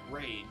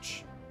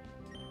 Rage.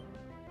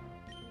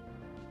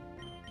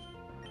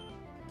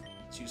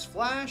 Let's use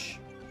Flash.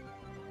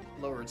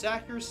 Lower its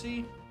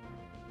accuracy.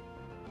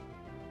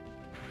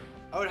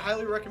 I would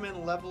highly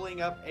recommend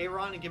leveling up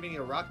Aron and giving it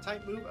a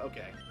rock-type move.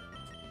 Okay.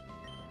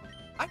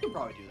 I can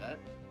probably do that.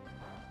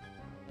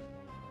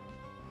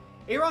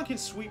 Aron can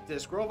sweep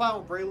this.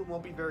 Grovyle and Breloom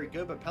won't be very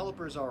good, but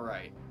Pelipper's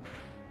alright.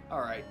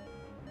 Alright.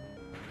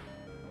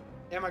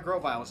 And my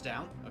Grovyle's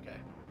down. Okay.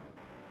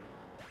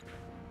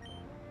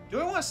 Do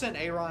I want to send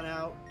Aron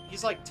out?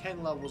 He's like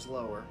 10 levels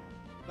lower.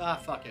 Ah,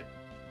 fuck it.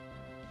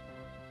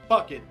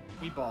 Fuck it.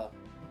 We ball.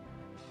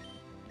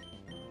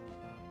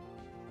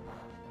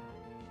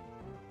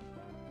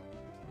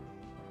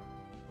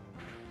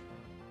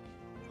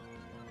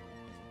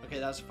 Okay,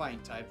 that's a fighting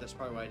type. That's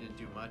probably why I didn't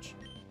do much.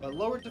 But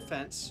lower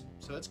defense,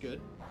 so that's good.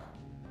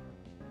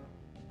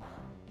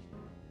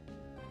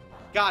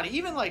 God,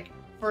 even like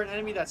for an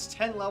enemy that's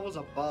 10 levels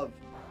above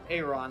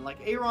Aron, like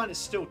Aron is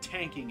still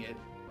tanking it.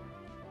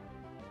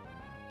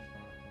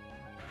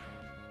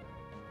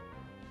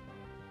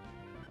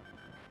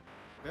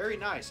 Very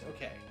nice,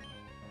 okay.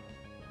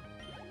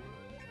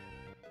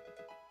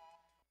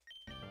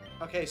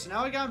 Okay, so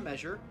now I got a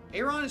measure.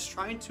 Aron is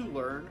trying to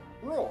learn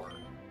Roar.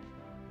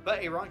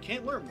 But Aron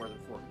can't learn more than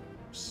 4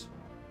 moves.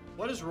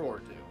 What does Roar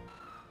do?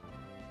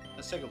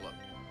 Let's take a look.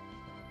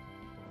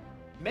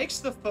 Makes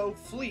the foe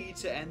flee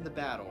to end the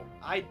battle.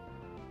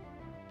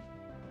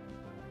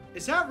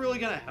 Is that really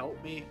gonna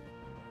help me?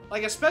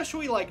 Like,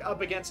 especially like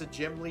up against a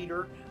gym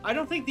leader. I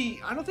don't think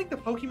the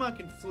Pokemon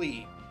can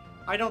flee.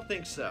 I don't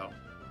think so.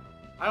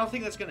 I don't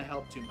think that's gonna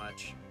help too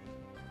much.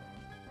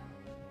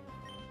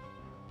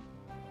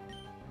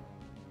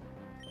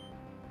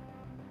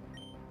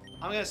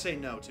 I'm gonna say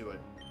no to it.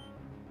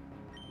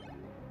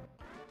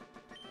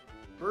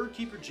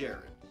 Birdkeeper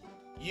Jared.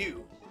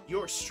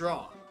 You're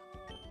strong.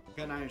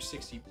 Got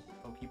 960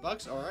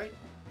 Pokebucks, alright.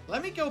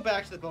 Let me go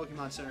back to the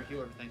Pokemon Center,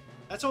 heal everything.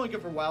 That's only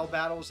good for wild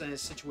battles and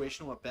is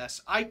situational at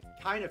best. I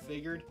kind of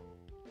figured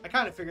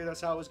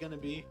that's how it was going to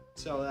be.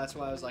 So that's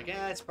why I was like,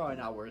 it's probably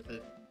not worth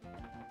it.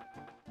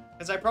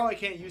 Because I probably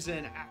can't use it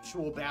in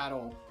actual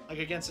battle, like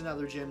against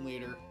another gym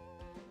leader.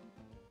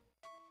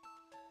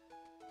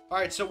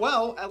 Alright, so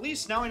well, at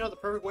least now I know the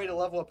perfect way to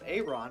level up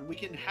Aron. We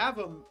can have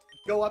him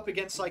go up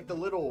against like the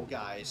little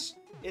guys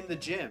in the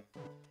gym.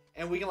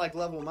 And we can like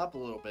level him up a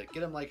little bit.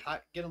 Get him like a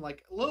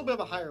little bit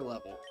of a higher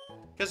level.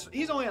 Because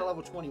he's only at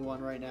level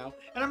 21 right now.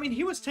 And I mean,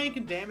 he was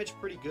tanking damage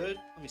pretty good.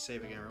 Let me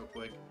save again real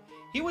quick.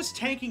 He was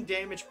tanking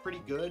damage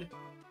pretty good,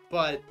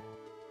 but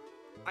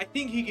I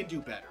think he can do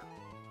better.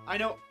 I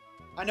know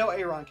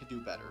Aron can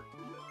do better.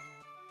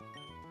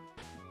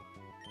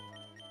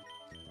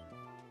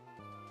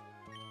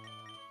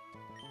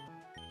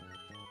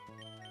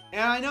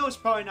 And I know it's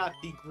probably not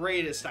the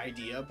greatest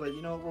idea, but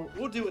you know,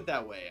 we'll do it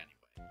that way anyway.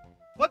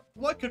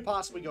 What could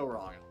possibly go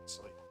wrong,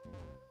 honestly?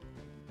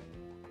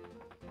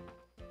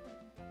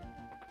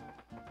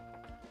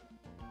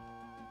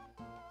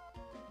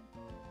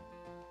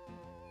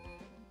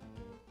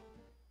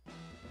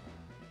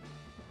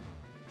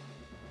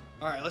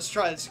 Alright, let's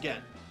try this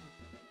again.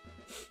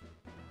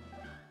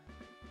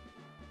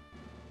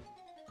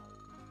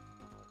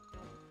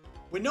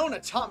 Winona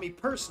taught me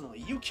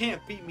personally, you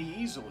can't beat me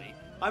easily.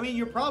 I mean,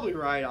 you're probably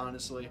right,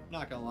 honestly.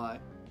 Not gonna lie.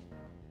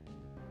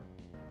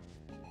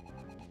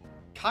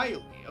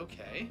 Kylie,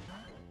 okay.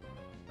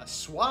 A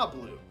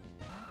Swablu.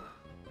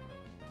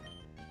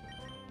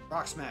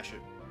 Rock Smash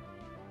it.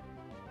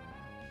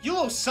 You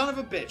little son of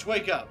a bitch,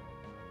 wake up.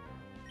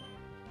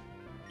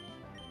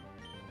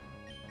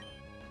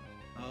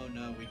 Oh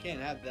no, we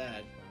can't have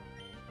that.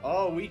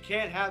 Oh, we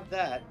can't have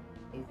that.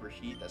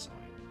 Overheat, that's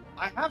annoying.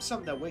 I have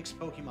something that wakes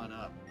Pokemon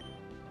up.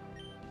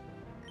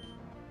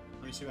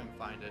 Let me see if I can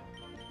find it.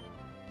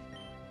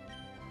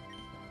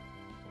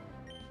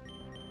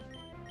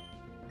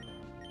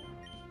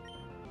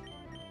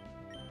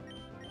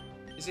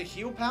 Is it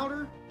Heal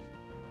Powder?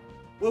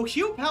 Will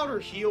Heal Powder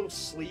heal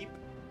sleep?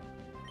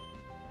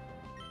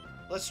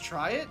 Let's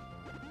try it.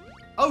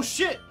 Oh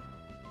shit!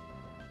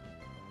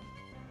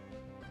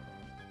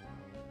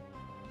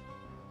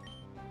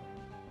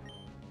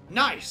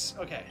 Nice!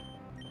 Okay.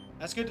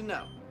 That's good to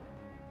know.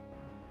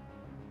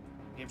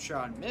 Game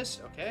shot and miss,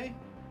 okay.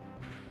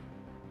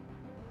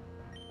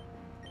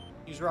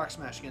 Use Rock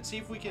Smash again. See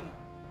if we can...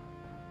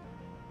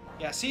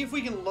 Yeah, see if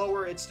we can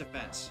lower its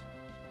defense.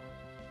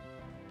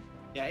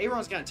 Yeah,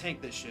 Aaron's gonna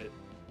tank this shit.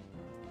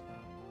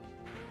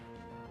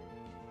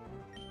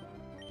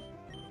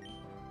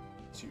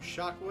 Let's use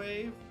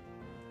Shockwave.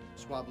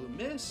 Swablu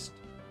missed.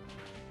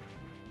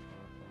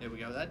 There we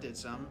go, that did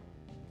some.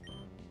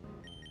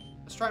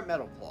 Let's try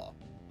Metal Claw.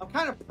 I'm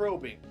kind of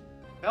probing.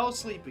 Fell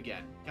asleep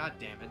again. God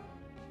damn it.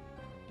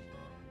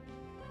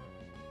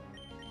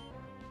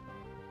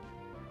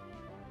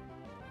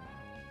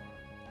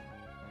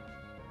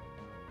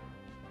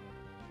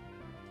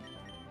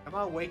 Come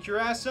on, wake your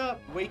ass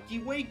up.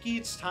 Wakey, wakey.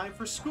 It's time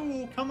for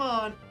school. Come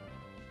on.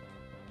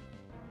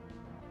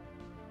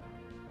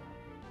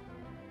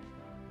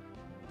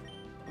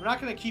 I'm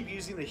not going to keep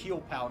using the heal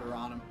powder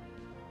on him.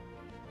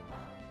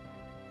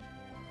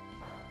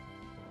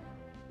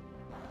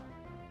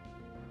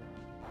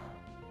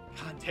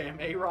 God damn,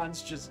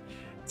 Aaron's just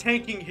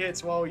tanking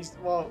hits while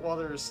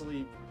they're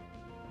asleep.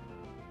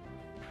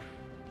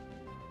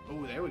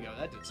 Oh, there we go.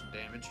 That did some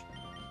damage.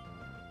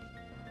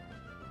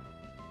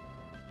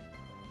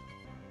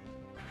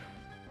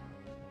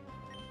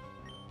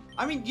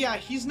 I mean, yeah,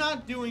 he's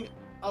not doing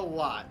a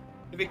lot.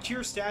 If it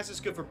cures stats, it's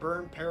good for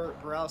burn,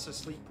 paralysis,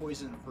 sleep,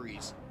 poison, and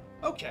freeze.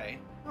 Okay,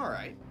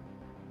 alright.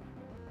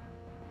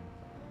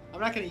 I'm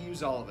not going to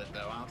use all of it,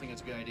 though. I don't think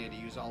it's a good idea to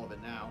use all of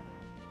it now.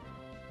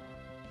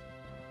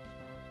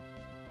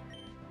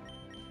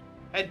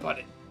 Headbutt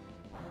it.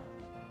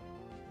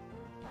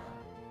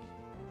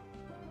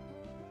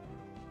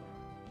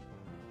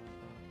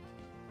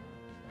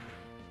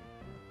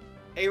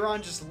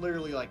 Aaron just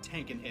literally, like,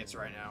 tanking hits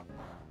right now.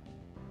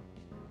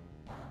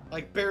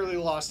 Like, barely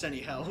lost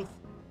any health.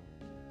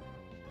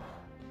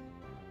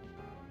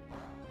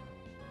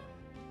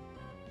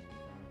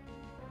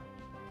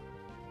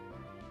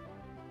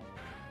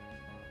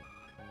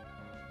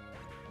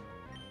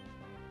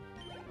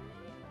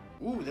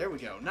 Ooh, there we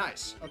go.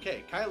 Nice.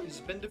 Okay, Kylie's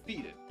been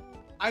defeated.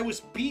 I was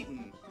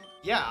beaten.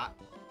 Yeah,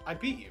 I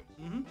beat you.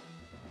 Mm-hmm.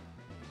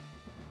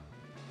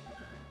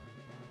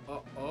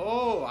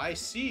 Oh, I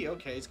see.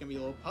 Okay, it's gonna be a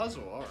little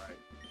puzzle. All right.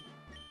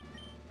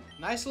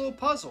 Nice little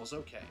puzzles.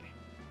 Okay.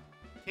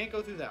 Can't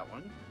go through that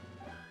one.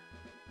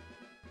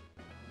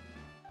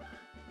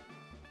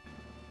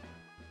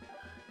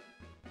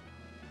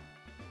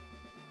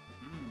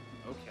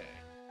 Okay.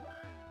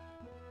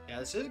 Yeah,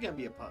 this is gonna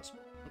be a puzzle.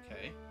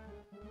 Okay.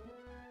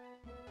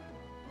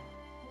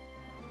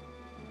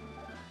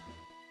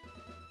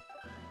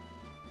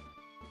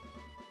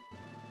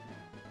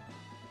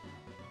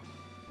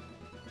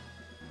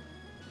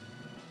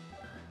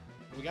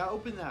 We gotta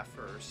open that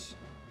first.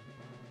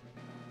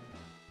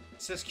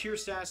 It says cure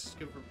stats is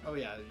good for... Oh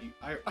yeah,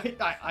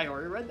 I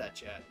already read that,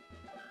 chat.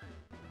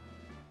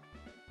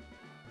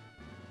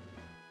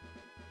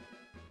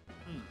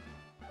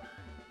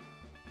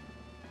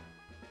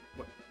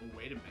 What? Oh,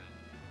 wait a minute.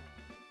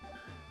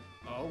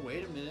 Oh,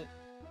 wait a minute.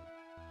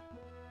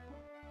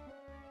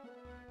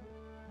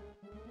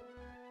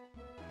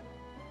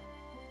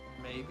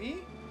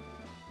 Maybe?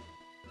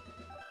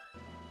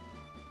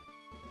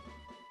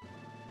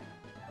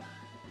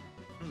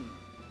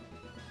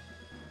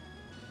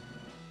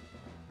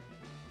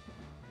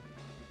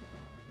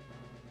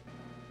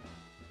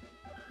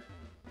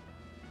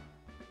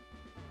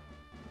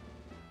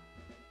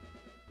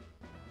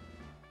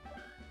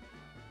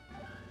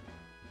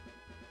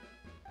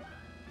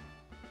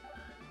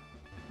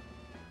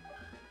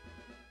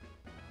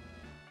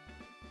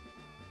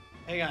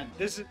 Hang on,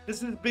 this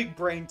is big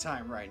brain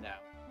time right now.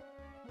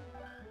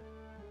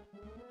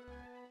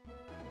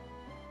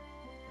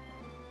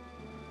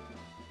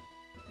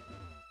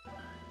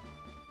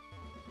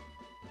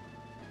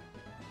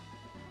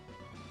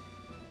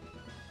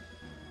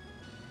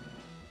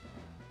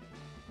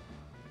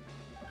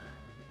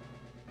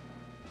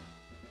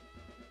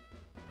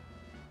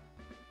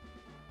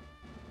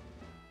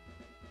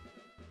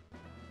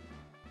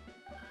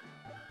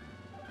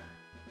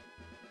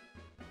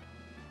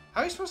 How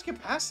are you supposed to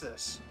get past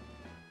this?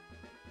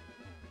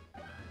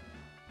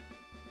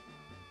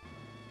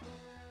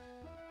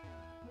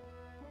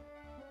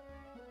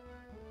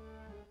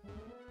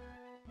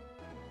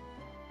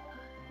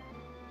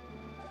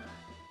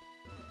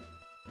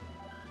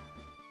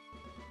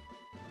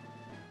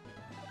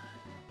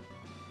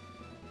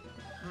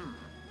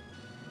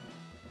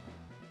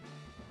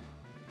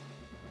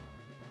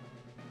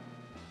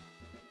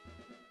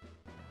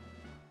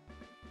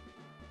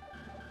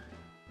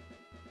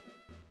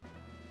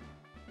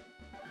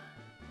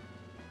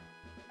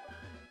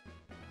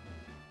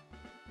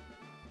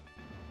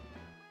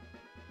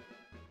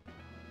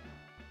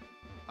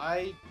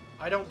 I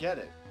don't get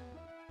it.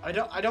 I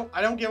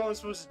don't get what I'm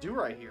supposed to do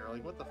right here.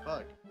 Like, what the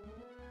fuck?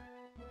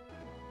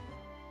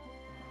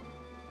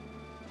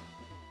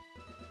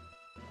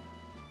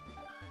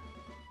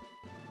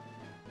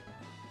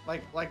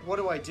 Like, what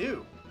do I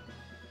do?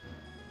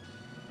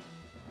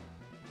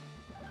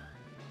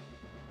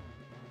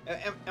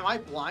 Am I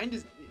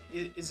blind?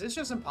 Is this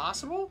just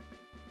impossible?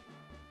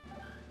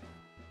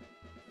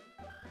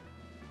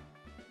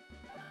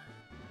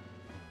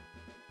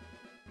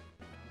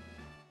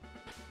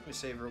 Let me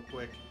save real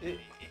quick.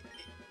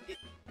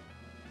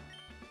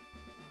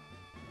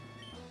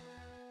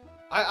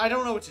 I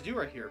don't know what to do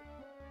right here.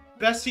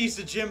 Bessie's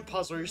the gym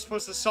puzzle. You're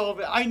supposed to solve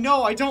it. I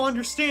know. I don't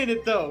understand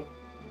it, though.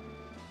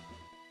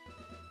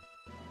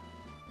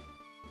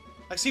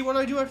 Like, see, what do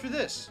I do after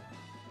this?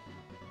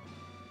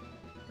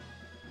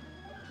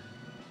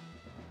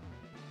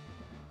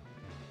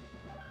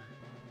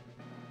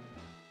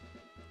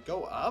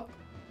 Go up?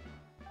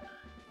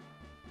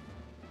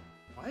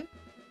 What?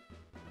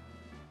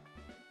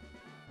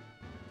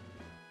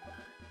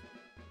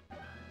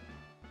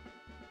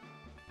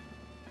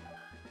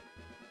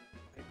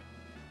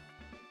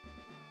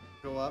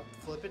 Go up,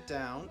 flip it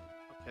down.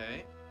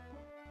 Okay.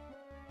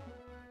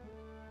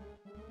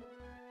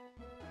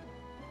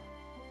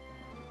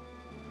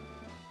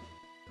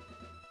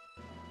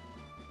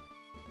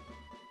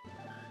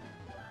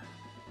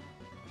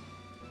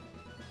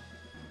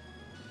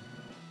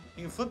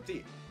 You can flip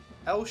the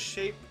L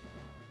shape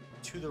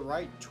to the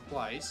right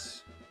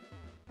twice.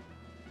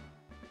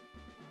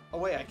 Oh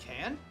wait, I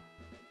can?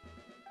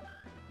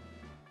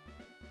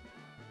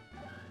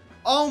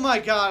 Oh my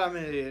god, I'm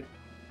an idiot.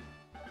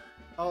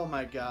 Oh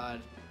my god.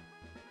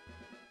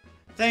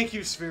 Thank you,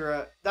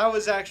 Sphera. That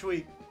was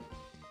actually...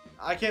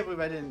 I can't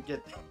believe I didn't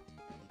get that.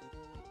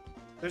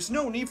 There's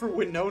no need for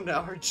Winona,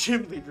 our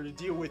gym leader, to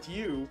deal with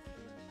you.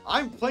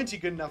 I'm plenty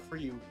good enough for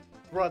you,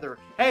 brother.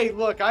 Hey,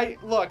 look, I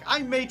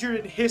majored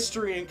in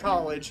history in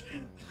college.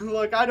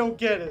 Look, I don't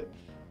get it.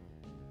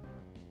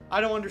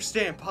 I don't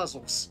understand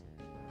puzzles.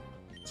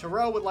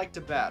 Terrell would like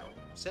to battle.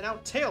 Send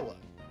out Taylor.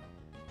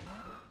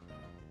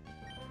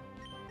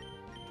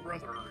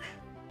 Brother.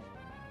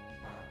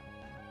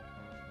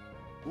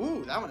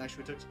 Ooh, that one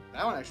actually did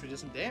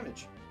some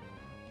damage.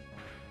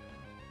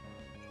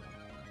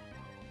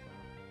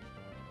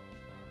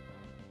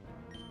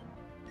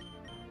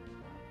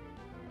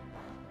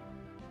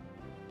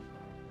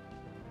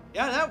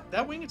 Yeah,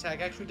 that wing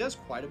attack actually does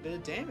quite a bit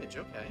of damage.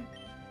 Okay.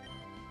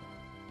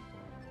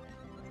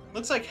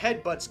 Looks like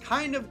Headbutt's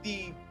kind of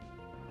the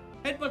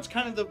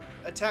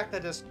attack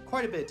that does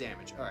quite a bit of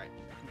damage. All right.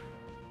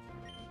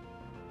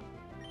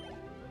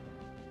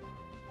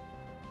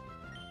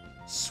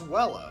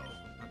 Swellow.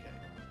 Okay.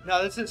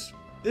 No, this is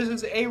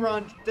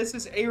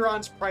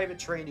Aaron's private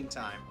training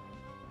time.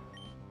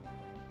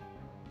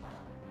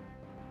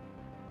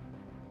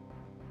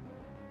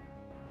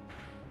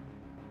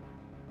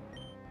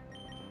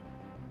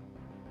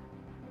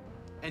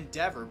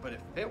 Endeavor, but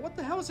what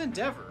the hell is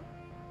Endeavor?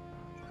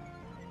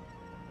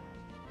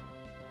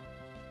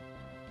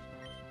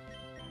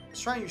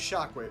 Let's try and use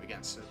Shockwave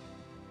against it.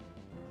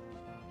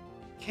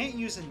 Can't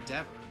use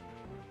Endeavor.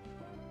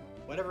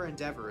 Whatever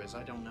Endeavor is,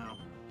 I don't know.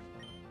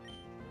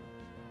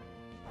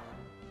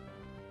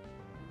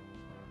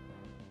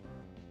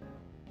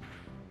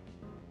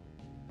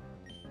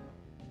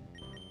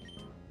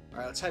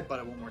 Alright, let's headbutt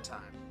it one more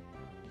time.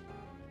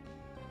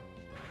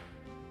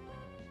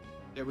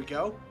 There we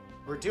go.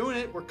 We're doing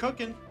it. We're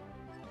cooking.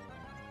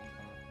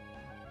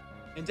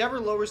 Endeavor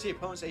lowers the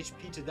opponent's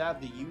HP to that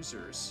of the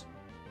user's.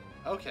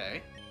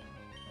 Okay.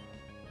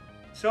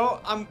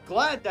 So, I'm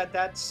glad that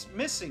that's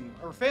missing,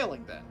 or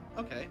failing then.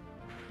 Okay.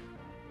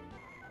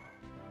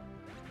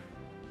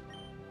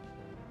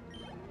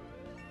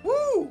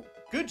 Woo!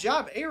 Good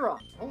job, Aaron.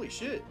 Holy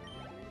shit.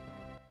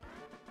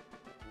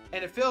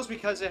 And it fails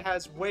because it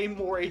has way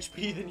more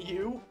HP than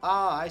you?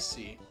 Ah, I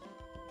see.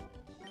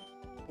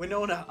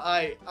 Winona,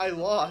 I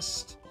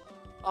lost.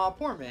 Aw,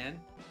 poor man.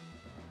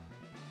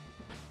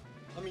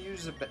 Let me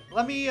use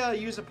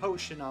a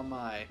potion on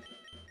my...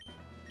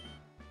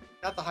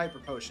 Not the hyper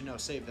potion, no,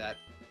 save that.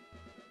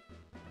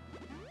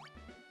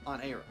 On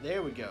Aaron.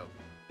 There we go.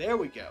 There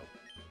we go.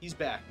 He's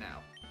back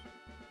now.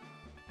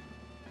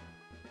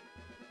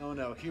 Oh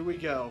no, here we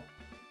go.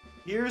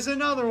 Here's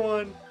another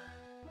one.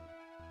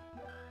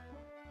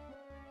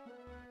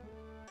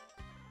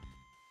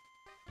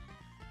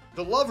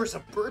 The lovers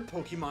of bird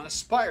Pokemon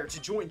aspire to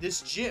join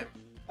this gym.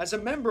 As a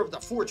member of the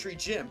Four Tree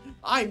Gym,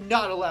 I'm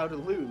not allowed to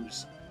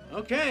lose.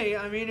 Okay,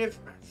 I mean,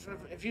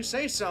 if you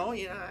say so,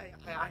 you know,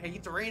 I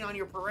hate to rain on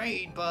your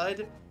parade,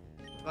 bud.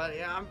 But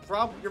yeah,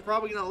 you're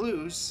probably gonna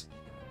lose.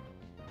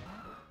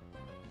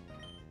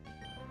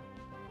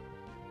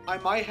 I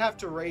might have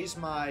to raise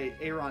my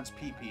Aaron's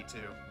PP too.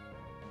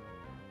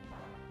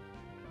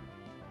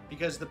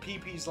 Because the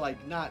PP's like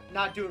not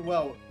doing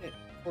well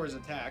for his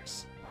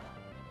attacks.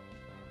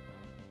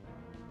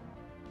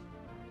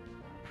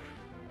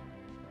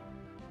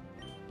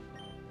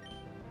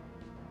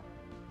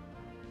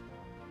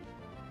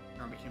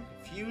 Aaron became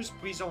confused.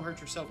 Please don't hurt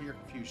yourself in your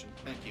confusion.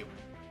 Thank you.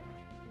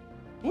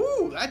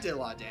 Ooh, that did a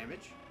lot of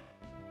damage.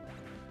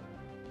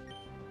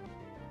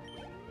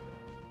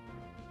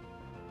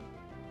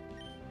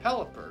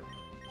 Pelipper.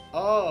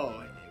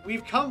 Oh,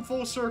 we've come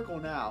full circle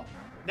now.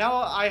 Now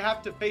I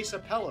have to face a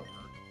Pelipper.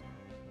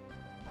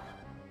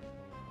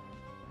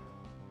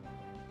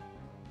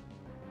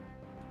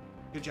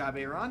 Good job,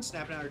 Aaron,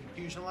 snapping out of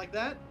confusion like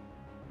that.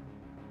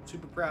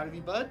 Super proud of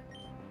you, bud.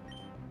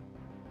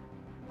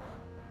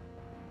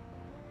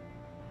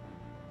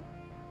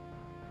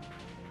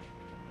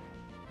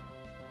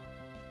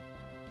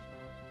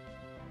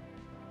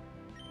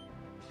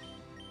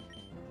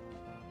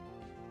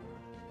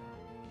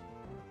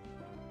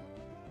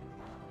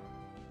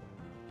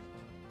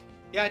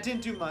 Yeah, I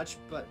didn't do much,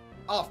 but...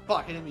 Oh,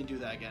 fuck, I didn't mean to do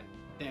that again.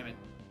 Damn it.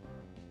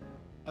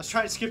 I was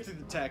trying to skip through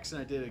the text,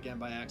 and I did it again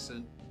by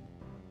accident.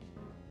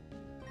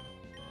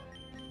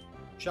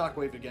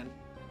 Shockwave again.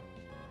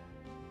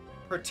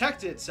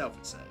 Protected itself,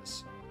 it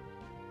says.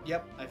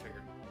 Yep, I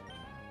figured.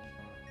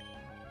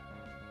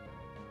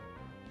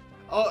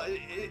 Oh,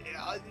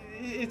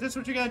 is this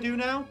what you're gonna do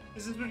now?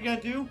 Is this what you're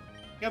gonna do? You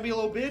gonna be a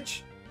little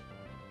bitch?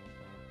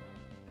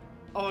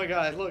 Oh my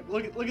god, look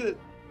at it.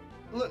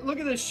 Look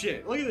at this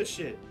shit. Look at this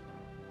shit.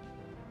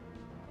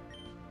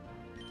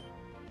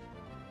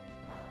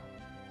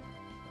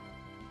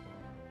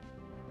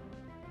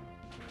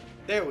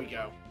 There we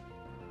go.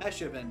 That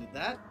should have ended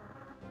that.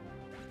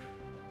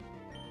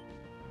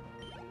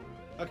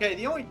 Okay,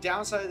 the only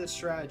downside of this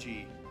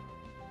strategy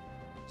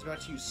is about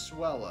to use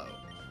Swellow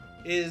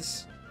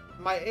is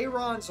my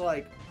Aaron's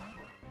like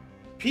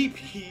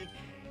PP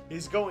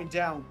is going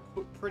down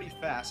pretty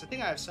fast. I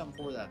think I have something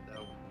for that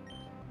though.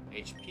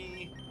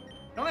 HP.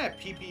 Don't I have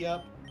PP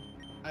up?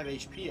 I have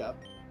HP up.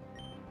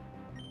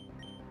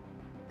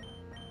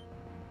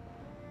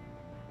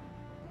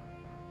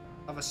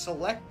 Of a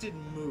selected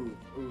move.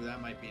 Ooh,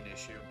 that might be an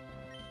issue.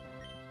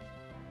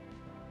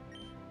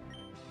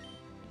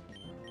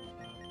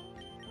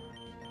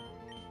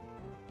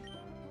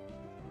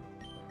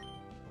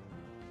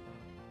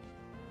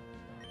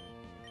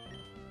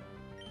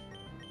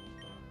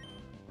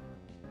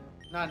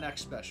 Not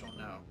next special,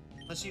 no.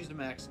 Let's use the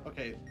max.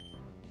 Okay.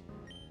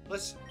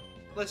 Let's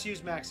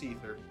use max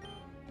ether.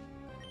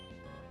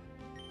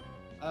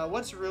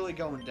 What's really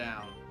going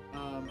down?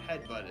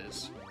 Headbutt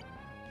is.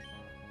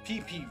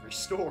 PP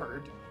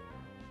restored.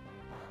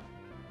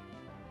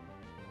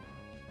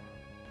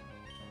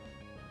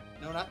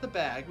 No, not the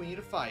bag. We need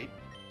to fight.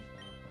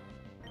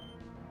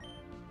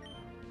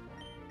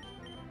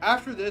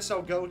 After this,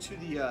 I'll go to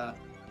the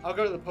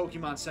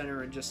Pokemon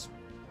Center and just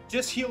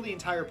heal the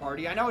entire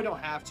party. I know I don't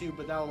have to,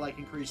 but that'll like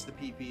increase the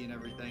PP and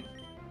everything.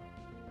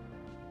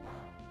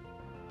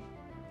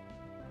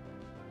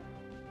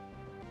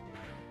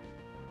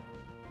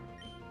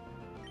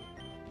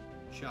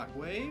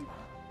 Shockwave.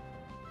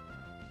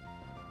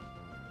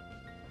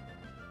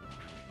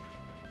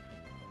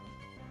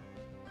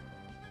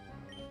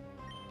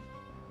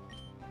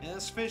 And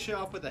let's finish it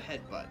off with a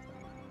headbutt.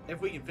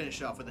 If we can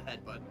finish it off with a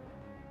headbutt.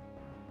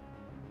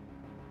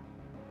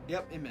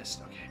 Yep, it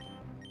missed. Okay.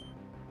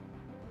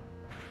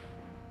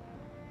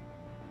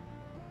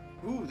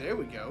 Ooh, there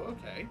we go.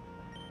 Okay.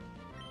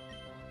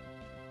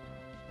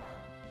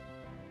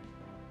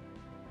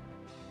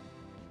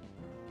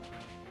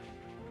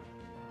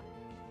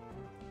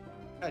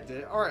 I did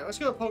it. Alright, let's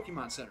go to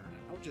Pokemon Center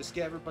now. Just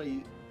get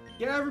everybody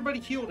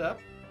healed up.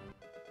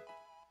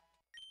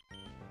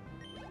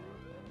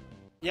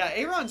 Yeah,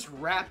 Aaron's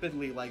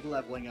rapidly, like,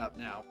 leveling up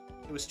now.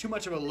 It was too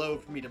much of a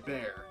load for me to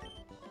bear.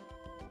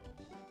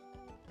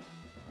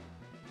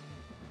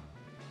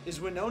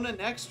 Is Winona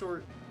next,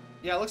 or...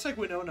 Yeah, it looks like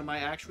Winona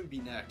might actually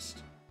be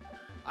next.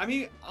 I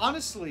mean,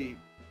 honestly,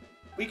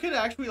 we could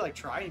actually, like,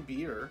 try and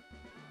beat her.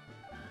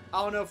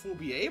 I don't know if we'll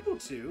be able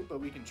to, but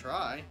we can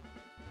try.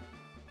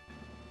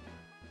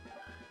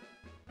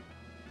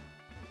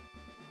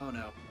 Oh,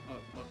 no.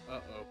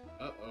 Uh-oh.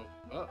 Uh-oh.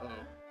 Uh-oh.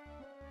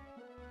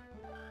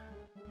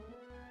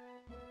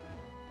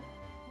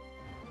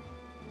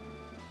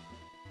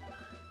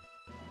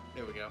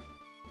 There we go.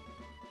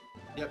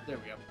 Yep, there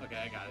we go. Okay,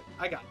 I got it.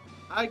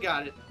 I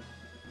got it.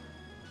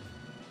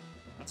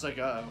 It's like,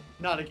 uh-oh.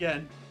 Not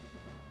again.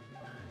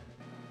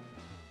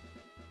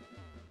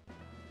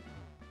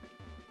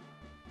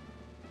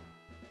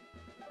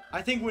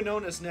 I think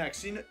Winona's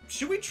next. You know,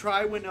 should we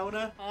try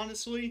Winona,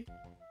 honestly?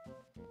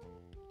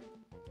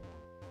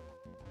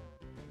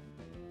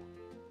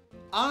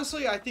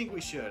 Honestly, I think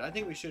we should. I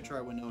think we should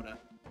try Winona.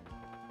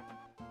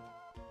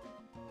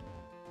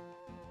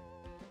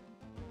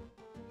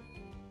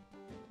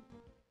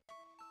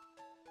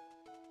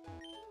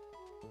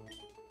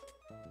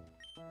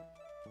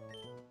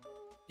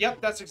 Yep,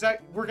 that's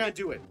exactly... We're gonna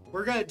do it.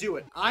 We're gonna do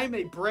it. I'm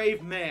a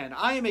brave man.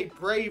 I am a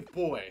brave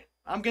boy.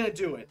 I'm gonna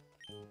do it.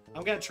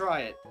 I'm gonna try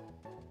it.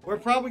 We're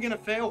probably gonna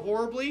fail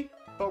horribly,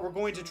 but we're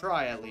going to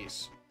try at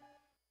least.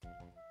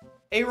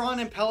 Aaron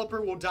and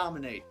Pelipper will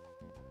dominate.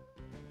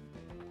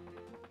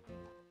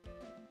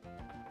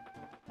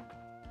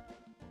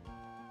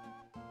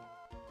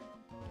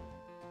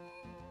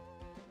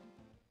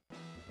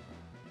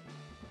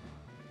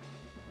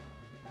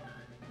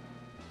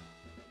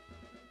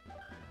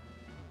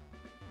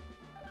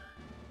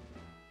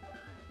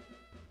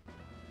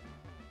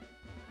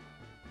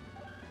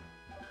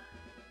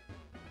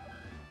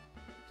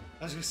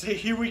 I was gonna say,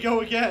 here we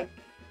go again.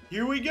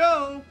 Here we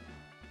go.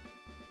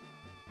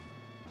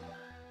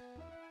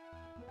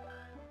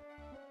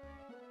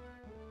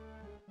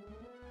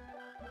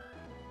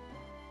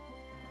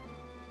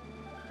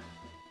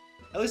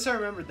 At least I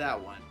remembered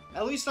that one.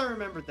 At least I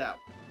remembered that one.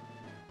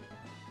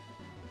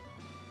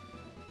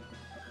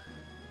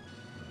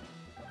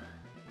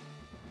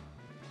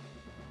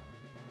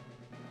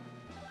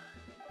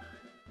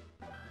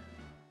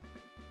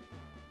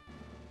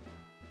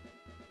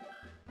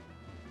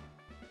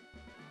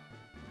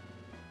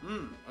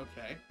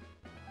 Okay.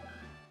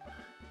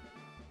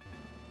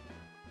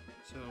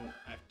 So,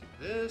 I have to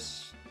do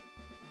this.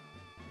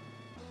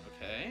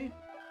 Okay.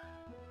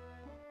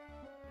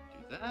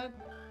 Do that.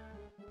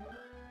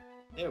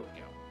 There we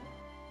go.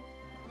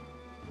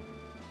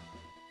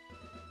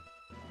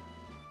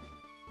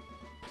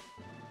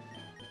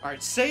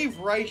 Alright, save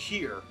right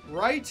here.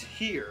 Right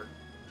here.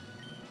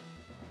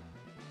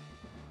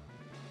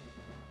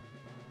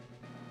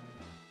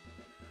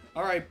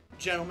 Alright,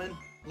 gentlemen.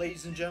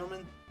 Ladies and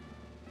gentlemen.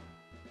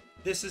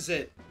 This is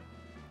it.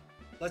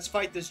 Let's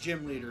fight this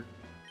gym leader.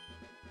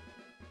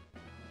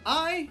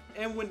 I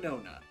am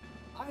Winona.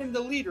 I am the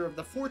leader of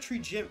the Four-Tree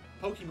Gym,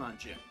 Pokemon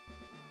Gym.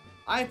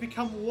 I have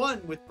become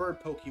one with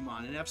bird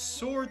Pokemon and have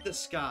soared the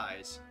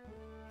skies.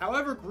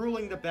 However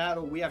grueling the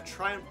battle, we have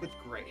triumphed with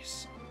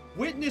grace.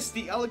 Witness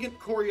the elegant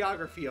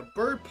choreography of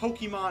bird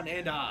Pokemon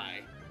and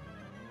I.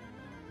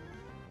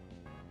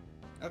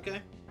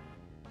 Okay.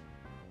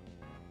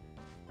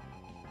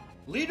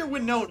 Leader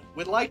Winona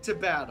would like to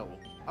battle.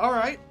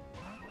 Alright.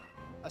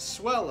 A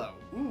Swellow.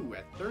 Ooh,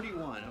 at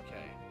 31. Okay.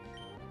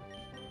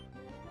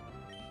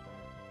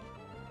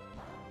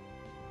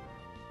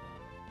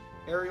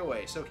 Aerial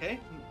Ace. Okay.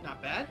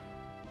 Not bad.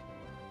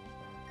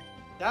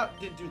 That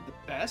didn't do the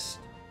best.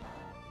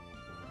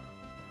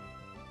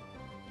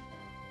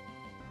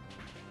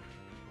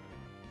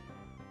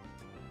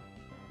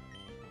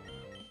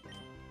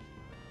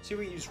 See,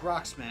 we use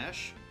Rock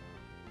Smash.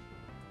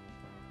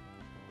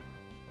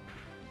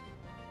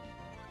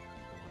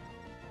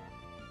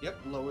 Yep,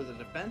 lower the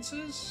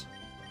defenses.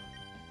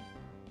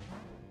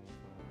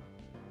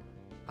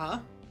 Huh?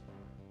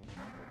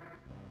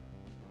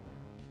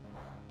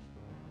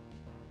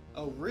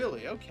 Oh,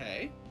 really?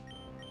 Okay.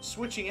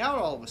 Switching out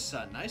all of a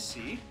sudden, I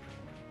see.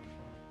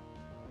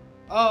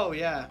 Oh,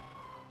 yeah.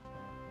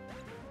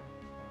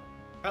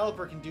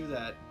 Pelipper can do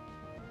that.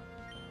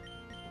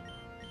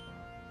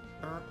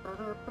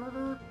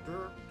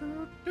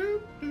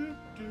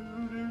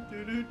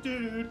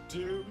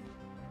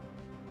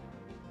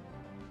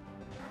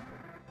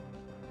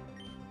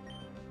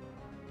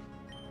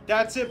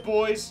 That's it,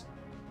 boys.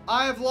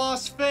 I have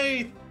lost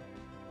faith.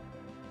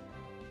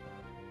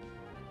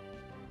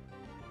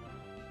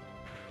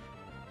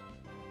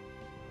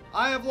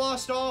 I have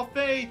lost all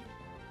faith.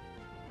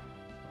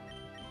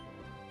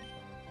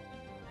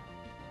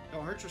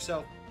 Don't hurt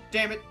yourself.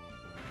 Damn it.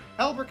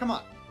 Helper, come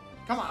on.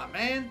 Come on,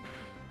 man.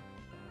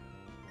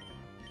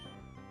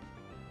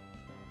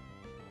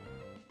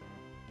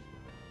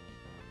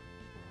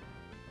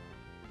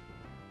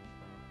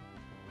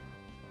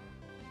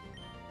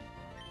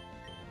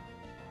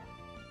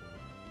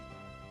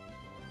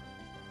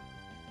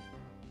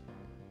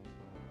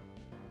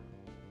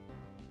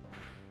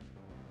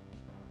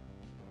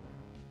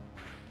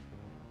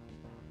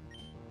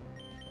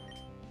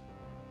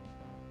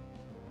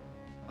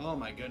 Oh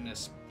my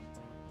goodness.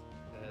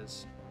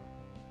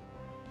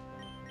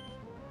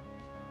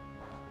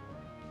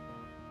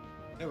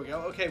 There we go.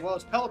 Okay, well,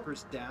 his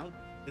Pelipper's down.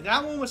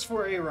 That one was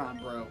for Aaron,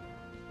 bro.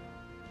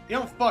 You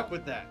don't fuck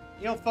with that.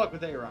 You don't fuck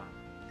with Aaron.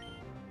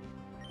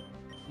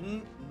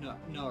 No.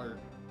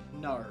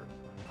 No.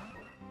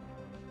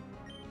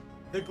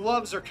 The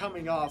gloves are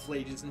coming off,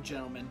 ladies and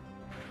gentlemen.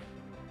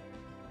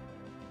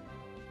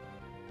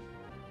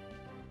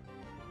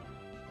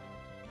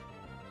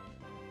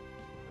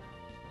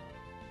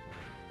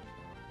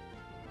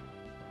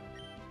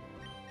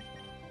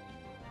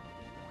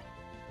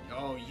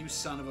 Oh, you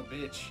son of a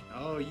bitch.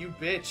 Oh, you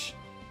bitch.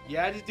 You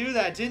had to do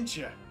that, didn't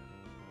you?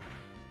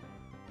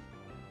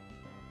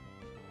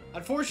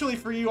 Unfortunately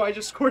for you, I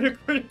just scored a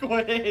critical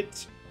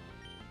hit.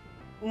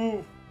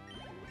 Ooh.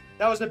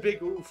 That was a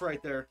big oof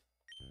right there.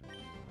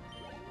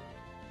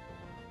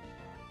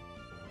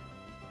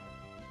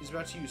 He's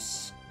about to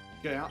use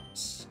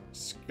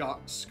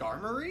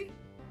Skarmory?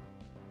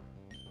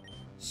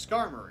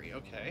 Skarmory,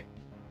 okay.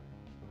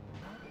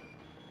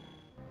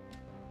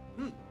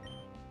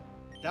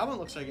 That one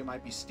looks like it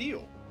might be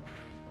Steel.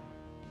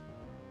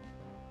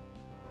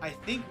 I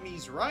think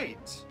me's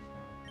right.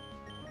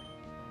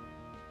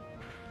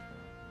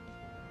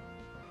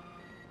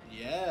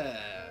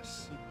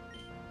 Yes.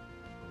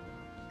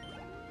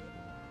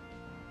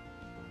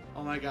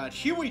 Oh my god.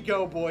 Here we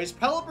go, boys.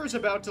 Pelipper's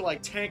about to,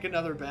 like, tank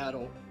another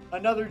battle.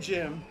 Another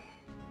gym.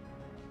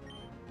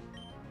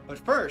 But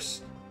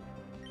first,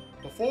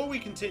 before we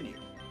continue,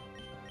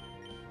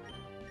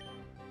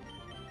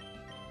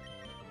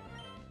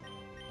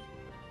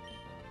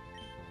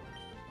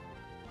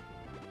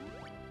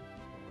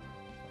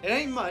 it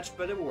ain't much,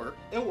 but it'll work.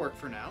 It'll work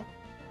for now.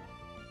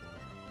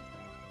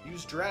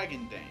 Use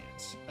Dragon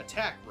Dance.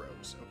 Attack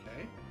Rose,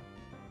 okay.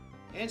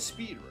 And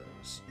Speed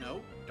Rose.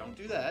 No, don't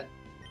do that.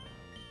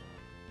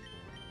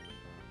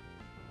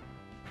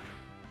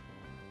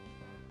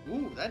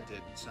 Ooh, that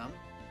did some.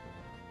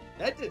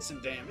 That did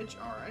some damage,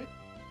 alright.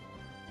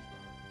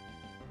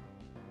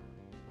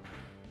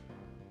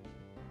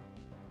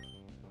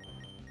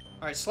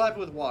 Alright, slap it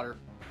with water.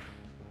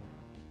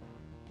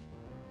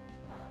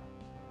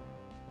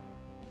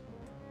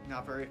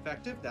 Not very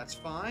effective, that's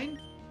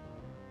fine.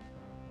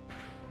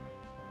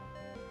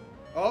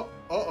 Oh,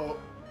 uh-oh.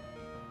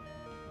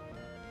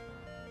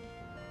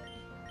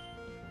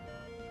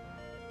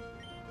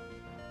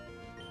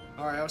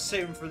 Alright, I was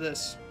saving for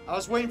this. I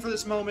was waiting for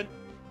this moment.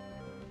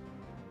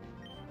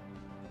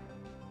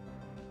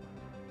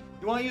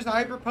 You want to use the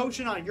Hyper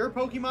Potion on your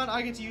Pokemon?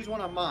 I get to use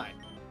one on mine.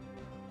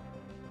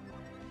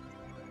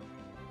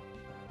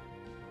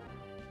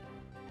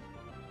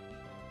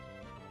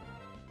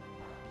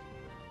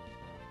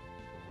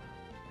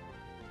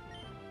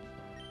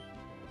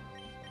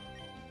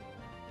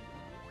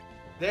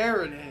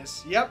 There it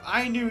is. Yep,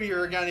 I knew you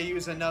were going to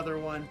use another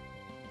one.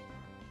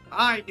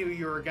 I knew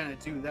you were going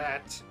to do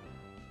that.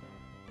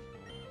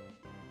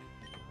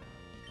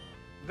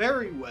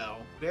 Very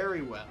well.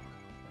 Very well.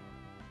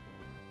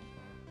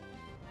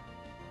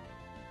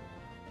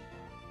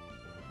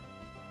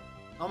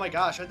 Oh my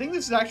gosh, I think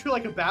this is actually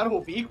like a battle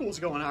of equals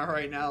going on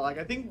right now. Like,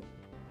 I think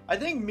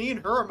me and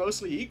her are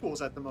mostly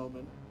equals at the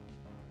moment.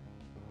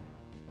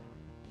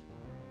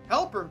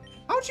 Help her.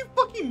 How'd you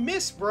fucking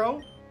miss,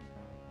 bro?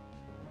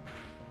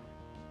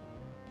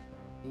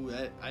 Ooh,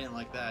 I didn't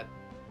like that.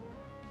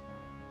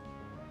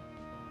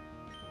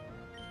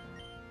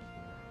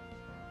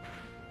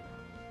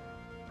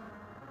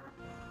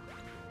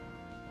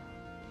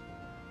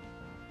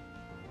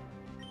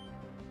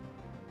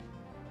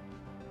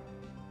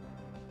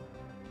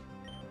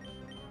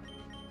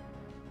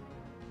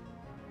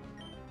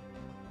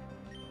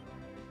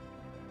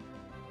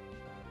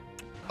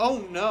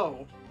 Oh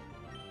no.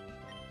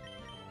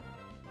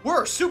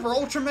 We're super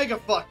ultra mega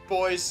fucked,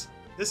 boys.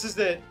 This is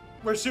it.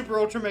 We're super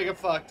ultra mega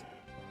fucked.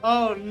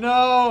 Oh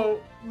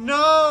no!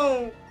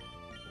 No!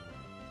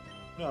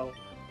 No.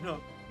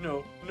 No.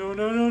 No. No,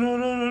 no, no, no,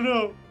 no, no,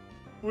 no.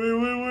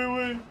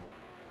 Wait.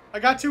 I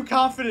got too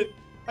confident.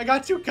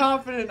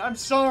 I'm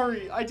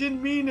sorry. I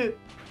didn't mean it.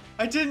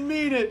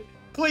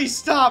 Please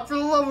stop, for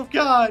the love of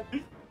God.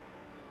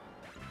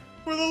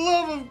 For the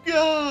love of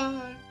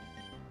God.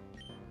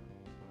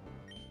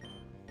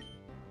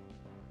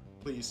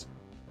 Please.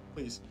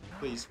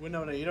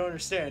 Winona, you don't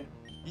understand.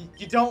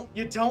 You don't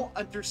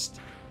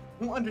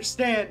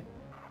understand.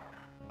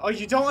 Oh,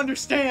 you don't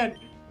understand.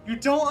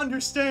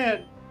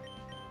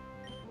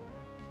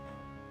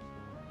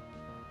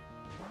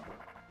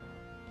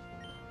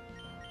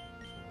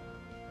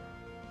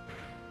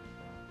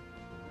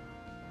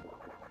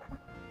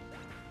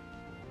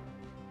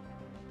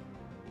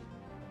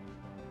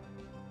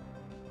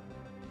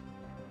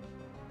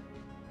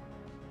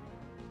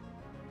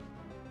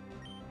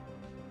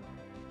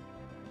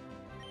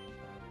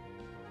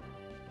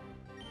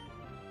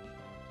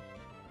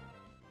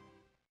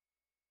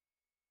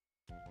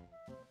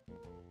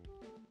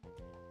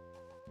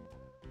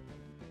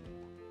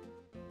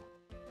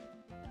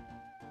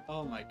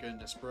 Oh my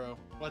goodness, bro.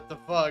 What the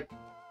fuck?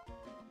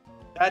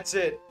 That's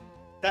it.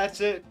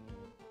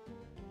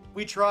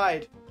 We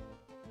tried.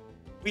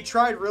 We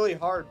tried really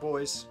hard,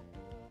 boys.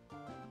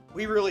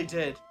 We really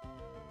did.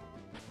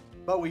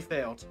 But we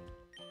failed.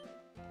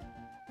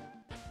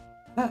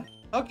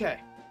 Okay.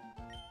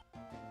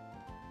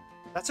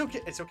 That's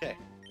okay. It's okay.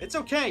 It's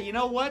okay. You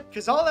know what?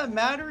 Because all that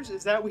matters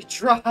is that we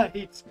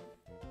tried.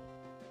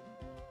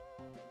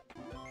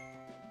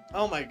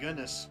 Oh my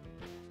goodness.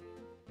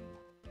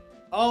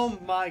 Oh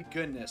my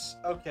goodness.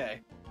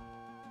 Okay.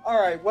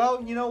 Alright,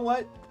 well, you know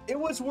what? It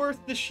was worth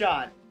the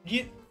shot.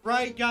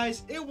 Right,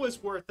 guys? It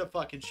was worth the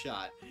fucking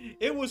shot.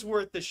 It was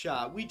worth the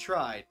shot. We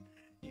tried.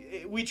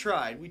 We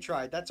tried.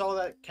 That's all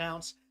that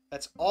counts.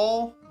 That's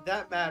all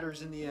that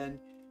matters in the end.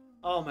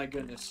 Oh my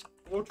goodness.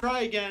 We'll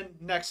try again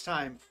next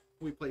time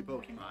we play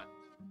Pokemon.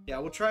 Yeah,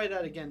 we'll try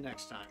that again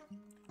next time.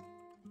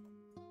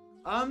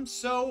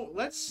 So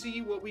let's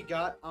see what we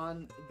got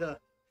on the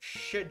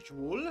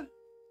schedule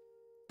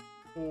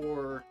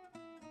for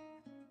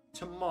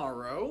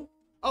tomorrow.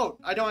 Oh,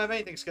 I don't have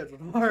anything scheduled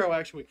tomorrow,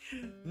 actually.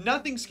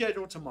 Nothing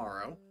scheduled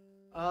tomorrow.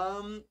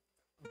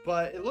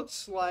 But it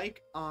looks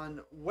like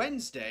on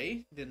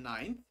Wednesday, the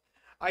 9th,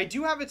 I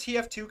do have a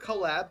TF2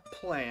 collab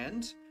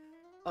planned.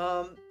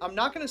 I'm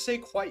not going to say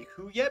quite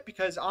who yet,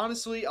 because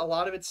honestly, a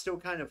lot of it's still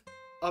kind of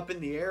up in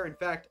the air. In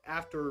fact,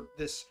 after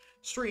this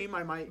stream,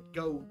 I might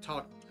go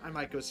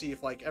see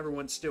if, like,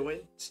 everyone's still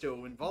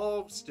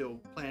involved, still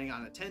planning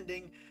on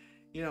attending,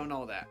 you know, and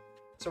all that.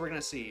 So we're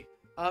going to see.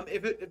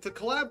 If the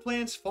collab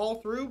plans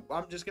fall through,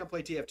 I'm just going to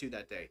play TF2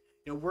 that day.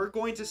 You know, we're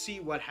going to see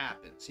what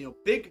happens. You know,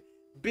 big,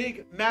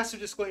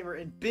 massive disclaimer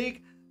in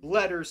big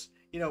letters,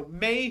 you know,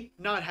 may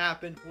not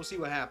happen. We'll see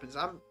what happens.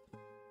 I'm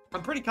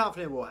pretty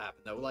confident it will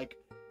happen, though. Like,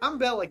 I'm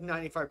about, like,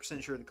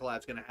 95% sure the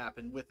collab's going to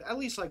happen with at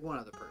least, like, one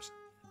other person.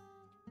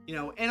 You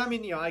know, and I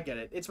mean, you know, I get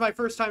it. It's my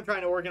first time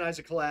trying to organize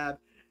a collab.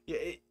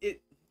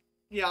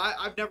 Yeah,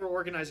 I've never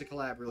organized a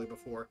collab really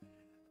before.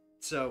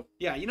 So,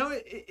 yeah, you know,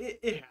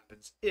 it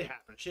happens. It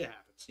happens. Shit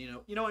happens, you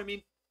know what I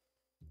mean?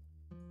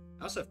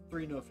 I also have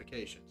 3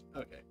 notifications.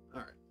 Okay,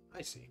 alright.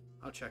 I see.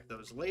 I'll check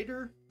those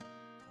later.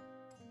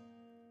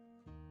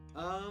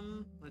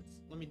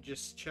 Let me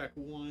just check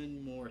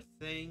one more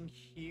thing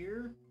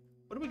here.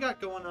 What do we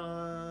got going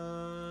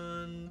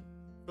on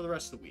for the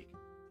rest of the week?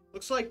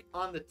 Looks like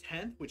on the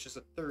 10th, which is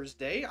a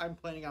Thursday, I'm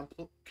planning on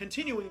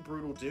continuing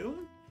Brutal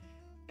Doom.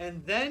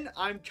 And then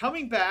I'm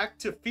coming back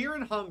to Fear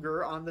and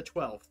Hunger on the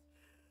 12th.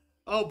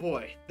 Oh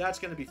boy, that's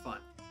going to be fun.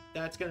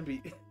 That's going to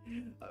be...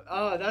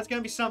 that's going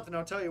to be something,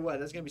 I'll tell you what.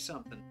 That's going to be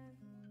something.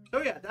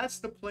 So yeah, that's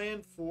the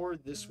plan for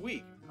this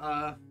week.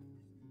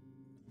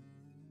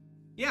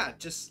 Yeah,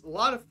 just a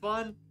lot of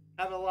fun.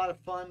 Having a lot of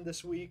fun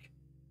this week.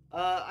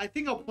 I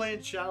think I'll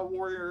plan Shadow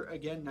Warrior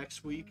again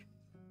next week.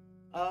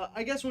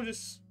 I guess we'll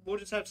just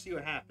have to see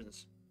what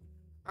happens.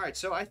 Alright,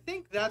 so I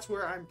think that's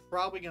where I'm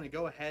probably going to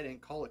go ahead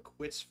and call it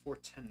quits for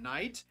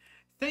tonight.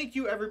 Thank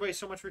you everybody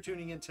so much for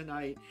tuning in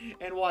tonight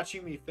and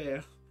watching me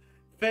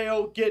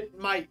fail, get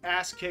my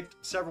ass kicked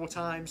several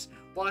times,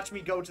 watch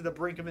me go to the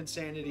brink of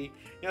insanity.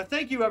 You know,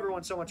 thank you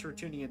everyone so much for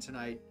tuning in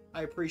tonight.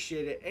 I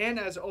appreciate it. And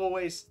as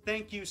always,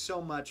 thank you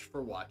so much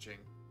for watching.